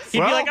cups. Right? He'd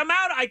Well- be like, I'm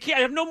out. I can't.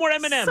 I have no more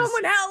M&Ms.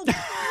 Someone help.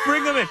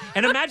 Bring them in.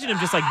 And imagine him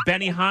just like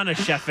Benihana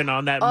chefing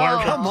on that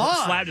marble come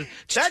on. slab.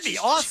 That'd be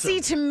awesome.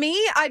 See, to me,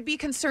 I'd be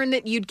concerned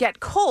that you'd get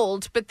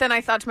cold, but then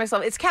I thought to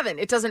myself, it's Kevin.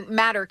 It doesn't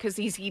matter because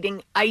he's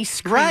eating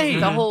ice cream Right.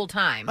 the whole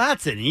time.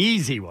 That's an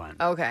easy one.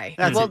 Okay.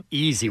 That's well, an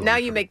easy one. now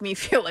you make me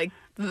feel like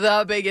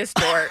the biggest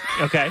dork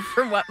Okay.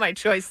 for what my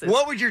choice is.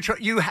 What would your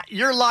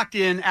you're locked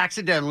in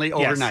accidentally Yes.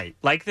 overnight?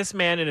 Like this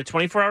man in a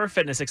 24-hour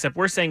fitness, except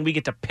we're saying we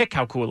get to pick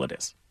how cool it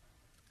is.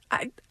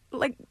 I'd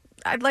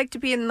like to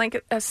be in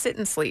like a sit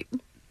and sleep.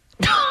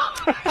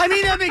 I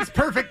mean, that makes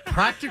perfect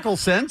practical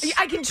sense.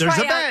 I can There's try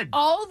a out bed.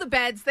 all the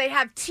beds. They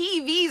have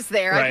TVs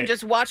there. I Right. can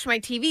just watch my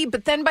TV.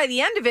 But then by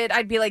the end of it,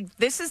 I'd be like,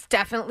 this is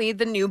definitely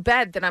the new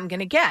bed that I'm going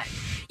to get.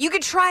 You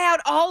could try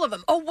out all of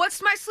them. Oh,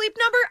 what's my sleep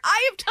number?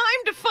 I have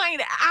time to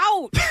find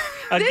out.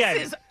 Again,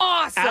 This is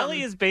awesome.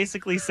 Allie is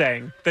basically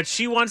saying that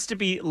she wants to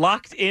be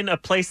locked in a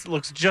place that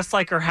looks just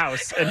like her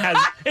house and has.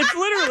 It's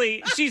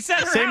literally she said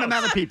her Same house.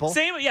 amount of people.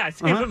 Same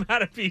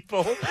amount of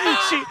people.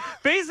 She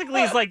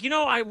basically is like,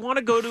 I want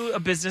to go to a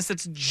business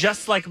that's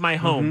just like my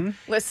home.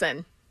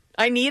 Listen,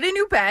 I need a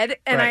new bed,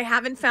 and Right. I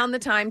haven't found the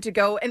time to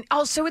go. And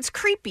also, it's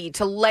creepy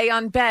to lay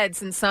on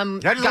beds, and some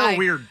That's a guy, little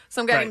weird.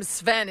 some guy Right. named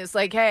Sven is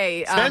like,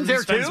 "Hey, Sven's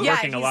there Sven's too?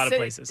 working a lot of he's-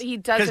 places. He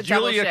does a Because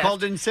double Julia shift.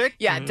 called in sick?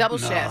 Yeah, double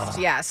No. shift.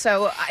 Yeah,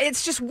 so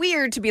it's just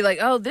weird to be like,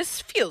 "Oh,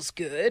 this feels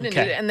good," and,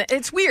 Okay. and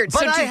it's weird. But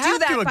so to I do have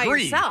that to by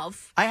agree.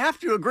 yourself, I have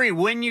to agree.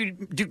 When you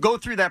go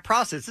through that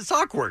process, it's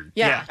awkward.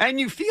 Yeah. And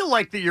you feel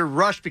like that you're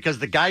rushed because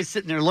the guy's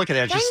sitting there looking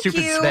at you, Thank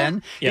stupid you.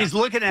 Sven. Yeah. He's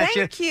looking at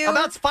Thank you.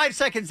 About 5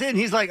 seconds in,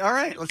 he's like, all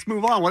right, let's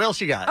move on. What else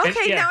you got?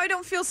 okay, yeah. now I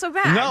don't feel so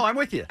bad. No, I'm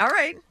with you. All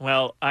right.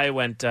 Well, I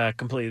went a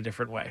completely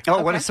different way.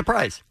 Oh, what a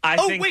surprise. I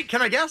think- wait,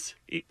 can I guess?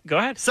 Go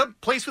ahead. Some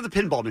place with a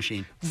pinball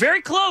machine.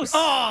 Very close.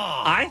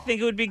 Oh. I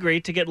think it would be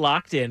great to get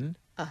locked in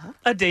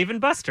a Dave and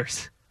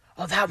Buster's.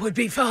 Oh, that would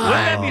be fun. Wouldn't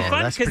that be Oh,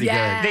 fun? that's pretty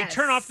good. they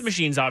turn off the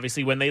machines,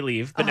 obviously, when they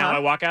leave. But now I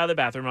walk out of the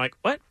bathroom, I'm like,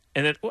 what?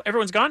 And then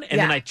everyone's gone.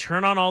 And then Yeah. I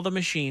turn on all the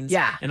machines.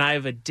 Yeah. And I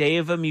have a day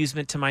of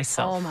amusement to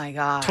myself. Oh my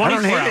god.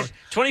 24 hate hours. it.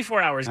 24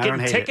 hours. I don't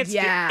Getting hate it. tickets.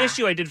 Yeah. The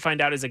issue I did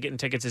find out is that getting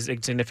tickets is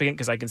insignificant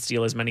because I can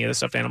steal as many of the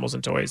stuffed animals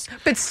and toys.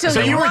 But still,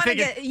 So you you were want to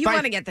thinking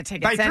get by- the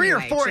tickets By 3 or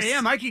anyway. 4 Just-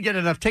 a.m., I could get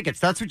enough tickets.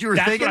 That's what you were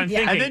That's thinking? what I'm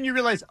thinking. And then you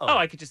realize, Oh,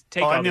 I could just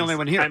take all I'm the these. only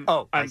one here.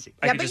 I see.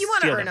 I Yeah, could but just you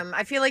want to steal earn them.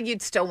 I feel like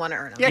you'd still want to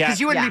earn them. Yeah, because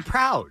you wouldn't Yeah. be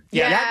proud.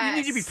 Yes.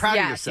 You need to be proud of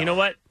Yes. yourself. You know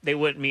what? They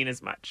wouldn't mean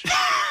as much.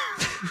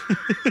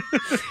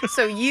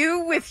 So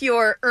you with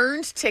your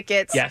earned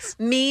tickets, Yes.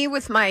 me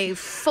with my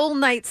full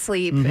night's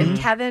sleep, and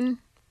Kevin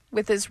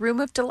with his room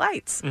of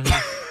delights.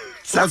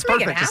 Sounds Let's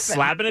make it perfect. happen.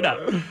 Slapping it up.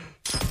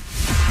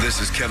 This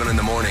is Kevin in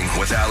the Morning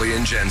with Ali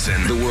and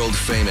Jensen, the world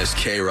famous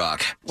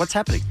K-Rock. What's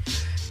happening?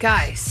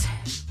 Guys,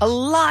 a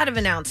lot of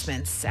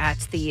announcements at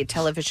the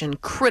Television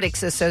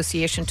Critics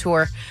Association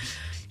tour.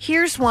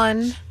 Here's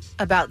one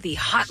about the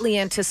hotly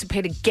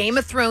anticipated Game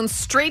of Thrones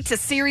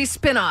straight-to-series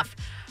spinoff,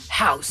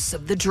 House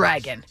of the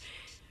Dragon.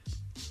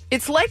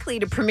 It's likely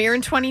to premiere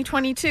in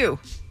 2022.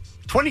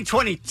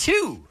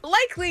 2022?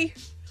 Likely.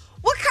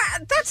 What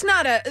kind? That's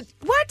not a...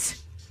 What?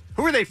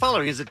 Who are they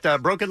following? Is it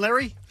Broken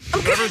Larry?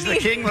 Whatever's the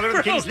king, whatever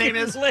the king's name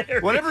is. Broken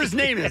Larry. Whatever his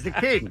name is, the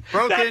king.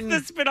 Broken.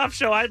 That's the spin-off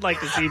show I'd like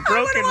to see. I wanna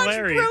Broken watch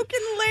Larry. Broken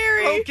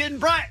Larry. Broken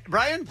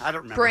Brian? I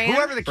don't remember. Bran?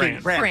 Whoever the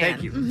king. Bran.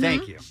 Thank you. Mhm.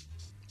 Thank you.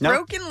 No.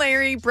 Broken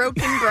Larry,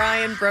 Broken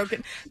Brian,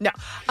 Broken. No.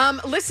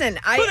 Listen,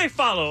 Who they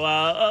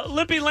follow?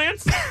 Limpy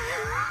Lance?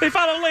 They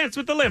follow Lance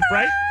with the limp,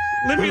 right?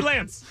 Limpy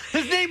Lance.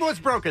 His name was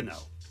Broken,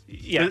 though.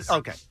 Yes.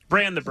 Okay.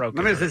 Brand the Broken.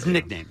 I mean, it's his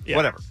nickname. Yeah.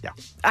 Whatever. Yeah.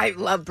 I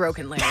love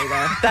Broken Larry,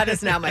 though. That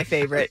is now my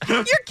favorite. You're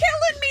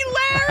killing me,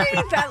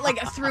 Larry!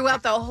 That,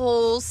 throughout the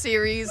whole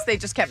series, they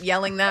just kept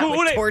yelling that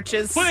with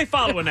torches. Who they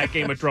follow in that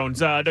Game of Thrones?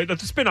 The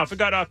spin-off. We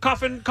got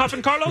Coffin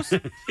Carlos?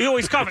 He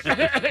always coughing.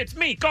 It's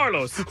me,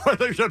 Carlos. I thought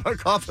you said about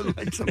coughing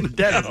like something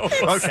dead. No.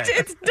 Okay.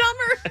 It's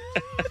dumber.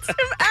 It's him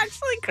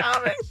actually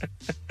coughing.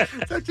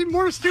 It's actually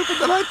more stupid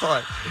than I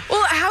thought.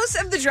 Well, House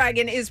of the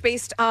Dragon is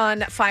based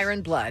on Fire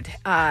and Blood,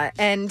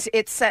 and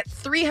it's set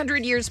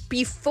 300 years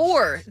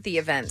before the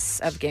events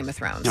of Game of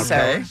Thrones.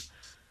 Okay. So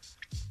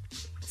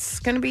it's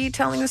going to be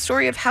telling the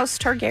story of House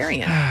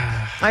Targaryen.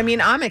 I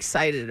mean, I'm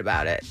excited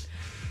about it.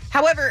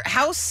 However,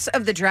 House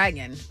of the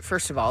Dragon,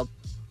 first of all,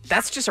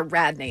 that's just a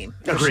rad name.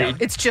 Agreed.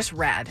 It's just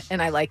rad,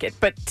 and I like it.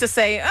 But to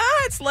say,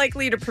 it's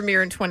likely to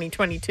premiere in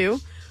 2022,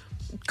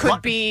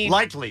 could be...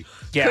 Likely.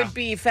 Yeah. Could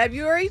be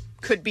February,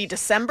 could be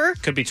December.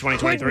 Could be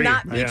 2023. Could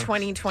not be Yeah.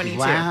 2022.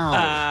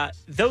 Wow.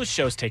 Those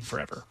shows take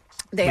forever.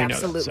 They We know that,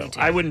 absolutely so do.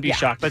 I wouldn't be Yeah.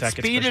 shocked if But that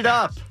gets speed pushed it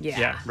back. up.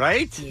 Yeah.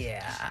 Right?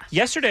 Yeah.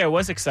 Yesterday, I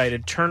was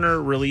excited.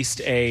 Turner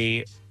released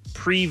a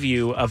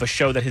preview of a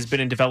show that has been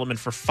in development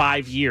for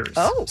 5 years.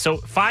 Oh. So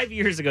 5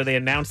 years ago, they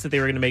announced that they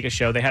were going to make a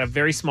show. They had a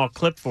very small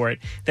clip for it.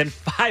 Then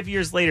 5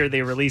 years later,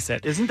 they release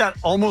it. Isn't that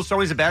almost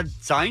always a bad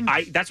sign?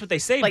 That's what they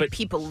say. Like but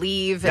people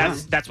leave.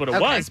 That's what it Okay.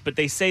 was. But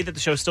they say that the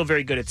show's still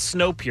very good. It's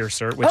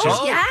Snowpiercer, which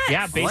Oh, is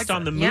yes. based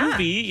on the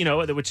movie,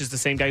 which is the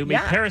same guy who made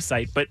Yeah.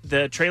 Parasite. But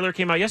the trailer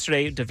came out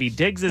yesterday. Daveed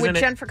Diggs is With in it.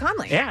 Jennifer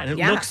Connelly. Yeah, and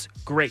it looks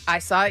great. I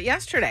saw it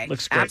yesterday.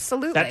 Looks great.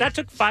 Absolutely. That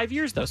took 5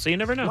 years though, so you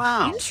never know.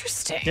 Wow.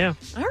 Interesting. Yeah.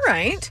 All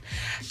right.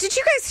 Did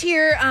you guys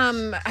hear?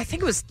 I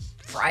think it was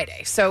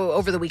Friday. So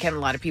over the weekend, a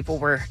lot of people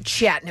were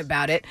chatting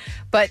about it.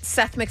 But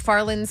Seth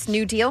MacFarlane's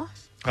new deal.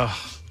 Oh.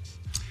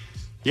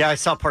 Yeah, I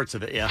saw parts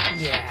of it, yeah.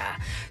 Yeah.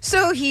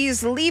 So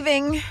he's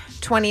leaving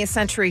 20th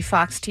Century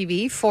Fox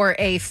TV for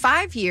a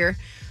 5-year,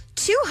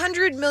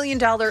 $200 million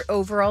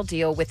overall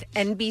deal with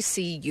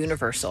NBC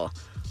Universal,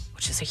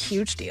 which is a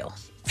huge deal.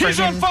 He's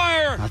on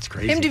fire! That's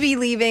crazy. Him to be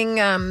leaving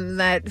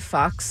that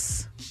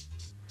Fox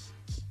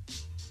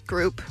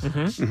group.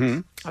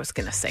 I was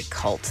going to say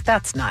cult.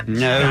 That's not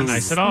Not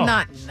nice at all.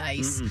 Not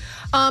nice.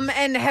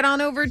 And head on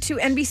over to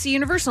NBC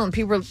Universal, and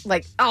people were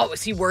like, "Oh,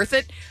 is he worth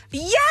it?"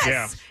 Yes,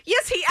 Yeah.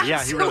 yes, he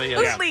Yeah, he really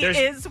absolutely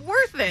is. is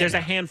worth it. There's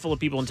a handful of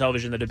people in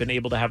television that have been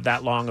able to have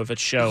that long of a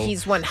show.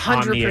 He's on the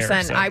air,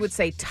 100%. so. I would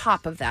say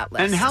top of that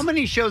list. And how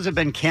many shows have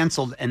been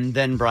canceled and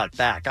then brought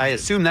back? I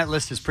assume that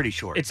list is pretty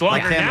short. It's longer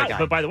Like Family now, Guy.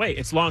 but by the way,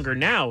 it's longer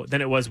now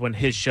than it was when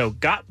his show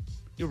got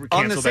canceled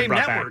On the and same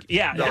brought network. back.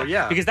 Yeah, No,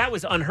 yeah. because that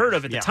was unheard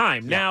of at the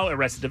time. Now,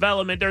 Arrested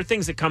Development, there are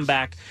things that come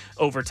back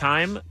over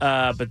time,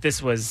 but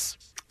this was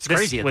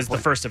crazy at was this the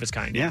point. first of its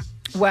kind. Yeah.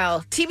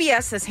 Well,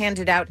 TBS has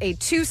handed out a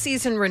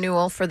 2-season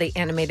renewal for the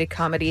animated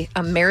comedy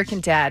American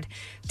Dad,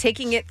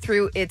 taking it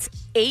through its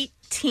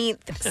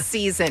 18th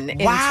season in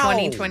Wow.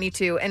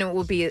 2022, and it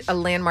will be a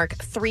landmark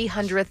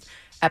 300th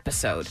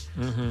episode.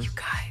 You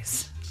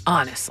guys,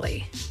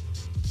 honestly,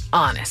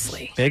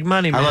 Big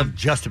money, man. I love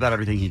just about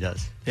everything he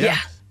does. yeah,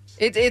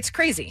 it's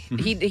crazy.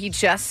 He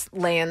just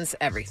lands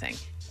everything,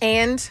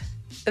 and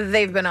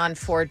they've been on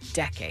for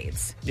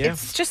decades. Yeah.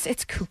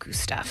 It's cuckoo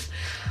stuff.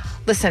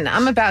 Listen,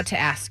 I'm about to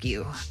ask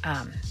you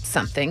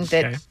something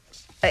that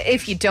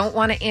if you don't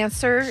want to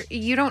answer,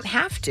 you don't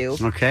have to.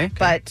 Okay.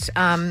 But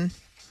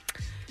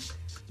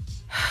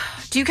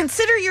do you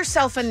consider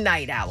yourself a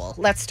night owl?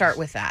 Let's start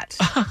with that.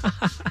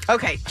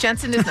 Okay,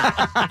 Jensen is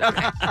not.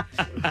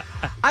 Okay.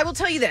 I will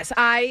tell you this.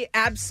 I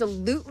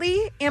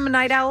absolutely am a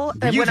night owl.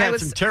 You've had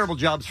some terrible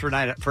jobs for a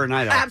night owl.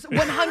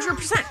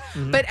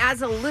 100%. But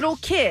as a little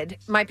kid,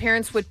 my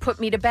parents would put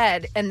me to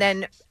bed, and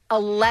then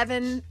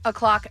 11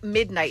 o'clock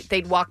midnight,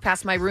 they'd walk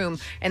past my room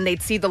and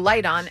they'd see the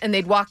light on and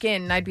they'd walk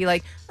in and I'd be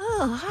like,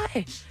 "Oh,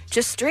 hi,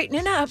 just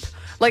straightening up."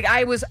 Like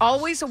I was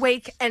always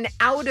awake and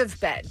out of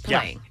bed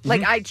playing.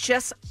 Like I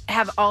just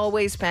have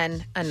always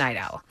been a night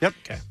owl. Yep.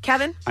 Okay.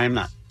 Kevin, I am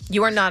not.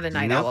 you are not a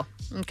night Nope. owl.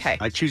 Okay.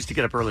 I choose to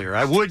get up earlier.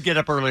 I would get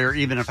up earlier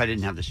even if I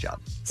didn't have this job.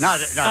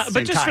 Not at the but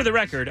same just time. for the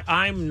record,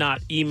 I'm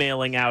not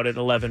emailing out at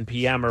 11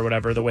 p.m. or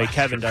whatever the way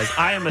Kevin does.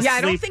 I am asleep. Yeah,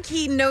 I don't think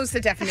he knows the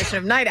definition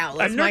of night owl.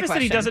 I'm is my nervous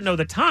that he question. doesn't know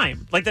the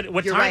time. Like that.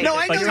 What You're time? right. No, I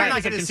like, know you're time not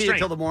is a gonna see it constraint.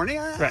 till the morning.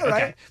 Right. All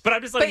right. Okay. But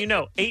I'm just letting you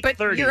know. 8:30.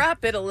 But you're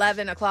up at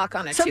 11 o'clock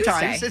on a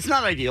Sometimes. Tuesday. It's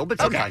not ideal, but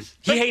Okay. sometimes.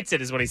 He hates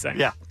it, is what he's saying.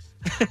 Yeah.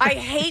 I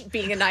hate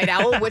being a night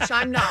owl, which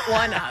I'm not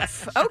one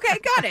of. Okay,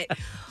 got it.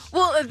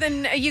 Well,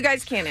 then you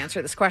guys can't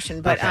answer this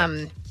question, but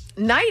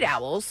night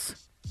owls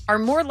are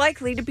more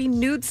likely to be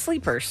nude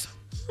sleepers.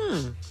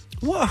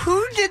 Well,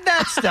 who did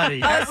that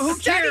study? A Who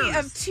study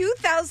cares? of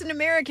 2,000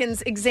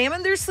 Americans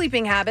examined their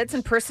sleeping habits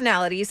and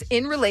personalities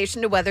in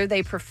relation to whether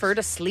they prefer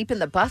to sleep in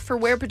the buff or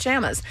wear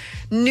pajamas.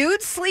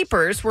 Nude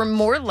sleepers were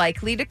more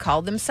likely to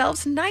call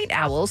themselves night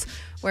owls,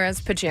 whereas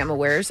pajama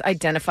wearers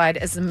identified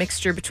as a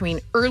mixture between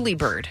early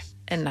bird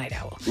and night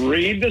owl.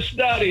 Read the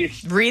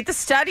studies. Read the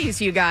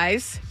studies, you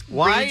guys.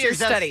 Why Read your is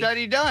that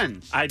study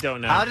done? I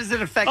don't know. How does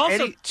it affect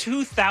also, any...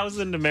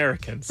 2,000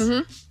 Americans.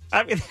 Mm-hmm.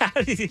 I mean,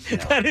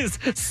 that is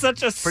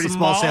such a pretty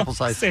small sample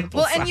size.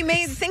 Well, and you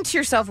may think to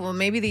yourself, well,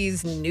 maybe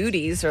these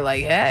nudies are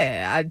like,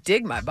 hey, I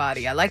dig my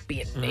body. I like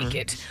being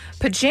naked.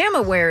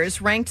 Pajama wearers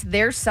ranked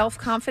their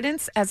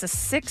self-confidence as a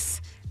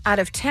 6 out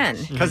of 10.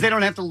 Because they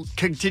don't have to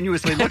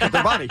continuously look at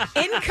their body.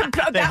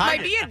 That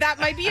might be it. That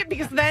might be it,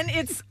 because then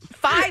it's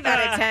 5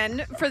 out of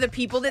 10 for the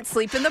people that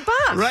sleep in the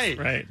bus.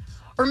 Right.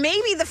 Or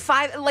maybe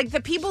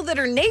the people that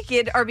are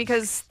naked are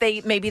because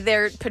maybe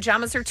their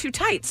pajamas are too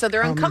tight, so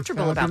they're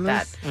uncomfortable about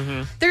that.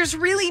 Mm-hmm. There's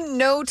really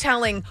no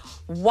telling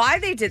why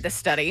they did the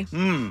study,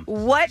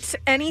 what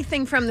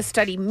anything from the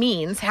study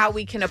means, how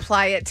we can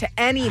apply it to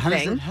anything. How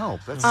does it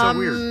help? That's so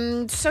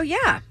weird. So,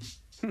 yeah.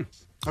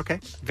 Okay.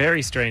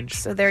 Very strange.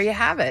 So there you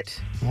have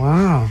it.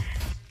 Wow.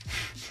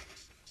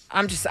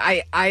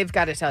 I've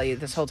got to tell you,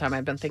 this whole time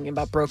I've been thinking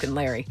about Broken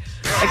Larry.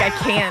 Like, I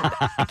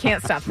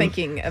can't stop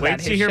thinking about Wait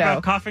his till you hear show.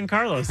 about Coffin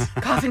Carlos.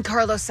 Coffin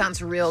Carlos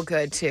sounds real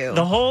good, too.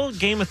 The whole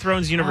Game of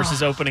Thrones universe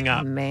is opening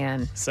up.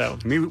 Man. So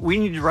we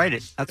need to write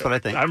it. That's what I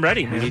think. I'm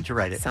ready, We man. need to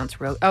write it.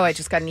 Sounds real. Oh, I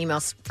just got an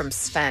email from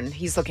Sven.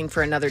 He's looking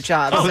for another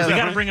job. Oh, so we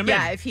got to bring him in.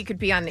 Yeah, if he could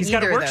be on He's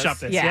either got to of workshop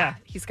those. this. Yeah.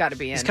 He's got to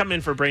be in. He's coming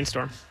in for a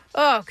brainstorm.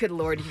 Oh, good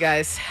Lord, you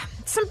guys.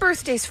 Some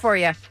birthdays for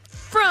you.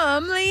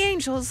 From the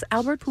Angels,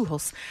 Albert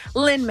Pujols,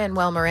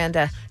 Lin-Manuel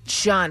Miranda,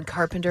 John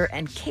Carpenter,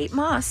 and Kate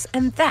Moss.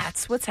 And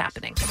that's what's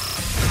happening.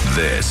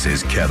 This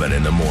is Kevin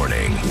in the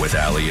Morning with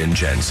Ali and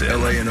Jensen.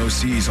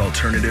 LANOC's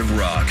Alternative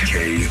Rock.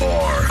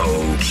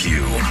 KROQ.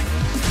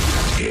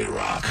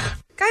 K-Rock.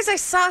 Guys, I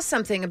saw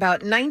something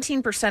about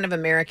 19% of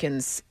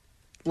Americans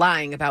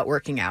lying about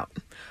working out.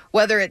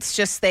 Whether it's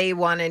just they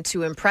wanted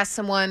to impress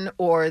someone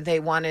or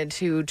they wanted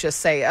to just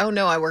say, oh,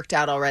 no, I worked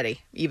out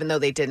already, even though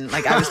they didn't.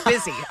 Like, I was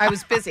busy.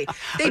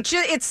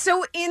 It's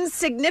so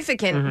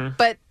insignificant,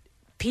 but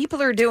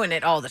people are doing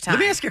it all the time.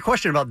 Let me ask you a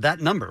question about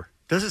that number.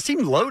 Does it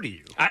seem low to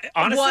you?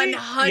 Honestly,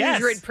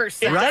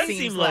 100%. It does seems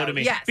seem low to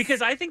me. Yes.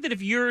 Because I think that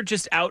if you're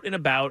just out and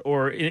about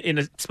or in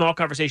a small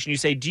conversation, you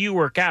say, do you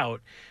work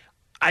out?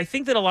 I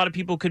think that a lot of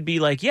people could be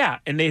like, yeah,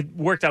 and they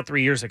worked out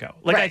 3 years ago.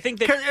 Like, I think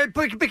that...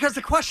 Because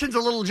the question's a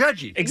little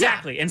judgy.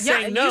 Exactly. And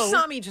saying no... You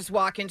saw me just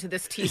walk into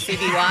this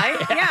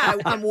TCDY. Yeah,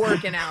 I'm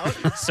working out.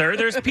 Sir,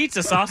 there's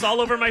pizza sauce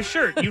all over my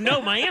shirt. You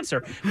know my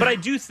answer. But I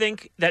do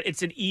think that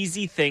it's an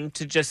easy thing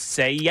to just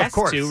say yes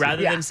to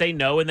rather than say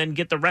no and then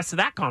get the rest of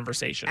that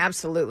conversation.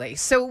 Absolutely.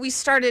 So we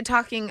started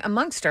talking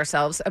amongst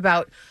ourselves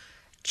about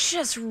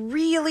just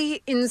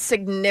really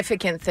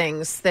insignificant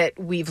things that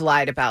we've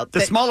lied about.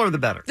 The smaller the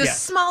better. The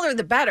smaller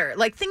the better.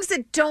 Like things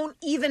that don't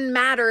even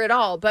matter at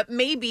all. But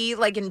maybe,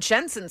 like in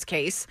Jensen's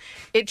case,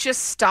 it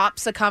just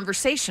stops a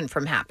conversation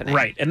from happening.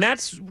 Right. And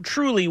that's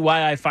truly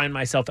why I find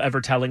myself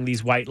ever telling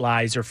these white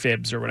lies or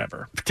fibs or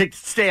whatever. To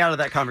stay out of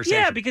that conversation.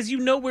 Yeah, because you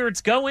know where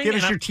it's going. Give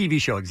us your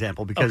TV show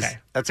example, because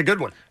that's a good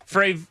one.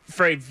 For a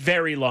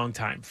very long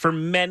time, for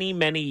many,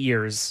 many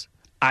years,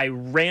 I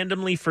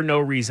randomly, for no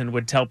reason,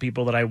 would tell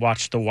people that I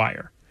watched The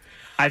Wire.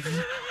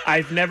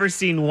 I've never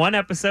seen one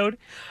episode.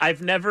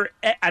 I've never,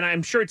 and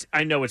I'm sure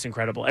I know it's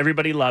incredible.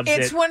 Everybody loves it.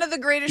 It's one of the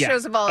greatest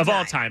shows of all time. Of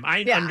all time.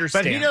 I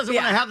understand. But he doesn't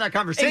want to have that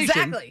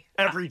conversation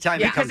every time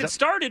he comes because up. it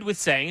started with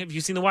saying, have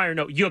you seen The Wire?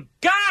 No, you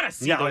gotta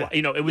see The Wire.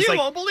 You know, it was you like,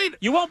 won't believe it.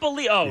 You won't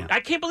believe,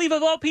 I can't believe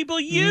of all people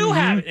you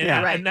haven't.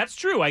 And, and that's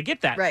true. I get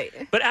that. Right.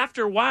 But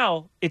after a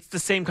while, it's the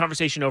same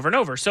conversation over and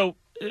over. So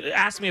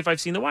ask me if I've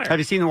seen The Wire. Have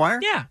you seen The Wire?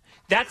 Yeah.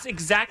 That's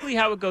exactly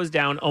how it goes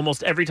down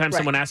almost every time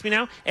someone asks me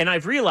now. And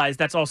I've realized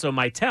that's also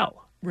my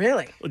tell.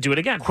 Really? Do it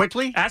again.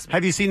 Quickly? Ask me.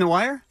 Have you seen The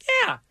Wire?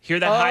 Yeah. Hear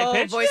that high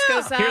pitch? Voice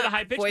goes up. Hear the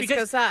high pitch? Voice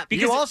goes up.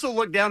 Because you also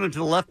look down and to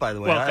the left, by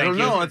the way. Well, I thank don't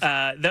you.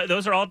 know.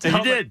 Those are all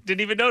You did. Didn't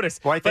even notice.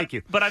 Why, thank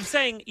you. But I'm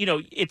saying,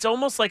 it's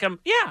almost like I'm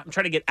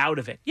trying to get out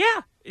of it.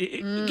 Yeah.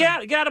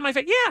 Get out of my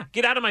face. Yeah.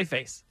 Get out of my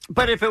face.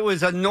 But if it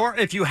was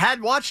if you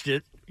had watched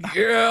it.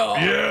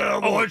 Yeah,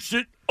 I watched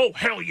it. Oh,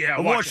 hell yeah.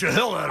 I watched the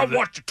hell out of it. I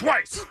watched it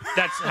twice.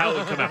 That's how it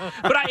would come out.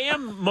 But I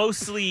am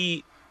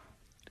mostly...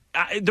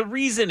 the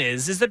reason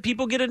is that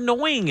people get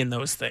annoying in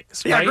those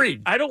things. Yeah, right?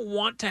 agreed. I don't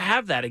want to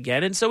have that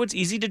again, and so it's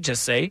easy to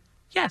just say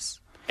yes.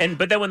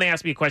 But then when they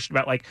ask me a question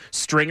about like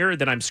Stringer,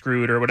 then I'm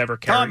screwed or whatever.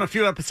 I'm a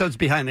few episodes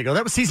behind. They go,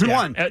 that was season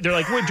one. They're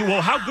like,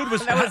 well, how good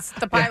was that? Was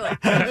the pilot?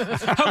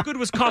 How good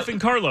was Coffin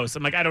Carlos?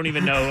 I'm like, I don't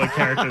even know what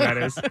character that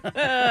is.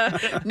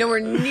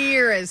 Nowhere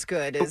near as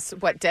good as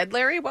what? Dead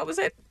Larry? What was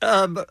it?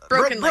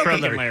 Broken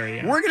Larry.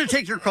 Yeah. We're going to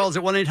take your calls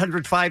at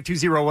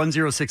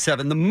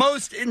 1-800-520-1067. The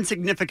most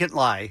insignificant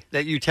lie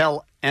that you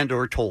tell and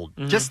or told.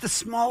 Just the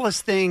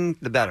smallest thing,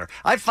 the better.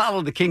 I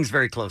follow the Kings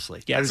very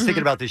closely. Yes. I was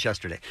thinking about this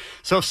yesterday.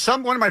 So if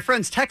one of my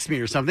friends texts me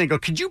or something and go,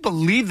 could you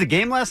believe the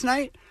game last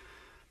night?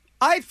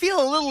 I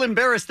feel a little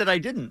embarrassed that I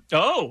didn't.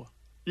 Oh.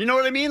 You know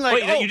what I mean?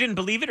 Like, Wait, you didn't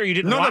believe it or you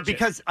didn't watch No, it?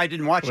 because I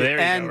didn't watch Well, it.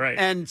 there you go, right.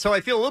 And so I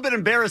feel a little bit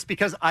embarrassed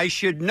because I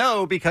should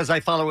know because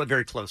I follow it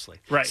very closely.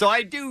 Right. So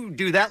I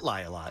do that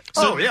lie a lot.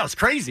 So- Yeah, it's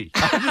crazy.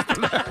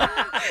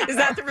 Is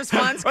that the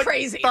response?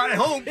 Crazy. I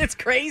hope. It's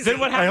crazy. Then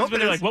what happens when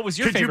they're like, what was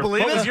your Could you favorite?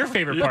 believe What was it? your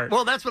favorite part?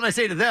 Well, that's what I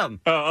say to them.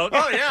 Oh,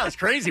 okay. Oh, yeah, it's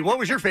crazy. What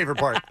was your favorite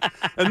part?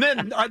 And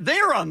then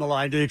they're on the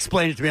line to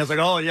explain it to me. I was like,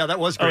 oh, yeah, that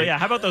was Oh great. yeah,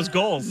 how about those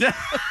goals?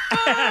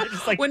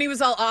 Just like, when he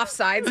was all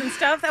offsides and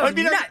stuff, that was I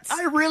mean, nuts.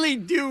 I really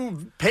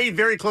do pay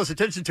very close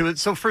attention to it.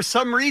 So for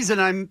some reason,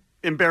 I'm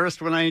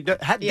embarrassed when I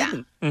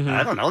didn't.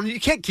 I don't know. You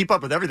can't keep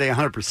up with everything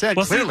 100%,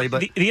 well, clearly. see,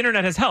 But the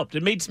internet has helped.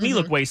 It makes me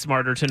look way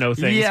smarter to know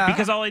things Yeah.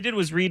 because all I did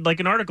was read like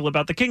an article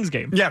about the Kings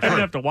game. Yeah, I didn't sure.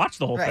 have to watch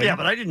the whole thing. yeah,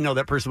 but I didn't know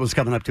that person was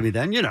coming up to me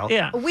then, you know.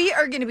 Yeah. We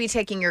are going to be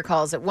taking your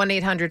calls at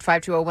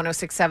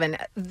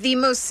 1-800-520-1067. The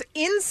most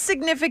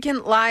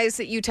insignificant lies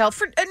that you tell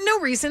for no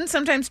reason,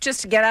 sometimes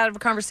just to get out of a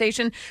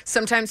conversation,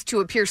 sometimes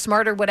to appear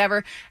smart or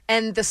whatever.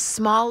 And the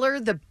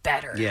smaller, the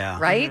better. Yeah.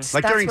 Right?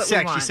 Like That's during what we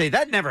sex, you want. say,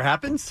 that never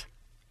happens.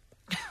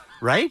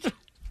 Right?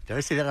 Did I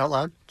say that out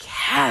loud?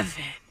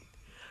 Kevin.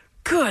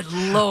 Good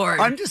Lord.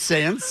 I'm just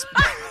saying,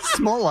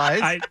 small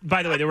lies.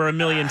 By the way, there were a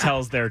million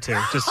tells there too,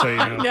 just so you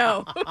know. I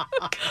know.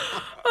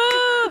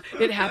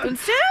 It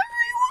happens to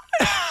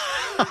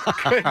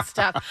everyone. Good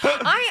stuff.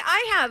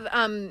 I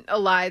have a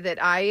lie that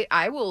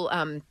I will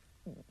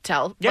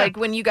tell. Yeah. Like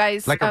when you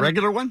guys Like a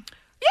regular one?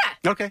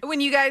 Yeah. Okay.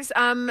 When you guys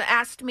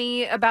asked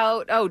me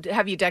about,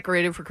 have you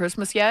decorated for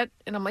Christmas yet?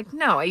 And I'm like,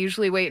 no, I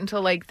usually wait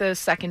until like the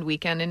second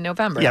weekend in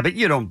November. Yeah, but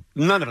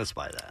none of us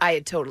buy that. I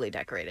had totally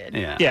decorated.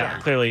 Yeah.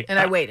 Clearly. And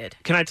I waited.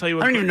 Can I tell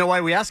you? I don't even know why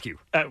we ask you.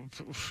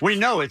 We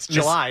know it's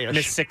July.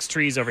 Miss Six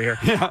Trees over here.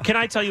 Yeah. Can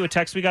I tell you a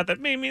text we got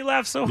that made me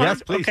laugh so hard?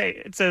 Yes, please.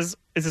 Okay, it says,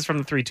 this is from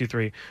the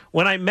 323.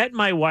 When I met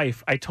my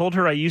wife, I told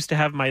her I used to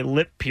have my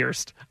lip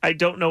pierced. I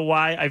don't know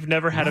why. I've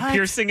never had a What?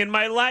 piercing in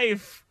my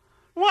life.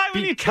 Why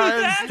would you do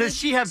that? Does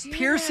she have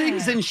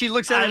piercings and she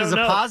looks at I it as don't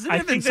a know. positive? I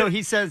think And so that-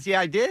 he says, yeah,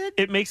 I did?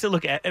 It makes it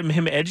look him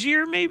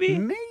edgier, maybe?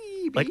 Maybe.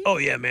 Like, oh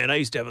yeah, man, I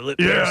used to have a lip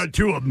pierced.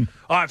 2 of them.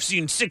 I've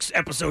seen 6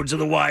 episodes of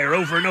The Wire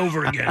over and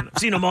over again. I've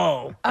seen them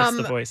all. That's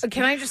the voice.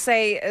 Can I just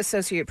say,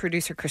 associate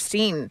producer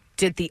Christine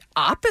did the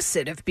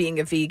opposite of being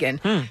a vegan.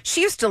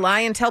 She used to lie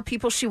and tell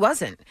people she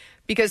wasn't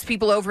because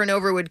people over and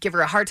over would give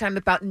her a hard time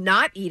about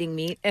not eating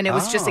meat. And it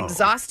was just Oh.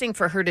 exhausting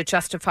for her to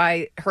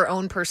justify her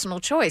own personal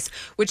choice,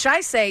 which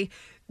I say,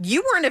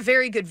 you weren't a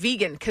very good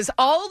vegan because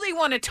all they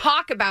want to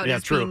talk about Yeah,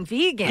 is true. being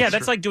vegan. Yeah,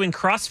 that's like doing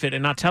CrossFit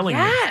and not telling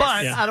Yes. me.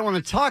 But Yeah. I don't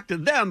want to talk to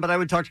them, but I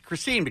would talk to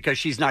Christine because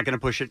she's not going to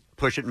push it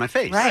in my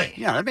face. Right.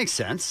 Yeah, that makes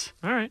sense.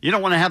 All right. You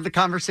don't want to have the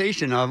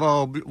conversation of,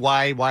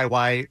 why?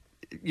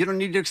 You don't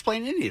need to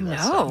explain any of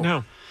that stuff.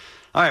 No.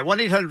 All right,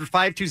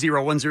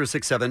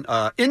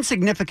 1-800-520-1067.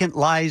 Insignificant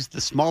lies,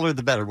 the smaller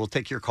the better. We'll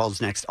take your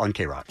calls next on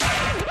K-Rock.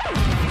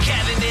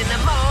 Kevin in the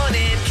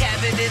morning,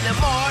 Kevin in the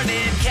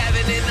morning,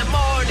 Kevin in the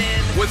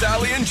morning. With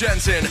Ali and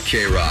Jensen.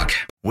 K-Rock.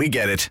 We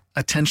get it.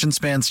 Attention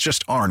spans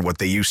just aren't what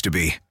they used to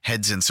be.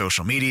 Heads in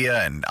social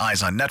media and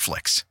eyes on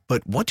Netflix.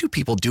 But what do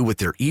people do with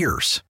their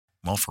ears?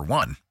 Well, for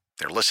one,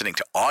 they're listening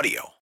to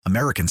audio.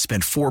 Americans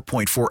spend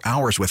 4.4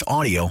 hours with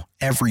audio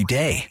every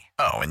day.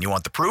 Oh, and you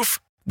want the proof?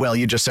 Well,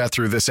 you just sat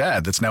through this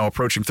ad that's now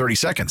approaching 30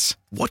 seconds.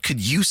 What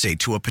could you say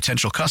to a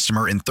potential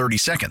customer in 30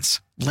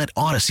 seconds? Let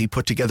Odyssey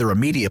put together a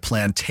media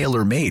plan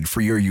tailor-made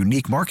for your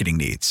unique marketing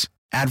needs.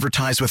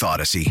 Advertise with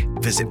Odyssey.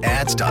 Visit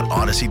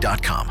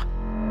ads.odyssey.com.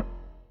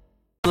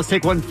 Let's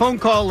take one phone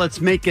call.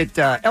 Let's make it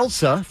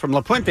Elsa from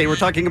La Puente. We're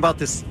talking about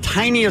this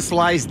tiniest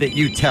lies that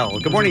you tell.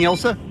 Good morning,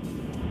 Elsa.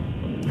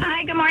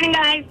 Hi, good morning,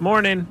 guys.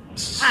 Morning.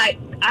 Hi.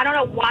 I don't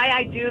know why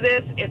I do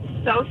this.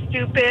 It's so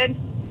stupid.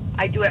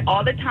 I do it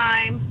all the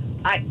time.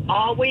 I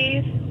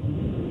always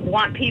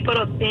want people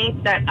to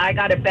think that I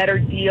got a better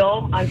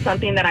deal on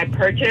something that I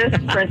purchased.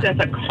 For instance,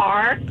 a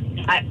car.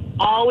 I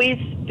always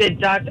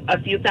deduct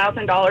a few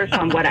 $1,000s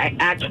from what I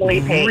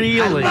actually paid.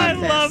 Really? I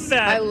love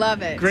that. I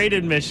love it. Great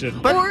admission.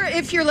 Or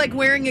if you're like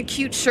wearing a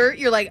cute shirt,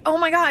 you're like, oh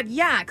my God,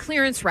 yeah,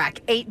 clearance rack,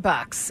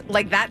 $8.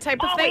 Like that type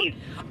of thing.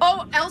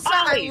 Oh, Elsa,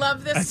 I Always.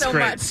 love this That's so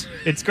great. much.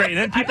 It's great. And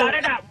then I people, got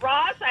it at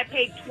Ross. I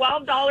paid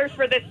 $12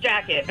 for this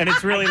jacket. and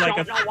it's really I like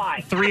a don't know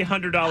why.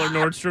 $300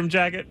 Nordstrom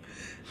jacket.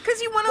 Because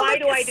you want to Why look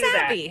do I do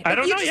that? savvy. I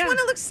don't you know, just yeah. want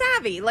to look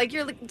savvy. Like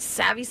you're like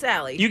savvy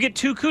Sally. You get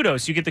 2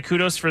 kudos. You get the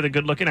kudos for the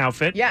good-looking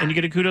outfit, Yeah. and you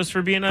get a kudos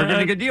for being For getting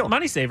a good deal.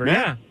 money saver. Yeah.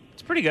 Yeah.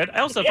 It's pretty good.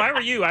 Elsa, if I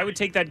were you, I would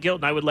take that guilt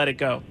and I would let it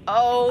go.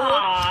 Oh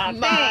Aw,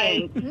 my!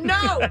 thanks.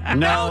 No,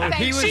 No, thanks.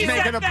 he was She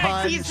making said a thanks.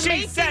 pun. He's She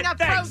making said a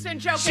thanks. frozen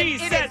joke. She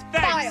and it said is thanks.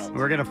 filed.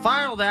 We're going to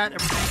file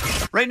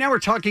that. Right now, we're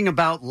talking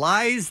about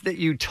lies that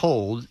you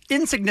told,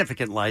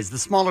 insignificant lies. The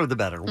smaller, the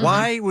better.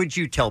 Why would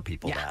you tell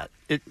people that?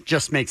 It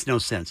just makes no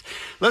sense.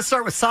 Let's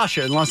start with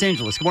Sasha in Los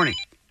Angeles. Good morning.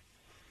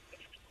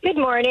 Good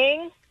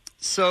morning.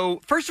 So,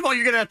 first of all,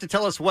 you're going to have to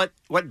tell us what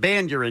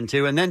band you're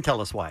into, and then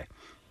tell us why.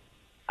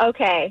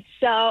 Okay,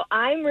 so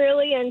I'm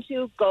really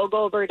into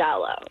Go-Go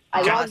Bordello.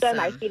 I love them.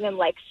 I've seen them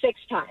like 6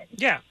 times.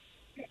 Yeah.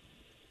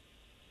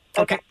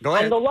 Okay, go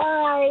ahead. And the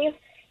lie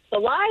The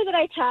lie that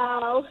I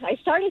tell, I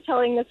started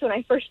telling this when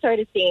I first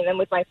started seeing them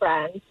with my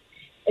friends,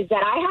 is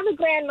that I have a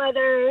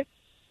great-grandmother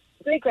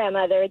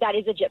that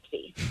is a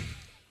gypsy.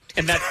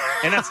 And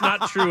that's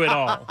not true at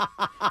all.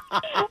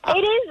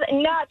 It is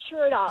not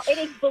true at all. It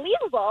is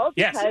believable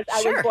Yes, because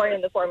I sure. was born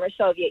in the former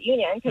Soviet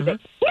Union, because it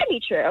can be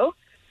true.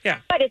 Yeah.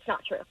 But it's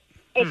not true.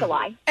 It's a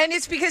lie. And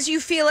it's because you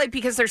feel like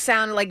because they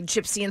sound like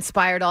gypsy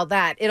inspired, all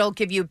that, it'll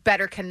give you a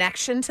better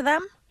connection to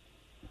them?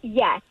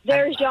 Yes.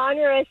 Their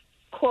genre is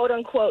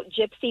quote-unquote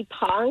gypsy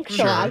punk, so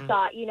Sure. I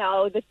thought,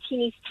 the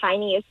teeniest,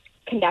 tiniest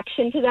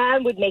connection to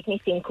them would make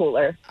me seem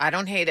cooler. I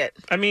don't hate it.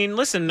 I mean,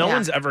 listen, no Yeah.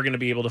 one's ever going to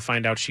be able to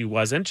find out she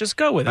wasn't. Just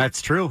go with it.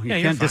 That's true. You Yeah,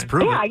 you're can't fine.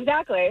 disprove Yeah, it.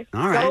 exactly.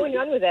 All right. Go and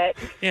run with it.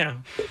 Yeah.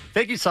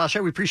 Thank you,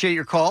 Sasha. We appreciate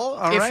your call.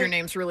 All if right. your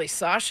name's really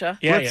Sasha.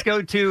 Let's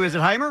go to, is it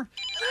Heimer?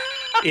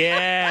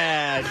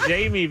 Yeah,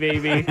 Jamie,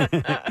 baby.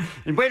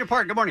 In Waiter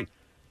Park, good morning.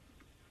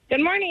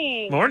 Good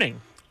morning. Morning.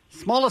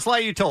 Smallest lie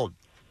you told.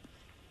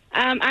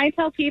 I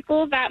tell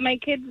people that my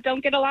kids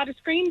don't get a lot of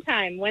screen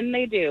time when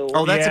they do.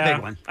 Oh, that's a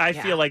big one. I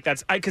feel like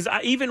that's because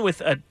even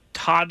with a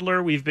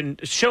toddler, we've been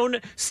shown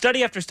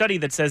study after study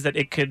that says that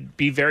it could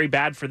be very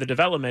bad for the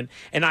development.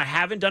 And I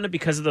haven't done it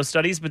because of those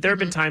studies, but there have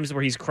been times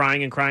where he's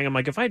crying and crying. I'm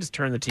like, if I just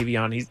turn the TV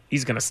on,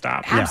 he's going to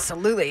stop.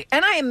 Absolutely.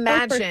 And I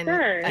imagine,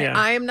 sure. Yeah.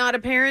 I am not a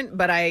parent,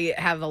 but I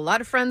have a lot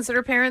of friends that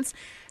are parents.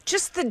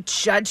 Just the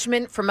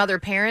judgment from other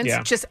parents.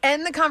 Yeah. Just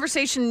end the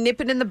conversation, nip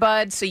it in the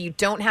bud so you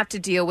don't have to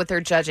deal with their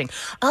judging.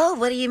 Oh,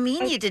 what do you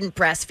mean you didn't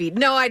breastfeed?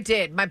 No, I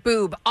did. My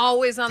boob,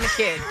 always on the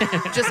kid.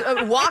 Just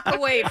walk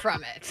away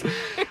from it.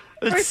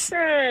 For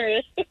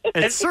sure.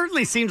 It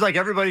certainly seems like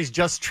everybody's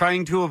just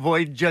trying to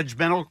avoid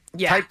judgmental type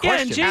Yeah, and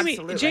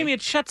questions. Jamie,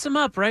 it shuts him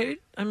up, right?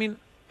 I mean,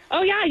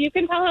 Oh, yeah, you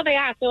can tell how they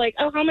act. They're like,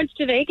 oh, how much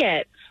do they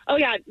get? Oh,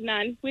 yeah,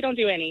 none. We don't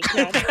do any.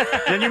 No.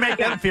 Then you make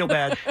them feel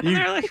bad.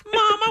 they're like, Mom,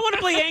 I want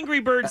to play Angry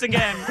Birds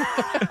again.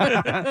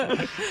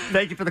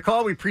 Thank you for the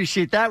call. We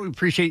appreciate that. We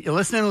appreciate you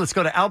listening. Let's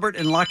go to Albert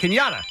in La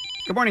Cañada.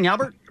 Good morning,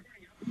 Albert.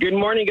 Good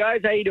morning,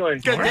 guys. How you doing?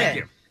 Good, thank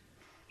you.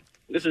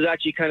 This is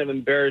actually kind of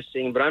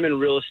embarrassing, but I'm in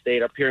real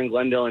estate up here in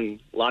Glendale and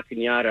La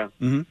Cañada.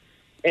 Mm-hmm.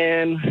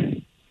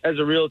 And as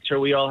a realtor,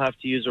 we all have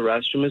to use a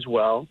restroom as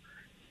well.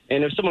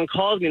 And if someone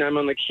calls me and I'm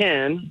on the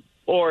can,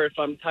 or if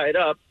I'm tied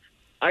up,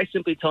 I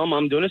simply tell them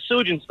I'm doing a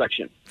sewage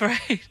inspection.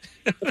 Right.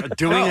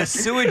 Doing a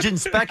sewage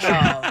inspection.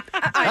 That's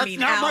not much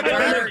I want to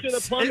better. make sure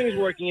the plumbing's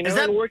working, Is in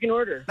that- working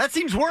order. That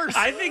seems worse.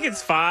 I think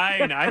it's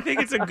fine. I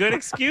think it's a good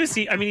excuse.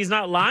 He's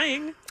not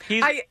lying.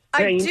 I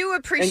do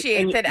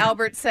appreciate that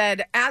Albert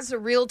said, as a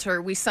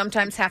realtor, we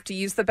sometimes have to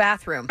use the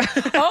bathroom.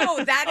 That's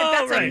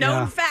right. a known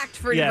Yeah. fact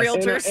for Yes.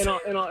 realtors.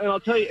 And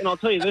I'll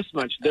tell you this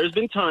much. There's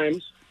been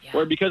times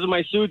where because of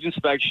my sewage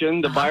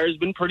inspection, the buyer's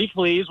been pretty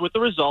pleased with the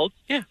results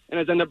and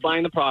has ended up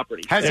buying the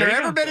property. Has there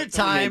ever been a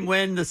time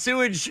when the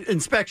sewage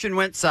inspection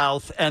went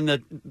south and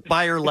the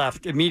buyer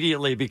left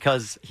immediately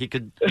because he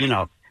could,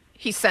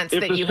 He sensed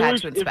If that the you had to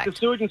sewage- inspect. If the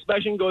sewage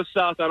inspection goes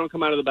south, I don't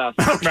come out of the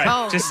bathroom. Right.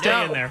 Oh, Just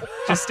stay in there.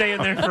 Just stay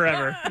in there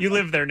forever. You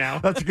live there now.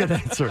 That's a good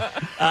answer.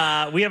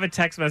 We have a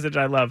text message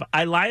I love.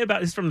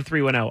 This is from the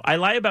 310. I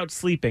lie about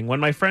sleeping. When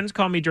my friends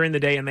call me during the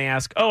day and they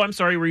ask, oh, I'm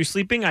sorry, were you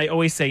sleeping? I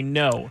always say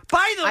no.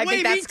 By the I way,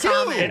 think me that's too.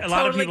 common. A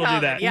lot of Totally people do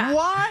common, that. yeah.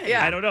 Why?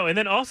 Yeah. I don't know. And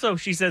then also,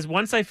 she says,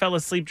 once I fell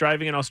asleep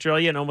driving in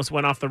Australia and almost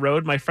went off the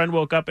road, my friend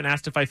woke up and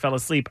asked if I fell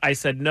asleep. I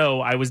said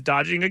no. I was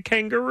dodging a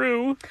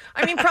kangaroo.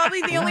 I mean,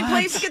 probably the only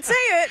place you could say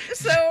it.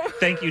 So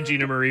Thank you,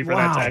 Gina Marie, for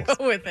Wow. that text.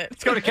 go with it.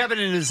 Let's go to Kevin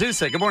in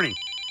Azusa. Good morning.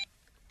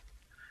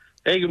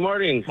 Hey, good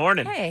morning.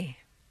 Morning. Hey.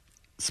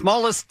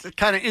 Smallest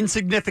kind of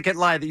insignificant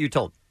lie that you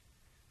told.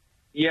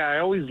 Yeah, I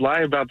always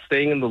lie about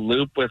staying in the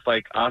loop with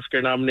like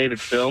Oscar-nominated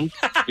films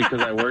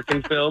because I work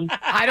in film.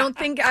 I don't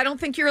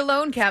think you're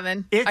alone,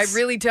 Kevin. I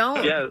really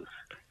don't. Yeah.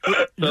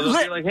 So they'll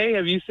be like, "Hey,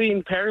 have you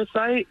seen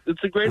Parasite?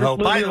 It's the greatest Oh,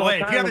 movie by of the all way,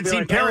 time." if you haven't I'll be seen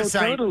like, "Oh,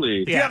 Parasite,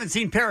 totally. if you haven't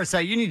seen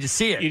Parasite, you need to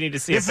see it. You need to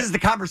see this it. is the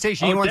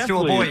conversation he Oh, wants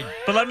definitely. to avoid.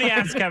 But let me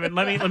ask Kevin.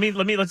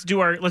 Let's do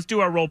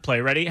our role play.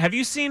 Ready? Have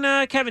you seen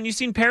Kevin? You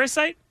seen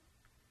Parasite?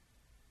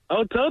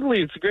 Oh,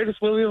 totally. It's the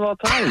greatest movie of all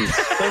time.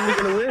 Totally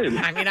gonna win.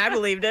 I mean, I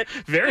believed it.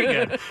 Very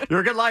good.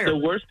 You're a good liar. The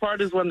worst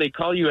part is when they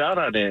call you out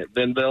on it.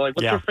 Then they're like,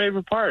 "What's Yeah. your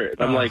favorite part?"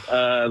 And I'm like,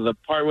 "The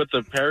part with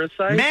the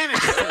parasite."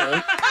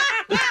 Manager.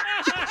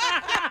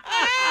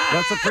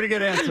 That's a pretty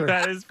good answer.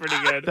 That is pretty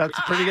good. That's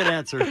a pretty good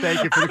answer.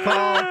 Thank you for the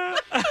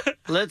call.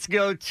 Let's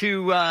go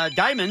to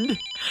Diamond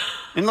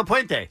in La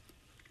Puente.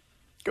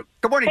 Good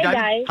morning, Hey,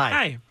 Diamond. guys.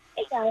 Hi.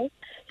 Hey, guys.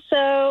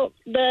 So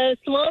the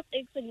smallest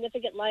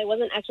insignificant lie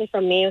wasn't actually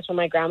from me. It was from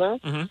my grandma.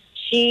 Mm-hmm.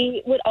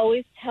 She would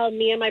always tell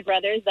me and my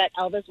brothers that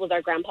Elvis was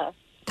our grandpa.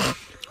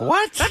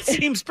 What? That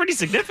seems pretty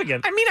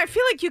significant. I mean, I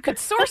feel like you could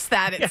source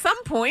that at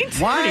some point.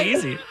 Why? Pretty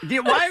easy.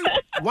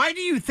 Why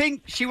do you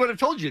think she would have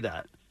told you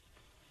that?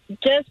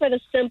 Just for the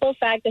simple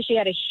fact that she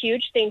had a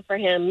huge thing for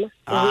him.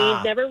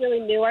 Ah. We never really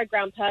knew our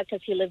grandpa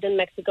because he lived in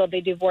Mexico. They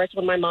divorced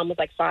when my mom was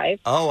like 5.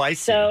 Oh, I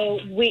see. So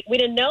we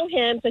didn't know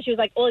him. So she was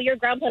like, well, your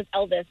grandpa's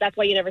Elvis. That's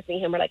why you never see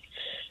him. We're like,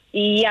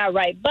 yeah,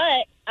 right.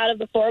 But out of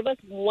the 4 of us,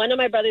 one of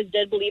my brothers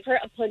did believe her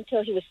up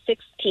until he was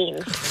 16.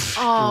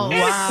 Oh,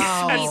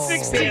 Wow. At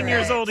 16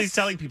 years old, he's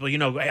telling people,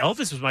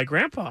 Elvis was my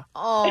grandpa.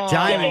 Oh,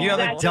 Diamond, you have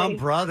a dumb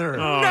brother.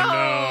 Oh,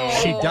 no.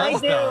 She does, I do.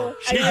 though.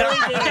 She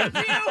I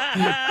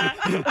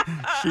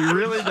does. She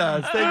really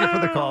does. Thank you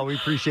for the call. We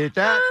appreciate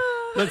that.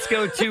 Let's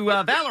go to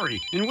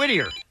Valerie in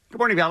Whittier. Good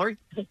morning, Valerie.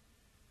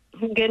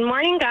 Good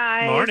morning,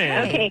 guys. Morning.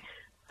 Okay,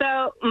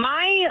 so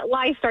my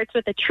lie starts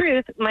with the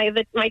truth. My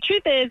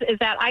truth is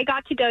that I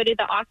got to go to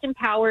the Austin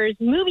Powers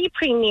movie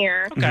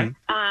premiere. Okay.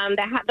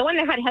 The one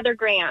that had Heather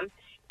Graham.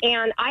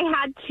 And I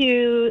had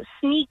to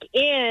sneak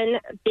in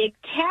Big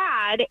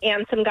Tad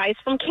and some guys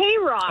from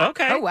K-Rock.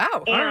 Okay. Oh,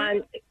 wow.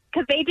 And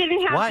because they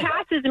didn't have Why?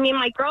 passes, and me and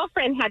my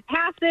girlfriend had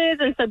passes,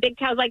 and so Big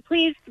Tad was like,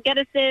 please get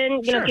us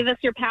in, Sure. give us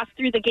your pass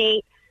through the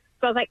gate.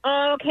 So I was like,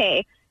 oh,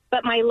 okay.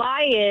 But my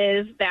lie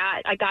is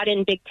that I got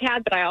in Big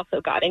Tad, but I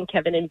also got in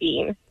Kevin and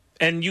Bean.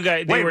 And you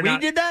guys, they Wait, were we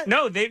not. did that?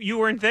 No, you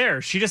weren't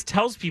there. She just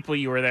tells people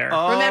you were there.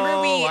 Remember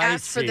we Oh, I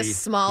asked for the see.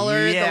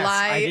 smaller Yes, the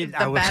lie, I did.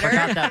 the better?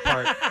 Forgot that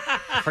part.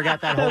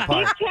 Forgot that whole So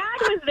Big part.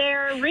 Tad was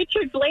there.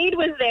 Richard Blade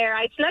was there.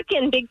 I snuck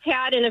in Big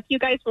Tad and a few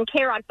guys from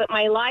K-Rock, but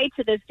my lie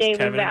to this day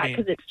Kevin was that and Bean.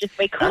 because it's just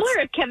way cooler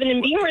if Kevin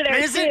and Bean were there,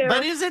 Is too. it?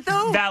 But is it,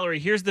 though? Valerie,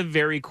 here's the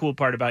very cool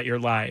part about your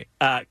lie.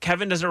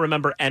 Kevin doesn't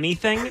remember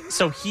anything,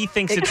 so he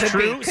thinks It it's could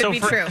be- true. could so be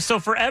true. So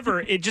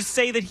forever, it just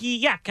say that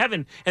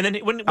Kevin. And then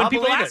when I'll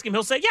people believe ask it. him,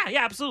 he'll say,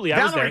 yeah, absolutely.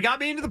 I was Valerie there. got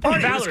me into the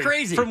party. Valerie, It was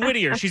crazy. from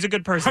Whittier. She's a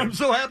good person. I'm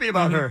so happy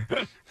about her.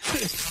 The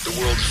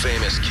world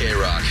famous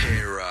K-Rock.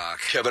 K-Rock.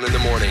 Kevin in the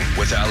Morning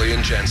with Ali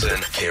and Jensen.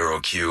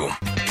 KROQ.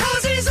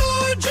 Cause he's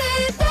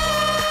RJ Bell.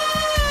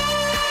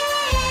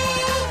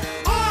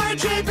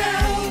 RJ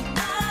Bell.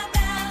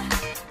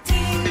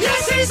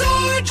 Yes, he's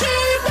RJ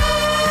Bell.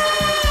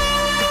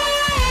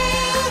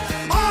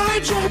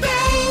 RJ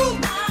Bell.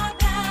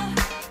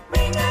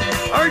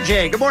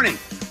 RJ, good morning.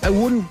 I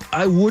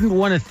wouldn't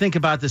want to think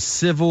about the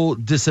civil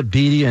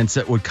disobedience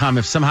that would come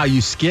if somehow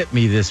you skip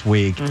me this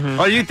week.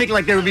 Oh, you think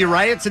like there would be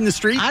riots in the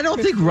street? I don't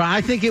think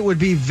I think it would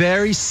be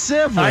very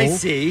civil. I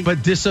see.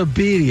 But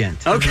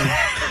disobedient. Okay.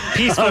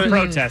 Peaceful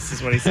protest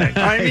is what he's saying.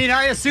 I mean,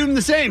 I assume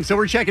the same, so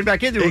we're checking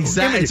back into it.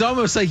 Exactly. It's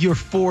almost like you're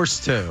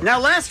forced to. Now,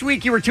 last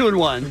week you were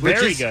 2-1,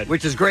 Very good.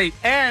 which is great,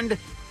 and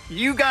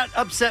you got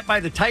upset by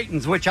the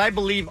Titans, which I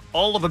believe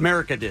all of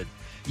America did.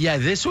 Yeah,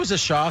 this was a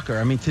shocker.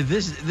 I mean,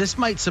 this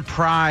might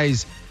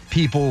surprise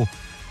people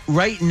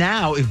right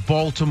now if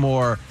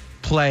Baltimore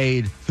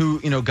played, who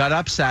got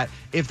upset,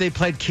 if they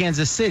played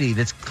Kansas City,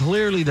 that's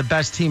clearly the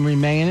best team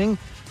remaining.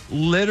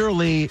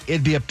 Literally,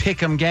 it'd be a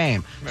pick'em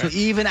game. Right. So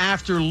even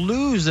after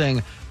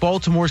losing,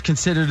 Baltimore's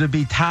considered to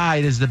be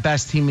tied as the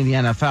best team in the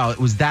NFL. It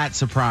was that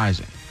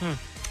surprising.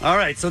 All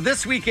right, so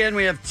this weekend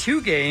we have 2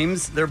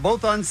 games. They're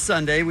both on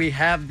Sunday. We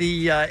have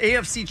the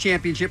AFC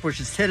Championship, which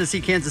is Tennessee,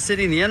 Kansas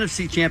City, and the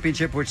NFC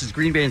Championship, which is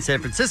Green Bay and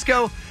San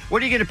Francisco.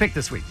 What are you going to pick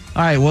this week?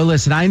 All right, well,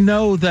 listen, I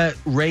know that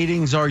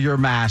ratings are your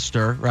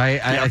master, right?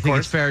 Yeah, I of think course.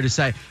 it's fair to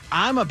say.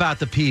 I'm about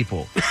the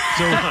people.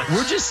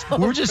 So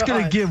we're just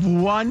going to give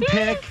one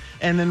pick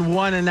and then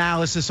one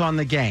analysis on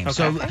the game. Okay.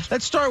 So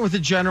let's start with the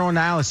general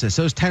analysis.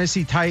 Those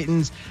Tennessee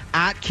Titans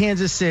at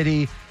Kansas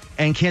City,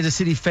 and Kansas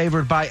City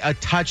favored by a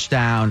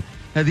touchdown.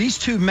 Now, these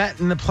two met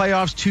in the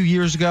playoffs 2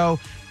 years ago.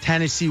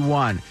 Tennessee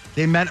won.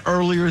 They met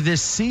earlier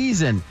this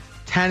season.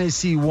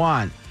 Tennessee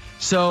won.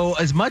 So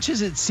as much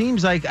as it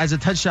seems like as a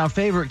touchdown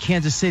favorite,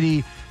 Kansas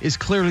City is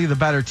clearly the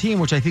better team,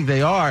 which I think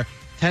they are.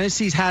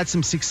 Tennessee's had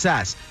some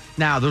success.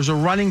 Now, there's a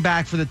running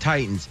back for the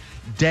Titans,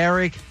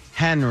 Derrick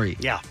Henry.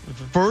 Yeah.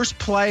 First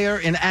player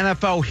in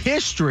NFL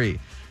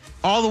history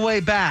all the way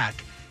back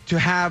to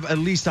have at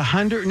least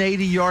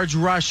 180 yards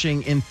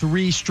rushing in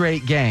 3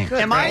 straight games.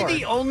 Am I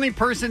the only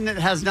person that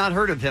has not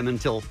heard of him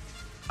until this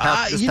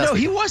he past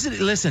week? wasn't.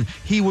 Listen,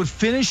 he would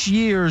finish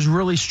years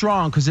really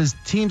strong because his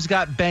teams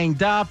got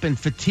banged up and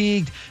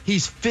fatigued.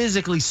 He's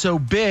physically so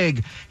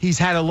big. He's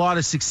had a lot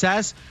of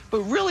success, but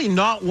really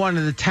not one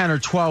of the 10 or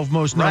 12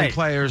 most known Right.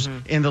 players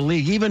in the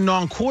league. Even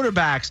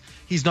non-quarterbacks,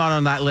 he's not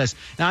on that list.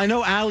 Now, I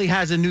know Allie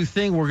has a new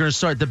thing. We're going to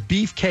start the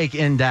Beefcake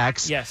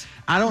Index. Yes.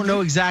 I don't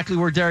know exactly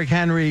where Derrick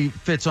Henry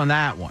fits on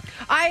that one.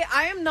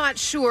 I am not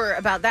sure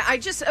about that. I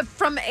just,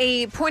 from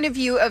a point of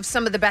view of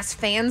some of the best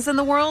fans in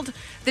the world,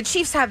 the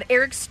Chiefs have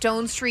Eric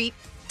Stonestreet,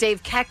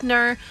 Dave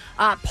Keckner,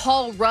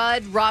 Paul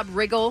Rudd, Rob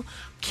Riggle,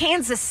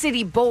 Kansas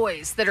City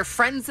boys that are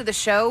friends of the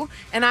show,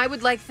 and I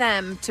would like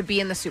them to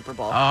be in the Super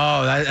Bowl.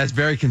 Oh, that's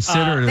very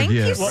considerate thank of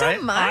you. you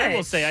so much. I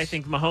will say I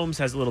think Mahomes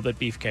has a little bit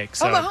beefcake.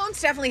 So. Oh,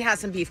 Mahomes definitely has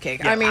some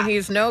beefcake. Yeah, I mean,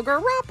 he's no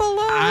Garoppolo.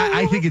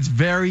 I think it's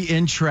very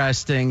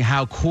interesting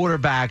how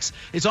quarterbacks,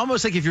 it's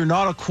almost like if you're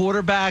not a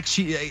quarterback,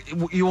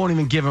 you won't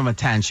even give them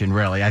attention,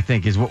 really, I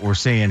think is what we're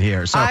seeing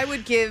here. So I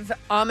would give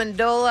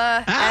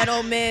Amendola,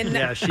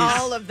 Edelman,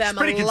 all of them a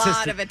pretty lot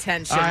consistent. of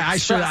attention. I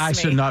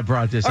should not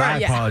brought this. All I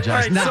right, yeah. apologize. All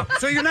right, No.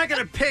 so you're not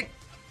going to pick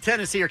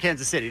Tennessee or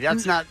Kansas City.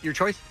 That's not your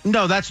choice?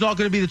 No, that's not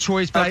going to be the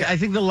choice, but Okay. I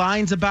think the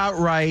line's about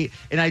right.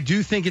 And I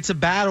do think it's a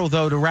battle,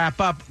 though, to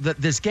wrap up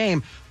this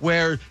game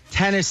where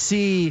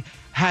Tennessee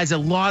has a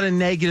lot of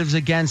negatives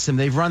against them.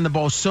 They've run the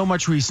ball so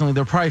much recently.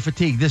 They're probably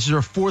fatigued. This is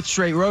their 4th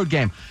straight road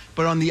game.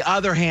 But on the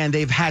other hand,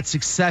 they've had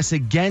success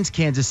against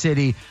Kansas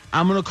City.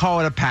 I'm going to call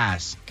it a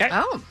pass. Okay.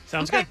 Oh,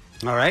 sounds good.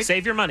 All right.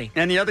 Save your money.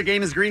 And the other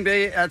game is Green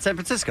Bay at San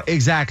Francisco.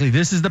 Exactly.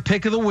 This is the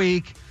pick of the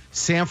week.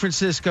 San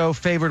Francisco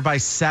favored by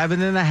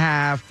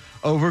 7.5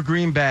 over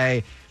Green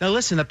Bay. Now,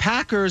 listen, the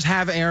Packers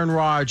have Aaron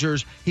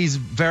Rodgers. He's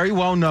very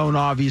well known,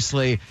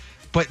 obviously,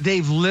 but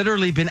they've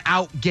literally been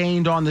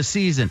outgained on the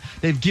season.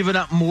 They've given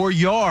up more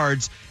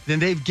yards than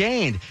they've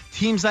gained.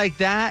 Teams like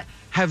that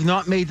have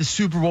not made the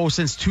Super Bowl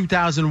since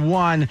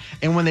 2001,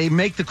 and when they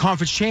make the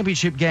conference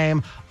championship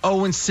game,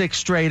 0-6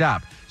 straight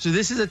up. So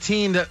this is a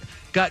team that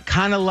got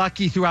kind of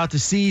lucky throughout the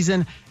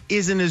season,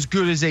 isn't as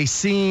good as they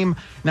seem.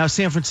 Now,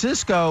 San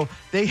Francisco,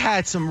 they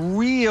had some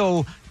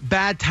real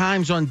bad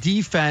times on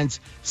defense.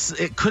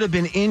 It could have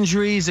been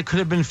injuries, it could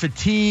have been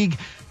fatigue,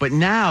 but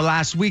now,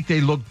 last week,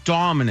 they looked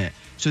dominant.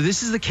 So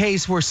this is the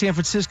case where San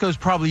Francisco is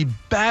probably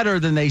better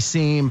than they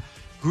seem.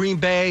 Green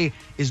Bay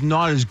is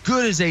not as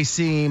good as they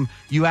seem.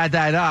 You add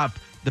that up,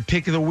 the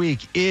pick of the week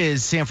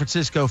is San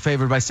Francisco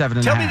favored by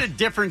 7.5. Tell me the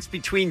difference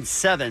between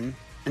 7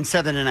 and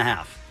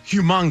 7.5.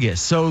 Humongous.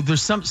 So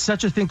there's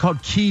such a thing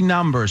called key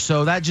numbers.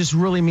 So that just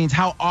really means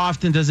how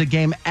often does a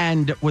game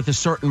end with a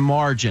certain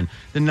margin.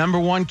 The number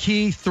one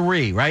key,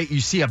 3, right? You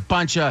see a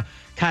bunch of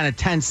kind of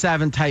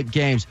 10-7 type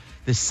games.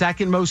 The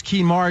second most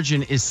key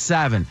margin is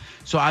 7.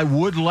 So I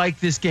would like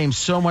this game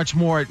so much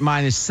more at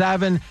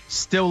 -7.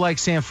 Still like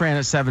San Fran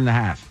at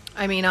 7.5.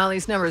 I mean, all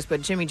these numbers,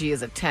 but Jimmy G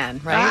is a 10,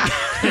 right?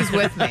 He's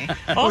with me.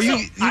 Also,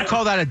 you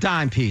call that a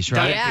dime piece,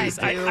 right? Yeah,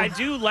 I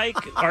do like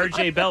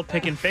R.J. Bell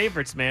picking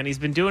favorites, man. He's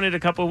been doing it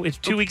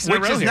 2 weeks in a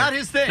row. Which is here. not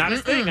his thing. Not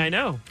his thing, I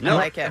know. I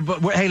like it.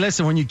 But hey,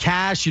 listen, when you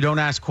cash, you don't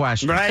ask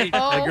questions. Right.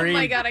 Oh, Agreed.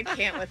 my God, I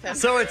can't with him.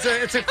 So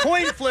it's a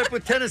coin flip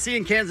with Tennessee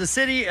and Kansas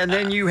City, and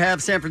then you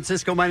have San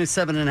Francisco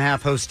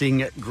 -7.5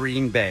 hosting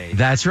Green Bay.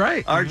 That's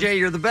right. RJ,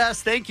 you're the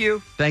best. Thank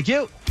you. Thank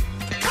you.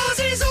 'Cause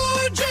he's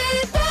RJ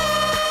Bell.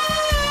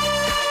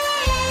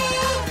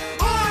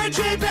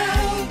 RJ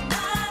Bell.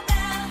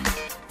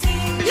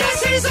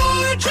 Yes, he's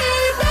RJ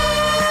Bell.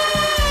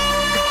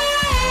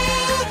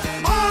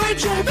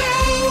 RJ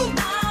Bell.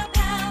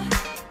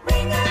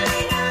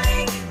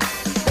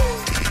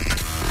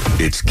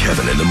 It's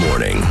Kevin in the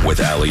Morning with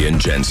Ali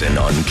and Jensen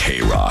on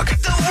K-Rock.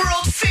 The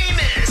world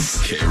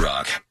famous.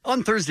 K-Rock.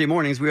 On Thursday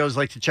mornings, we always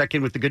like to check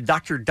in with the good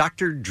doctor,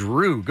 Dr.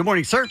 Drew. Good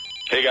morning, sir.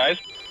 Hey, guys.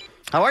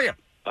 How are you?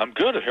 I'm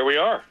good. Here we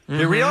are.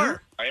 Here we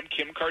are. I am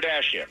Kim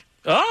Kardashian.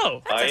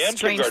 Oh, I am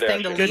Kim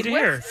Kardashian. Good to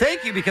hear.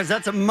 Thank you, because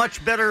that's a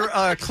much better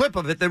clip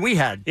of it than we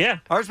had. Yeah.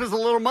 Ours was a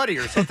little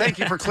muddier, so thank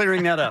you for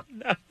clearing that up.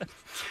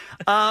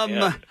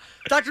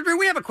 Dr. Drew,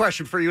 we have a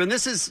question for you, and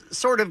this is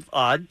sort of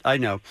odd, I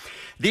know.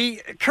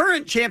 The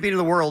current champion of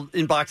the world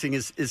in boxing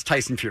is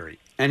Tyson Fury,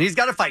 and he's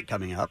got a fight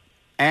coming up,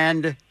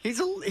 and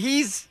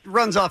he's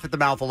runs off at the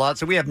mouth a lot,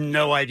 so we have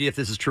no idea if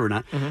this is true or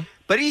not. Mm-hmm.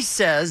 But he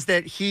says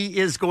that he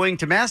is going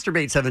to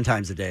masturbate 7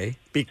 times a day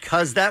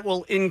because that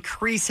will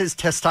increase his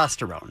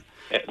testosterone.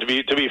 To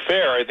be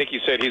fair, I think he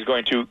said he's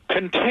going to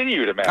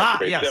continue to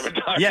masturbate yes. 7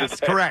 times Yes, a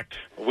day. correct.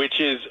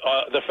 Which is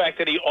the fact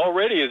that he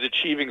already is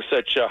achieving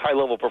such a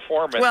high-level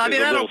performance is a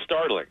little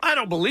startling. I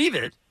don't believe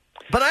it.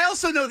 But I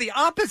also know the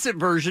opposite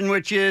version,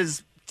 which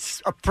is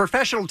a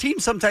professional team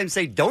sometimes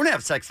say don't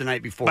have sex the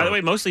night before. By the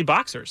way, mostly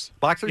boxers.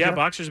 Boxers? Yeah,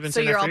 boxers have been So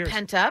saying you're that all for years.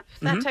 pent up,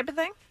 that type of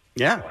thing?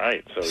 Yeah.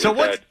 Right.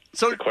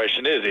 So the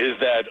question is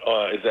that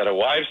a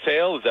wives'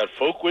 tale? Is that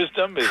folk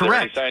wisdom? Is there any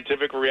Correct.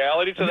 scientific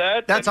reality to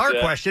that? That's And,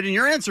 our question, and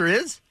your answer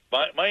is?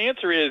 My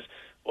answer is,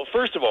 well,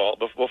 first of all,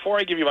 before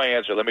I give you my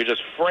answer, let me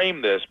just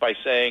frame this by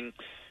saying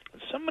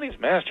when somebody's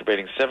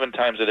masturbating 7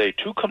 times a day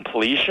to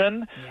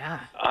completion,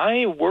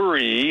 I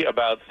worry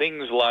about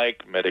things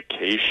like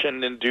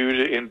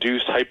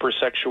medication-induced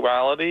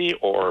hypersexuality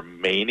or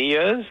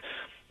manias.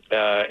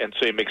 And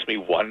so it makes me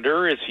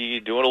wonder, is he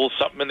doing a little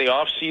something in the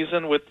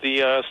off-season with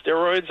the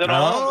steroids and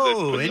all? That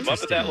puts him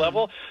up at that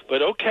level?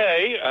 But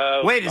okay.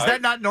 Wait, is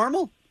that not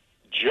normal?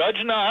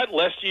 Judge not,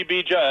 lest ye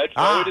be judged.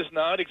 No, it is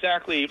not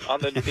exactly on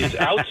the. It's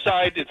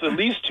outside. It's at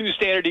least 2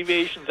 standard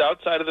deviations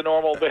outside of the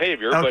normal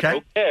behavior. Okay.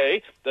 But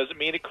okay, doesn't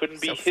mean it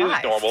couldn't be his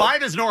 5. normal.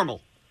 5 is normal.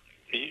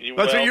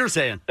 That's what you're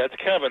saying. That's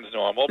Kevin's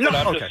normal, No, but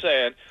I'm okay. just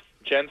saying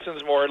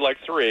Jensen's more like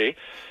 3.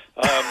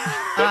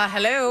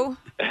 Hello.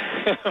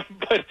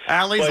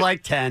 Allie's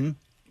like 10.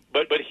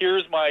 But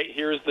here's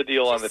the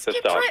deal on the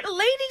testosterone.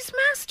 Ladies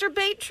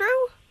masturbate, Drew.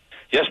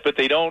 Yes, but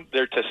they don't.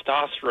 Their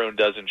testosterone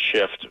doesn't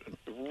shift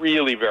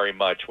really very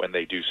much when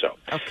they do so.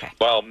 Okay.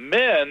 While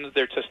men,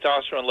 their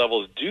testosterone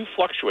levels do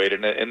fluctuate.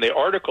 And in the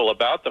article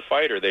about the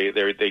fighter,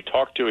 they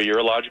talked to a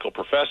urological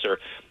professor,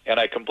 and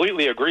I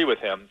completely agree with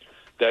him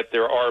that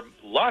there are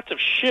lots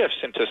of shifts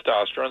in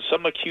testosterone,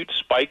 some acute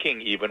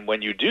spiking even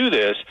when you do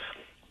this.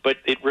 But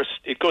it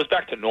goes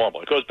back to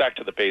normal. It goes back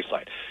to the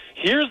baseline.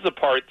 Here's the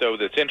part, though,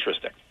 that's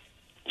interesting,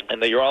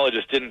 and the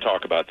urologist didn't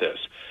talk about this,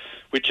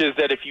 which is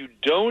that if you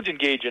don't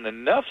engage in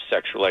enough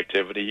sexual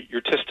activity,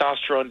 your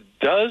testosterone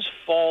does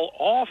fall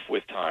off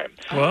with time.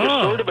 Whoa.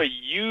 There's sort of a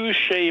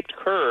U-shaped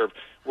curve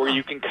where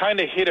you can kind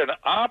of hit an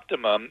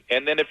optimum,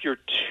 and then if you're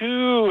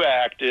too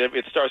active,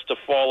 it starts to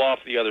fall off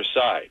the other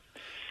side.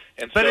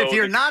 And But so if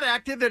you're not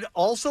active, it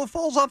also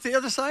falls off the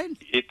other side?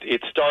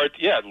 it starts,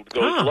 it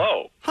goes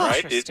low,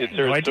 right? Interesting.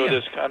 There's so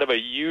this kind of a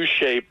U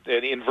shape,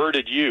 an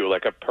inverted U,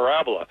 like a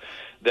parabola,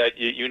 that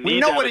you need We to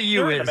know have what a U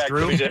certain is,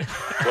 Drew. activity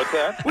What's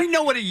that? We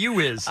know what a U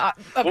is. Well,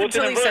 it's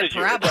an inverted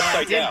U. It's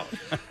upside down.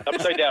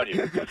 Upside down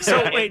U.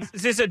 So wait,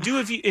 is this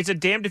it's a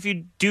damned if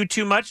you do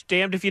too much,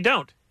 damned if you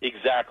don't.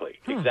 Exactly.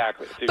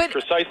 It's But-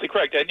 precisely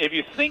correct. And if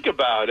you think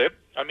about it,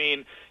 I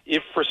mean,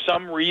 if for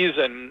some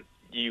reason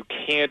you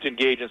can't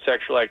engage in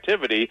sexual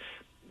activity,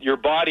 your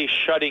body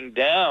shutting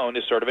down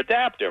is sort of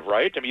adaptive,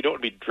 right? I mean, you don't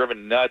want to be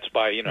driven nuts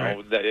by, you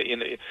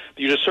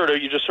just sort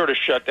of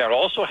shut down. It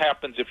also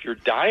happens if you're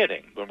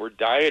dieting. When we're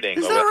dieting,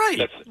 Is that right?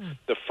 That's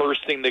the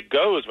first thing that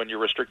goes when you're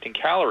restricting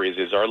calories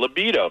is our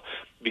libido,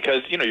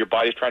 because your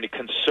body's trying to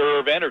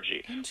conserve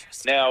energy.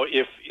 Now,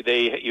 if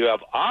you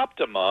have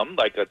optimum,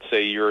 like let's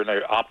say you're in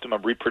an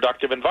optimum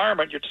reproductive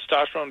environment, your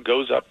testosterone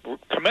goes up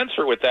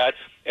commensurate with that.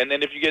 And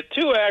then if you get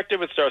too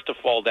active, it starts to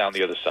fall down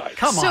the other side.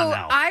 So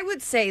I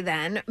would say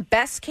then,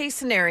 best case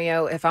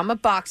scenario, if I'm a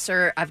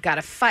boxer, I've got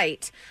to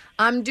fight,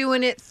 I'm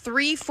doing it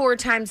 3-4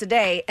 times a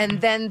day.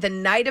 And then the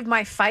night of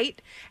my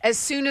fight, as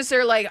soon as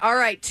they're like, all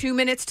right, 2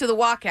 minutes to the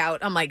walkout,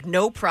 I'm like,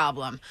 no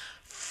problem.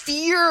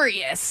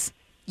 Furious.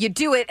 You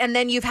do it, and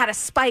then you've had a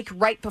spike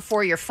right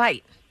before your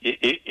fight.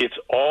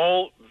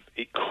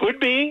 It could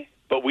be,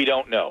 but we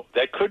don't know.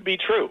 That could be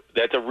true.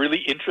 That's a really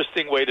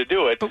interesting way to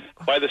do it.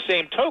 By the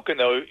same token,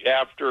 though,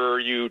 after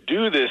you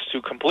do this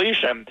to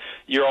completion,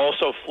 you're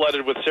also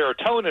flooded with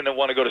serotonin and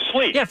want to go to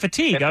sleep. Yeah,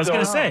 fatigue. And I was so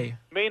going to say.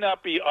 may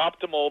not be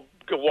optimal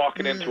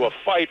walking into a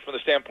fight from the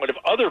standpoint of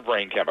other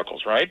brain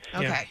chemicals, right?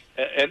 Okay.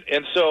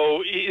 And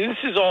so this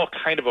is all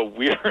kind of a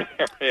weird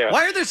area.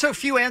 Why are there so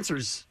few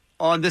answers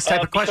on this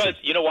type of question?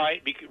 Because, you know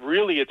why?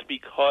 Really, it's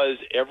because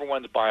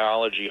everyone's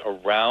biology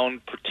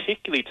around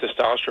particularly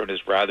testosterone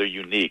is rather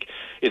unique.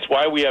 It's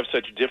why we have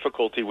such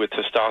difficulty with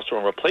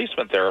testosterone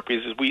replacement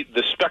therapies is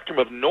the spectrum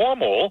of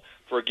normal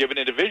for a given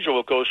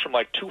individual goes from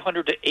like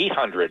 200 to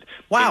 800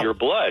 in your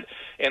blood.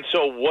 And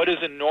so what is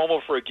a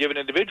normal for a given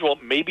individual?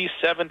 Maybe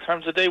 7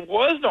 times a day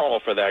was normal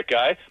for that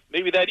guy.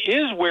 Maybe that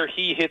is where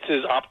he hits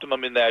his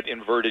optimum in that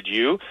inverted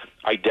U.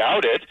 I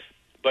doubt it.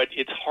 But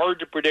it's hard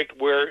to predict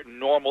where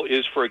normal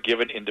is for a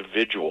given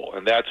individual,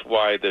 and that's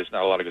why there's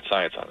not a lot of good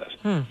science on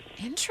this.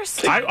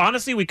 Interesting.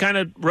 Honestly, we kind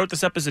of wrote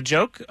this up as a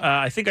joke.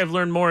 I think I've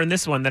learned more in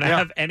this one than I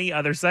have any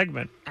other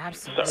segment.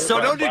 Absolutely.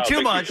 So don't do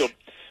too much.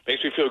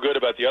 Makes me feel good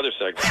about the other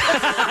segment.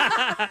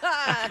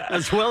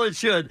 As well it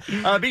should.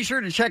 Be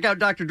sure to check out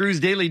Dr. Drew's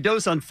Daily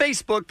Dose on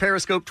Facebook,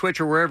 Periscope, Twitch,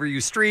 or wherever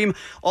you stream.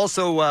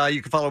 Also,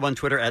 you can follow him on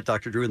Twitter at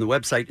Dr. Drew, and the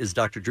website is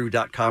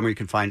drdrew.com, where you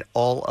can find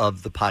all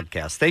of the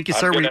podcasts. Thank you,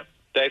 sir.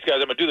 Thanks, guys.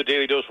 I'm going to do the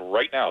Daily Dose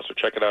right now, so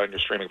check it out on your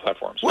streaming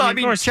platforms. Well, I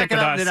mean, or check stick it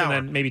with out us in an hour.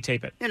 and then maybe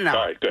tape it. In an hour.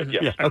 All right, good.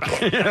 Yeah.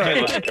 Okay.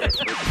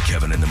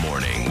 Kevin in the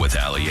Morning with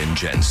Ali and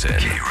Jensen.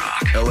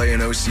 K-Rock.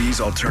 LANOC's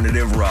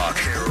alternative rock.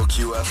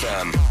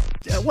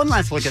 KROQ-FM. One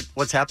last look at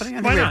what's happening. I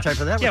think Why we have not? time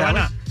for that. Yeah, why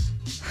not?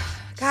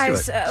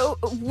 Guys,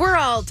 we're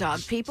all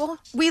dog people.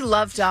 We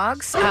love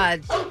dogs.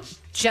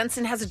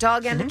 Jensen has a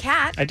dog and a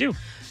cat. I do.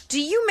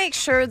 Do you make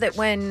sure that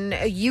when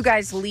you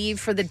guys leave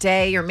for the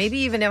day or maybe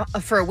even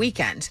for a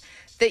weekend,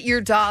 that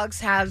your dogs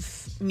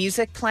have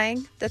music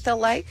playing that they'll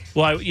like?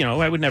 Well,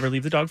 I would never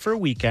leave the dog for a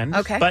weekend.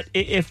 Okay. But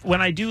if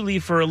when I do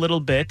leave for a little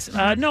bit,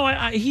 no,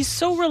 he's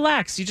so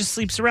relaxed. He just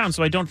sleeps around,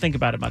 so I don't think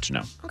about it much,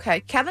 no.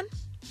 Okay. Kevin?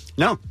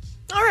 No.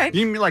 All right.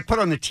 You mean like put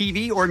on the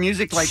TV or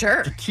music like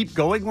Sure. to keep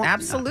going?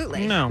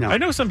 Absolutely. No. I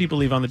know some people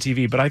leave on the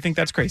TV, but I think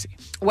that's crazy.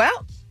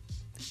 Well,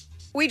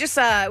 we just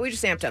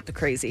amped up the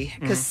crazy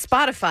because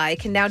Spotify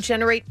can now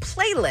generate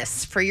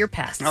playlists for your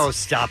pests. Oh,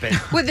 stop it.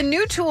 With a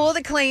new tool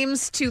that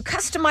claims to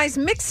customize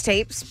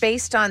mixtapes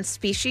based on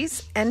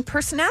species and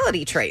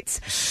personality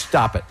traits.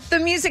 Stop it. The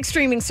music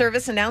streaming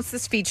service announced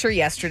this feature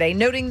yesterday,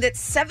 noting that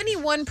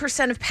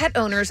 71% of pet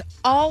owners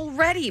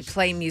already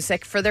play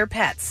music for their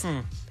pets.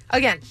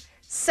 Again,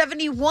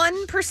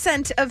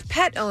 71% of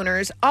pet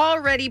owners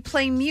already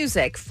play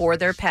music for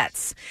their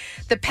pets.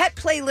 The Pet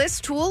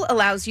Playlist tool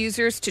allows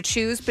users to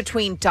choose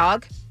between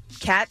dog,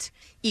 cat,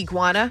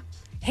 iguana,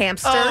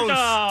 hamster,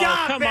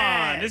 Come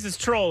on. This is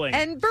trolling.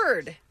 and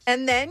bird.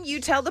 And then you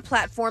tell the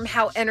platform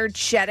how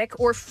energetic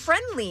or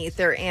friendly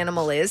their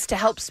animal is to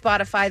help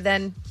Spotify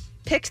then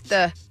pick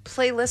the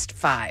playlist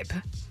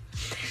vibe.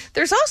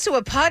 There's also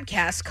a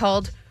podcast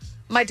called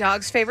My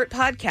Dog's Favorite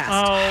Podcast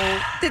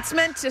that's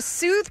meant to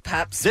soothe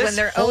pups This when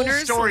their whole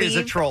owners story is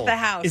leave a troll. the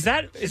house. Is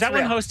that It's one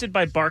real. hosted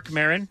by Bark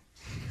Marin?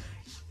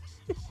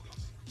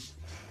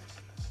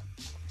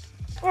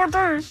 Or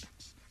bird.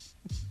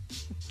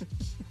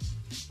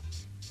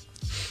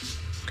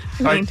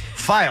 All right,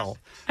 file.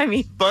 I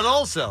mean, But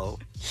also,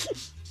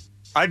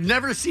 I've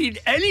never seen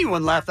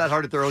anyone laugh that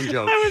hard at their own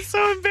joke. I was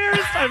so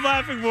embarrassed. I'm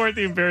laughing more at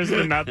the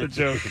embarrassment, not the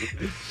joke.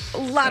 A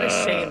lot of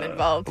shame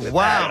involved with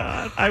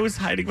Wow. I was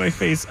hiding my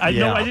face. I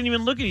didn't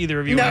even look at either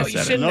of you No, when I you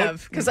said shouldn't it.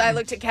 have, because I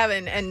looked at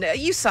Kevin, and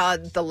you saw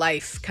the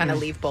life kind of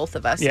leave both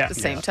of us at the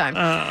same time.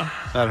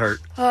 That hurt.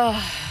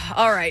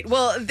 All right.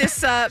 Well,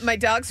 this my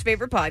dog's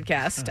favorite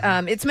podcast.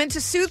 It's meant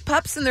to soothe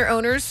pups and their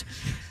owners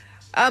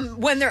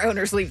when their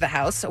owners leave the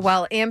house.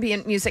 While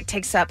ambient music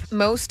takes up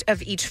most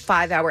of each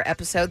 5-hour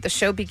episode, the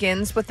show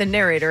begins with the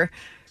narrator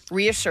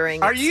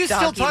reassuring. Are its you still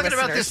doggy talking about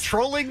listeners. this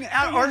trolling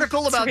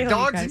article about really,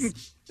 dogs guys.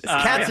 and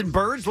cats and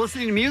birds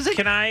listening to music?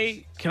 Can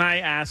I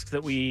ask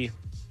that we?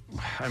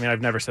 I mean,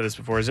 I've never said this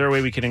before. Is there a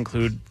way we can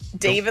include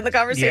Dave in the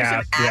conversation?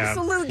 Yeah,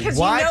 Absolutely, because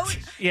What?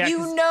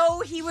 you know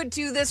he would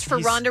do this for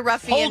Rhonda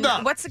Ruffy. Hold and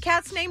up. What's the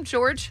cat's name?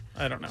 George?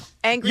 I don't know.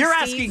 Angry You're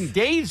Steve? asking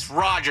Dave's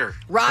Roger.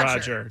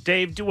 Roger.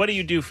 Dave, what do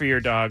you do for your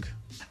dog?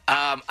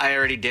 I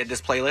already did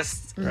this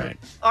playlist. Right.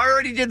 I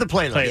already did the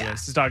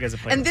playlist. His dog has a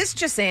playlist. And this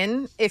just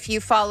in, if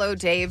you follow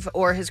Dave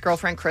or his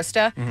girlfriend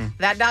Krista,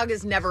 that dog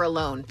is never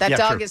alone. That Yeah,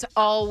 dog true. is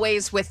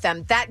always with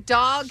them. That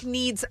dog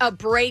needs a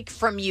break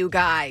from you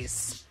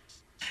guys.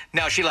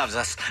 No, she loves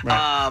us.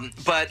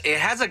 But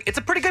it's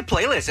a pretty good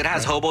playlist. It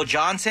has Hobo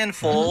Johnson,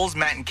 Foles,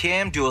 Matt and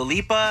Kim, Dua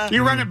Lipa.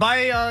 You run it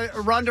by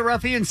Rhonda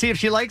Ruffy and see if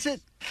she likes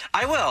it?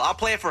 I will. I'll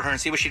play it for her and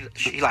see what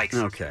she likes.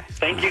 Okay.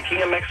 Thank you,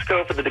 King of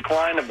Mexico, for the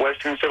decline of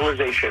Western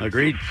civilization.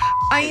 Agreed.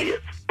 I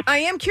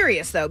am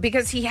curious, though,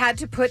 because he had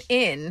to put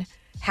in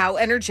how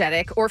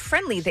energetic or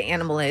friendly the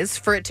animal is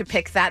for it to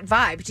pick that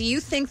vibe. Do you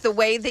think the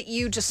way that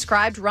you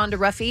described Rhonda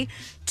Ruffy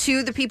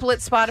to the people at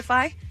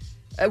Spotify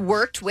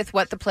worked with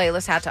what the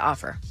playlist had to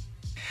offer?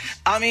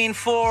 I mean,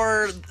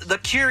 for the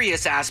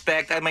curious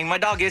aspect, I mean, my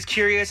dog is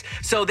curious,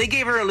 so they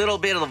gave her a little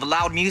bit of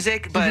loud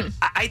music, but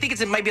I think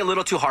it might be a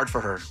little too hard for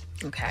her.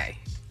 Okay.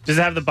 Does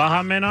it have the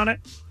Baja Men on it?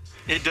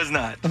 It does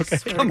not. Okay.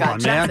 Come on,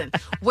 Johnson,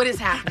 what is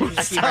happening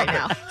with you right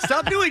now?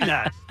 Stop doing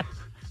that.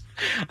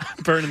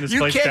 Burning this You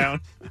place can't-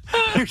 down.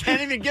 You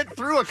can't even get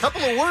through a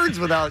couple of words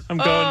without. I'm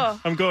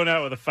going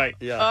out with a fight.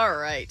 Yeah. All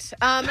right.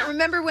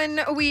 Remember when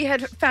we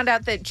had found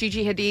out that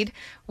Gigi Hadid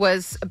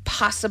was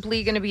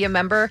possibly going to be a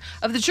member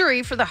of the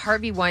jury for the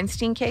Harvey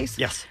Weinstein case?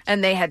 Yes.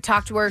 And they had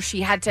talked to her.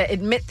 She had to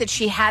admit that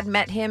she had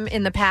met him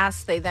in the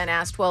past. They then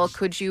asked, well,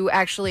 could you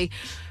actually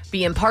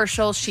be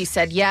impartial? She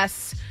said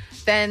yes.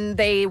 Then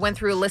they went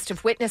through a list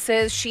of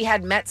witnesses. She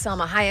had met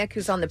Salma Hayek,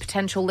 who's on the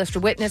potential list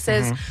of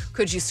witnesses.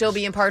 Could you still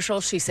be impartial?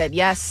 She said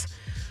yes.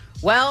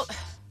 Well,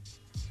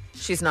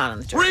 she's not on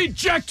the jury.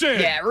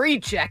 Rejected! Yeah,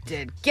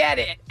 rejected. Get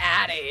it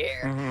out of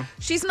here.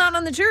 She's not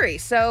on the jury,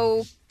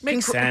 so...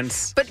 Makes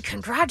sense. But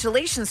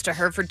congratulations to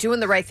her for doing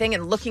the right thing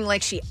and looking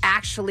like she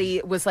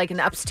actually was like an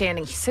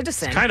upstanding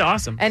citizen. It's kind of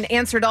awesome. And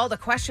answered all the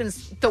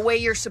questions the way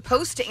you're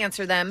supposed to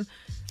answer them.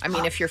 I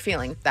mean, if you're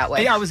feeling that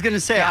way. Yeah, I was going to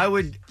say, I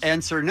would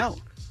answer no.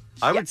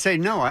 I would say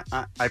no.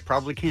 I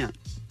probably can't.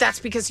 That's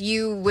because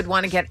you would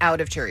want to get out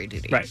of jury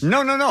duty. Right.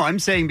 No. I'm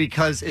saying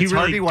because it's You really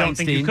Harvey don't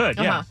Weinstein. think you could,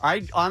 yeah.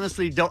 I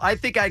honestly don't. I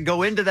think I'd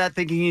go into that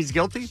thinking he's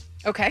guilty.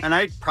 Okay. And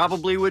I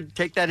probably would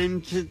take that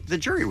into the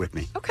jury with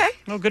me. Okay.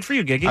 Well, good for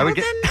you, Giggy. I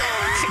would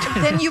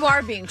Then you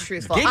are being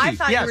truthful. I Giggy,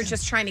 thought yes. you were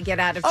just trying to get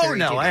out of jury Oh,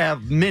 no. duty. I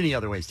have many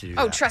other ways to do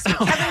Oh, that. trust me.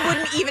 Kevin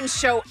wouldn't even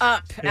show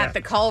up at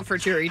the call for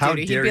jury How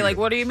duty. He'd dare be you. like,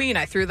 what do you mean?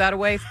 I threw that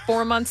away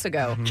 4 months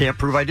ago. Can't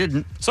prove I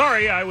didn't.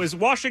 Sorry, I was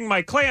washing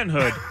my Klan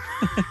hood.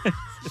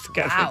 It's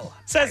Kevin. Wow.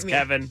 Says I mean-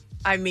 Kevin.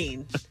 I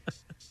mean,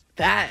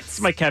 that's...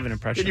 It's my Kevin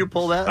impression. Can you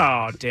pull that?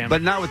 Oh, damn it.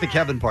 But not with the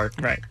Kevin part.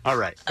 Right. All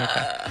right.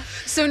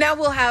 So now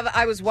we'll have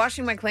I was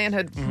washing my Klan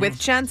hood with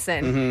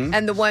Jensen,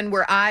 and the one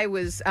where I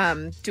was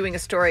doing a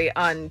story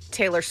on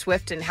Taylor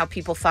Swift and how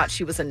people thought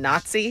she was a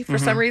Nazi for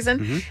some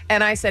reason.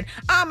 And I said,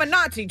 I'm a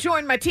Nazi,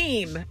 join my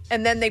team.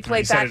 And then they You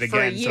played said that it for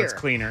a again, so year. it's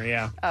cleaner,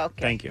 yeah.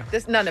 Okay. Thank you.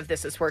 None of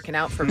this is working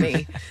out for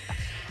me.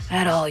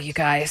 At all, you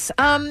guys.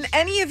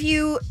 Any of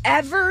you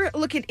ever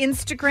look at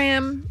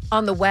Instagram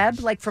on the web,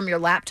 like from your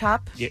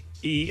laptop?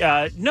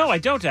 No, I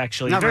don't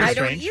actually. Not Very I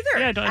don't strange. either,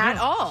 Yeah, I at don't.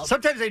 all.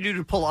 Sometimes I do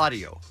to pull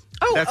audio.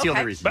 Oh, That's the okay.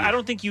 only reason. But I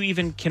don't think you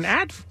even can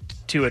add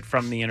to it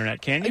from the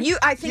internet, can you?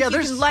 I think Yeah, you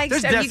there's- can like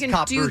there's stuff. You can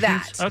desktop do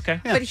versions. that. Okay.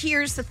 But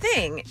here's the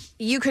thing: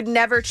 you could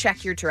never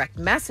check your direct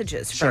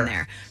messages from Sure.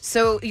 there.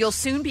 So you'll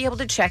soon be able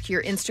to check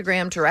your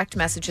Instagram direct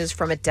messages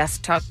from a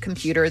desktop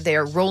computer. They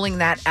are rolling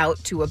that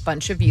out to a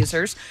bunch of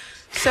users.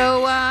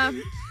 So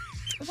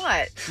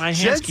what? My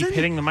hands Jensen keep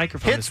hitting the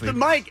microphone hits this week.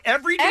 the mic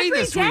every day Every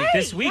this day? week.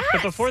 This week, but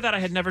Yes. before that, I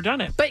had never done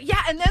it. But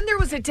yeah, and then there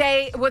was a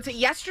day. Was it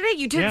yesterday?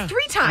 You did it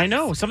 3 times. I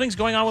know. Something's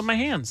going on with my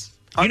hands.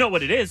 You know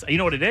what it is. You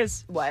know what it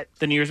is? What?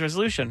 The New Year's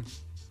resolution.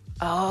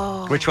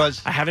 Oh. Which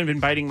was? I haven't been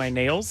biting my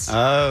nails.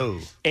 Oh.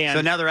 And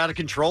so now they're out of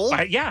control?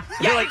 Yeah. Yeah,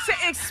 They're like,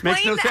 explain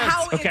Makes no sense.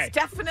 how okay, it's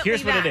definitely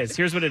here's what that. it is.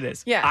 Here's what it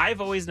is. Yeah. I've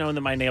always known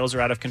that my nails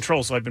are out of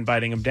control, so I've been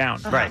biting them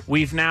down. Right.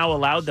 We've now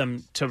allowed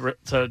them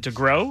to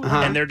grow,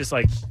 and they're just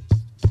like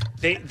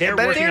they're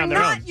But working They're on their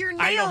not own. your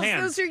Idle nails.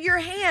 hands. Those are your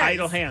hands.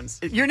 Idle hands.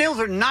 Your nails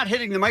are not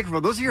hitting the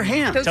microphone. Those are your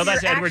hands. Those Tell are that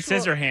to your Edward actual-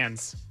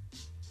 Scissorhands.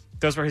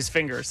 Those were his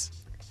fingers.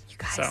 You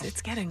Guys, So.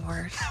 it's getting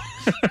worse.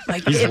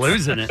 Like He's it's-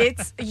 losing it.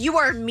 It's you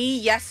are me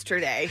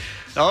yesterday.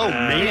 Oh,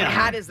 man.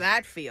 How does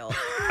that feel?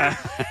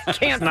 It's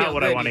Can't not feel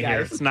what I good, want to you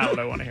hear. guys. It's not what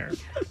I want to hear.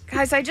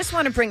 Guys, I just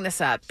want to bring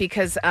this up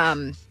because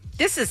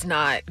this is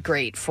not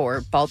great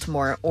for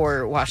Baltimore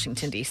or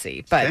Washington,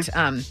 D.C. But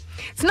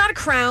it's not a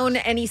crown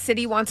any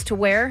city wants to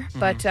wear.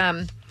 But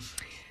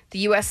the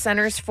U.S.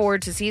 Centers for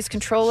Disease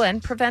Control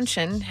and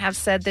Prevention have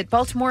said that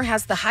Baltimore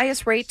has the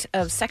highest rate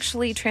of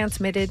sexually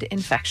transmitted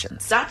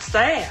infections. That's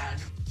sad.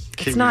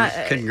 It's not.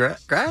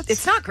 Congrats.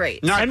 It's not great.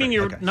 I mean,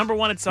 you're number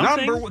one at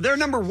something. They're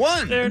number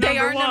one. They're They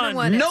number are number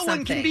one. No at one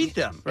can something. beat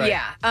them.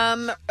 Yeah.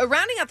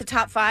 Rounding out the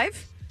top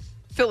 5,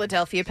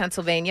 Philadelphia,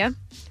 Pennsylvania,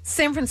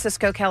 San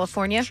Francisco,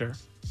 California. Sure.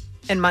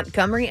 And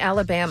Montgomery,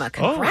 Alabama.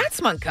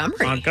 Congrats,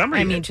 Montgomery. Montgomery.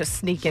 I mean, just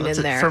sneaking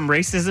in there. From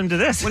racism to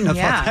this.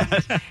 Yeah.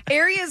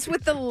 Areas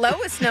with the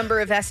lowest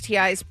number of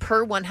STIs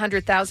per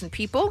 100,000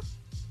 people,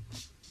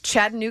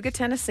 Chattanooga,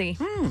 Tennessee.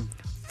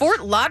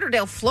 Fort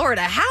Lauderdale,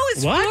 Florida. How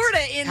is What?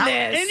 Florida in How-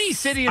 this? any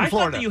city in I thought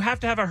Florida. that you have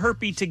to have a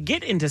herpes to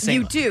get into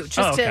St. You do,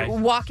 just okay. to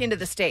walk into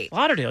the state.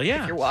 Lauderdale,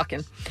 yeah. If you're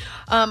walking.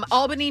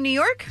 Albany, New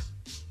York,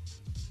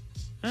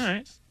 All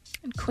right.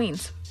 and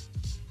Queens.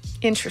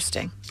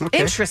 Interesting. Okay.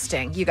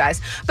 Interesting, you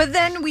guys. But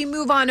then we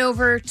move on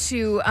over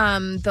to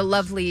the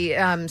lovely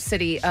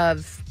city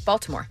of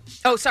Baltimore.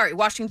 Oh, sorry,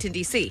 Washington,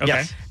 D.C. Okay.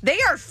 Yes. They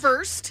are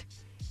first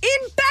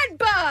in bed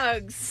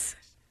bugs.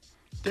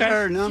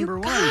 They're number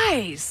You one.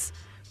 guys,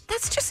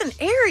 that's just an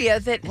area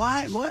that...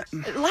 Why? What?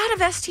 A lot of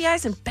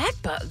STIs and bed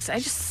bugs. I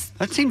just...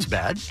 That seems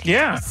bad.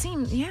 Yeah. It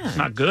seems, yeah.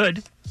 Not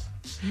good.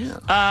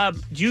 Yeah.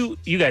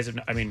 You guys have,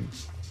 I mean,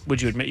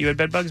 would you admit you had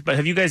bed bugs? But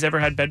have you guys ever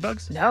had bed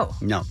bugs? No.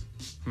 No.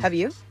 Have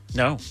you?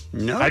 No.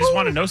 No. I just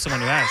want to know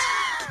someone who has.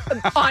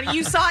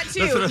 You saw it That's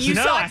what too. I- You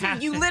No, saw I it too.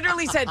 haven't. You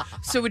literally said,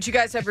 "So would you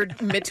guys ever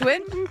admit to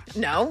it?"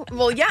 No.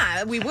 Well,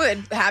 yeah, we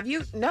would. Have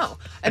you? No.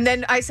 And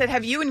then I said,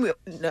 "Have you?" And we,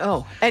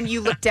 no. And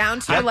you looked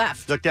down to your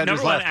left. Look down to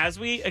Number his one, left. as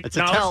we It's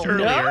a acknowledged tell.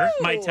 earlier, No.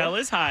 my tell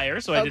is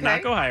higher, so I did not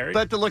Okay. go higher.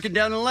 But the looking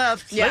down to the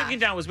left. Yeah. Looking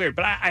down was weird,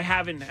 but I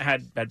haven't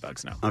had bed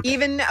bugs, no.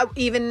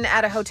 Even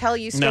at a hotel,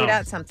 you stayed No.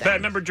 at something. But I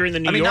remember during the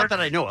New I mean, York. not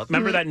that I know of.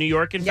 Remember that New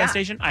York Yeah.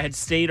 infestation? I had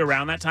stayed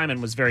around that time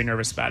and was very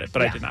nervous about it,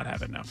 but I Yeah. did not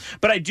have it, no.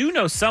 But I do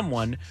know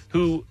someone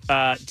who,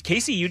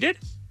 Casey, you did?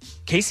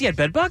 Casey had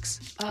bed bugs?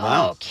 Oh,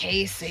 Wow.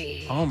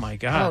 Casey. Oh, my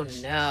God.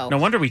 Oh no. No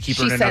wonder we keep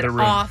her She in said another room.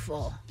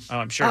 awful. Oh,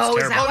 I'm sure it's Oh,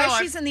 is terrible. that Oh, why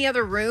no, she's in the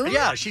other room?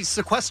 Yeah, she's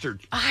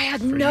sequestered. I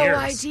had For no years.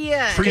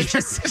 idea. For It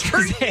just-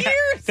 for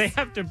years. They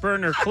have to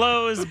burn her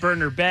clothes,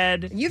 burn her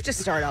bed. You've just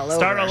started all over.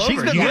 Start all over.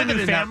 She's been You living have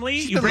a in family.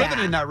 that. She's you been break-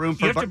 living in that room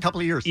for you have a couple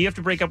of years. You have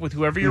to break up with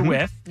whoever you're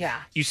with. Yeah.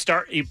 You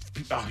start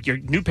your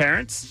new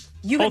parents.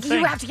 You whole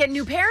thing. have to get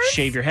new parents?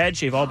 Shave your head,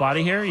 shave all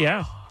body hair.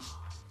 Yeah,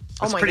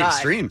 Oh That's my pretty God.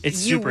 extreme.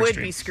 it's You super would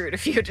extreme. be screwed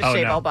if you had to Oh,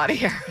 shave no. all body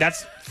hair.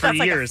 That's for That's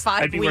like a years.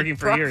 I'd be 5-week working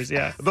for process. years.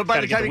 Yeah, But by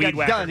Gotta the get time he weed got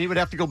whacker. done, he would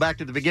have to go back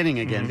to the beginning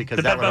again because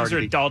The that bed would bugs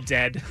already are be. all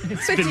dead.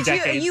 It's But been did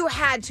decades. you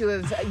had to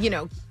have,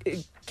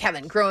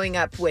 Kevin, growing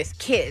up with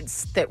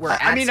kids that were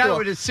at I mean, school. I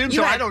would assume you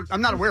so. had-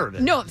 I'm not aware of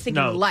it. No, I'm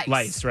thinking No, lice.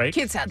 lice, right?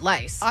 Kids had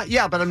lice.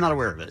 Yeah, but I'm not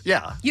aware of it.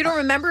 Yeah. You don't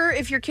remember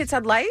if your kids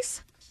had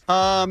lice?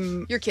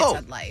 Your kids oh.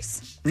 had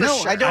lice. No,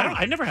 sure. I don't.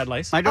 I never had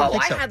lice. I don't Oh,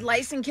 think so. I had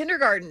lice in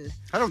kindergarten.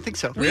 I don't think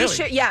so. We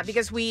should, yeah,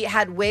 because we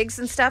had wigs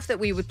and stuff that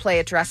we would play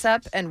at dress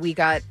up, and we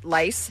got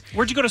lice.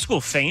 Where'd you go to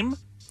school? Fame?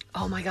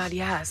 Oh my God,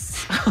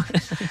 yes.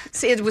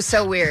 See, it was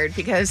so weird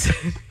because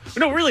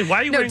No, really.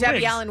 Why are you no, wearing Debbie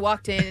wigs? Allen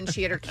walked in and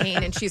she had her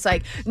cane and she's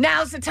like,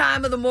 "Now's the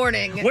time of the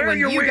morning Where are when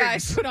your you wigs?"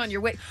 guys put on your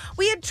wig."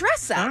 We had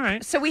dress up, All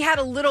right. so we had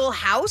a little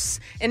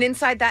house, and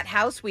inside that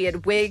house we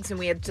had wigs and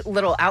we had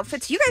little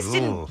outfits. You guys Ooh.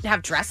 didn't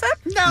have dress up?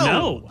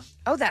 No.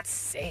 Oh, that's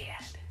sad.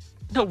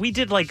 No, we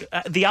did like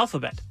the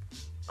alphabet.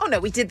 Oh no,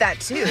 we did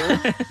that too.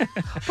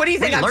 What do you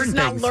think? We I'm learned just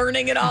not things.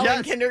 learning it all in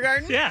Yes.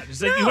 kindergarten? Yeah,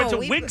 just like you went to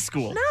we- wig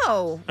school.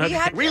 No, we Okay.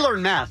 had. We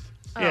learned math.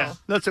 Yeah.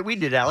 That's what we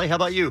did, Allie. How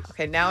about you?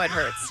 Okay, now it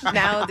hurts.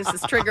 Now this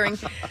is triggering.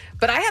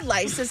 But I had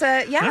lice as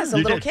a as a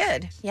you little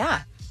did. kid.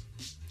 Yeah,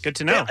 Good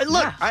to know. Yeah,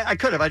 look, Yeah. I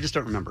could have. I just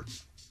don't remember.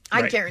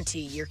 I Right.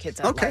 guarantee your kids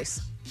had Okay.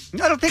 lice.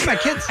 I don't think my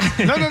kids.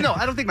 No.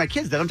 I don't think my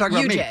kids did. I'm talking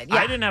You about me. did, yeah.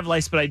 I didn't have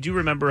lice, but I do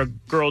remember a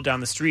girl down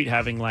the street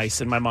having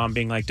lice, and my mom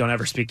being like, "Don't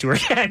ever speak to her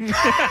again."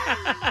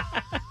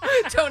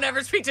 Don't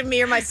ever speak to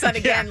me or my son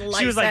again. Yeah. Lice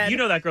She was like, head. "You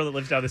know that girl that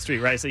lives down the street,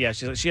 right?" I said, "Yeah."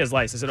 She's like, "She has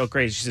lice." I said, "Oh,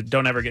 crazy." She said,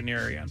 "Don't ever get near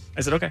her again."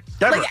 I said, "Okay."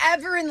 Never. like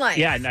ever in life.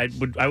 Yeah, and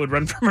I would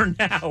run from her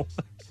now.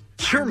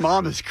 Your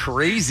mom is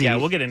crazy. Yeah,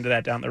 we'll get into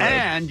that down the road.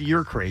 And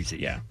you're crazy.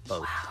 Yeah.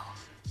 Both.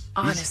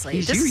 Honestly,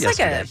 He's this you is like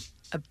yesterday.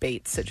 a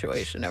bait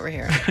situation over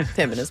here.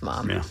 Him and his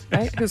mom. Yeah.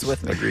 Right? Who's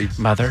with me? Agreed.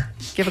 Mother.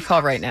 Give a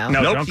call right now.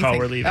 No, Nope. don't You call.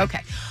 think- We're leaving.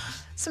 Okay.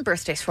 Some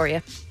birthdays for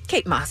you.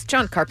 Kate Moss,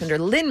 John Carpenter,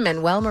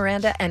 Lin-Manuel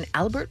Miranda, and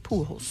Albert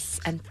Pujols.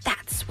 And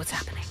that's what's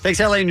happening. Thanks,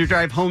 LA. On your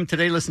drive home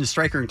today, listen to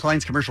Stryker and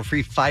Klein's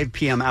commercial-free 5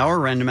 p.m. hour.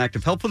 Random act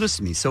of helpfulness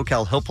from the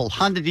SoCal Helpful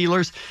Honda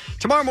dealers.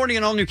 Tomorrow morning,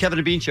 an all-new Kevin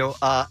and Bean show.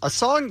 A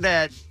song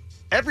that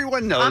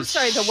everyone knows. I'm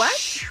sorry, the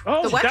what?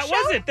 Oh, The what that show?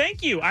 was it.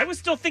 Thank you. I was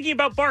still thinking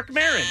about Bark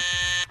Marin.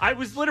 I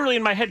was literally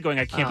in my head going,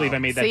 I can't believe I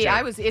made that See, joke.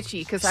 I was itchy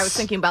because I was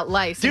thinking about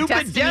life. So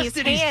Stupid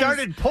Destiny hands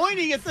started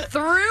pointing at the...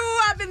 threw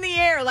up in the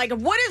air like,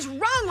 what is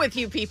wrong with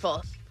you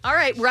people? All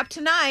right, we're up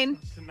to 9.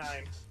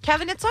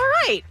 Kevin, it's all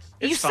right.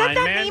 It's you fine, said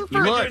that man. name You for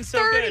were doing so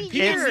 30 good. People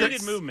years.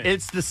 needed movement.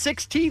 It's the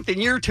 16th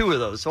in year 2 of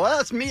those. So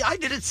that's me. I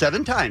did it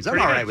 7 times. I'm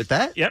Pretty all good. right with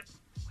that. Yep.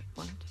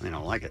 I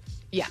don't like it.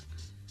 Yeah.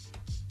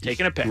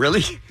 Taking a pick.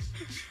 Really?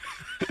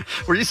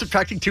 Were you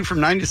subtracting 2 from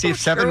 9 to see if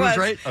 7 was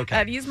right? Okay.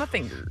 I'd use my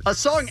fingers. A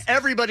song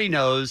everybody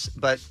knows,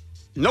 but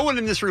no one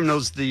in this room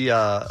knows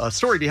the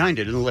story behind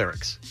it and the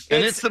lyrics.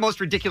 And it's the most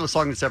ridiculous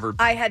song that's ever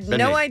I had been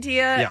no made.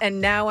 idea, Yeah. and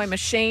now I'm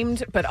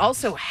ashamed, but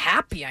also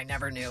happy I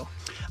never knew.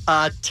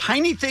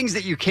 Tiny things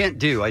that you can't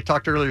do. I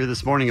talked earlier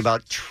this morning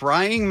about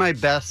trying my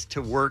best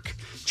to work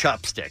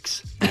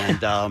chopsticks.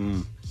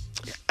 And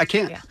I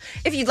can't. Yeah.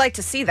 If you'd like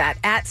to see that,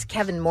 at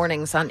Kevin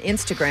Mornings on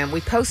Instagram,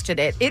 we posted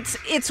it.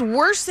 It's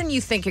worse than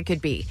you think it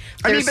could be.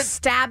 There's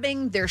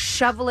stabbing, there's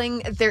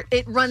shoveling,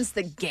 it runs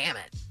the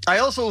gamut. I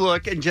also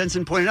look, and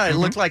Jensen pointed out, I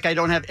look like I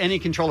don't have any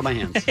control of my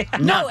hands.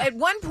 No, at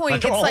one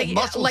point Like all it's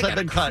muscles like have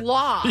a been cut.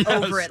 claw Yes.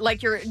 over it,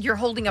 like you're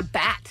holding a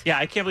bat. Yeah,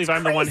 I can't believe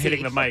I'm the one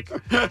hitting the mic.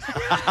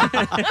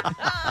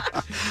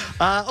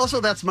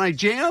 Also, that's my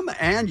jam,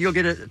 and you'll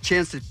get a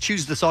chance to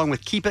choose the song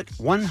with Keep It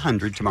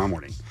 100 tomorrow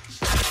morning.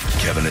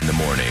 Kevin in the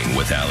Morning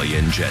with Ali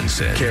and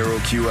Jensen. Carol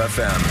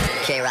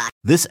QFM. K-Rock.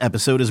 This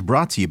episode is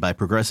brought to you by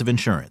Progressive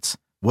Insurance.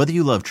 Whether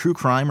you love true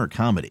crime or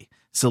comedy,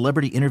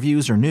 celebrity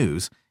interviews or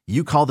news,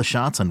 you call the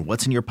shots on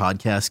what's in your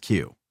podcast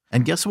queue.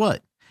 And guess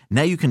what?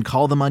 Now you can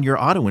call them on your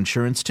auto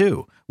insurance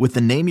too with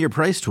the Name Your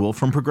Price tool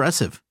from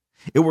Progressive.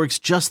 It works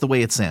just the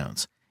way it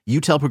sounds. You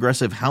tell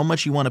Progressive how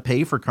much you want to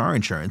pay for car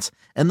insurance,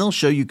 and they'll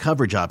show you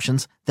coverage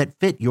options that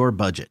fit your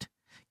budget.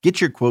 Get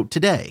your quote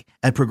today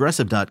at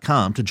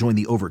Progressive.com to join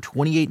the over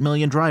 28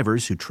 million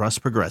drivers who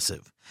trust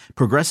Progressive.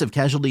 Progressive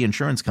Casualty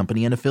Insurance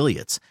Company and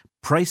Affiliates.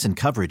 Price and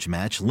coverage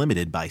match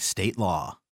limited by state law.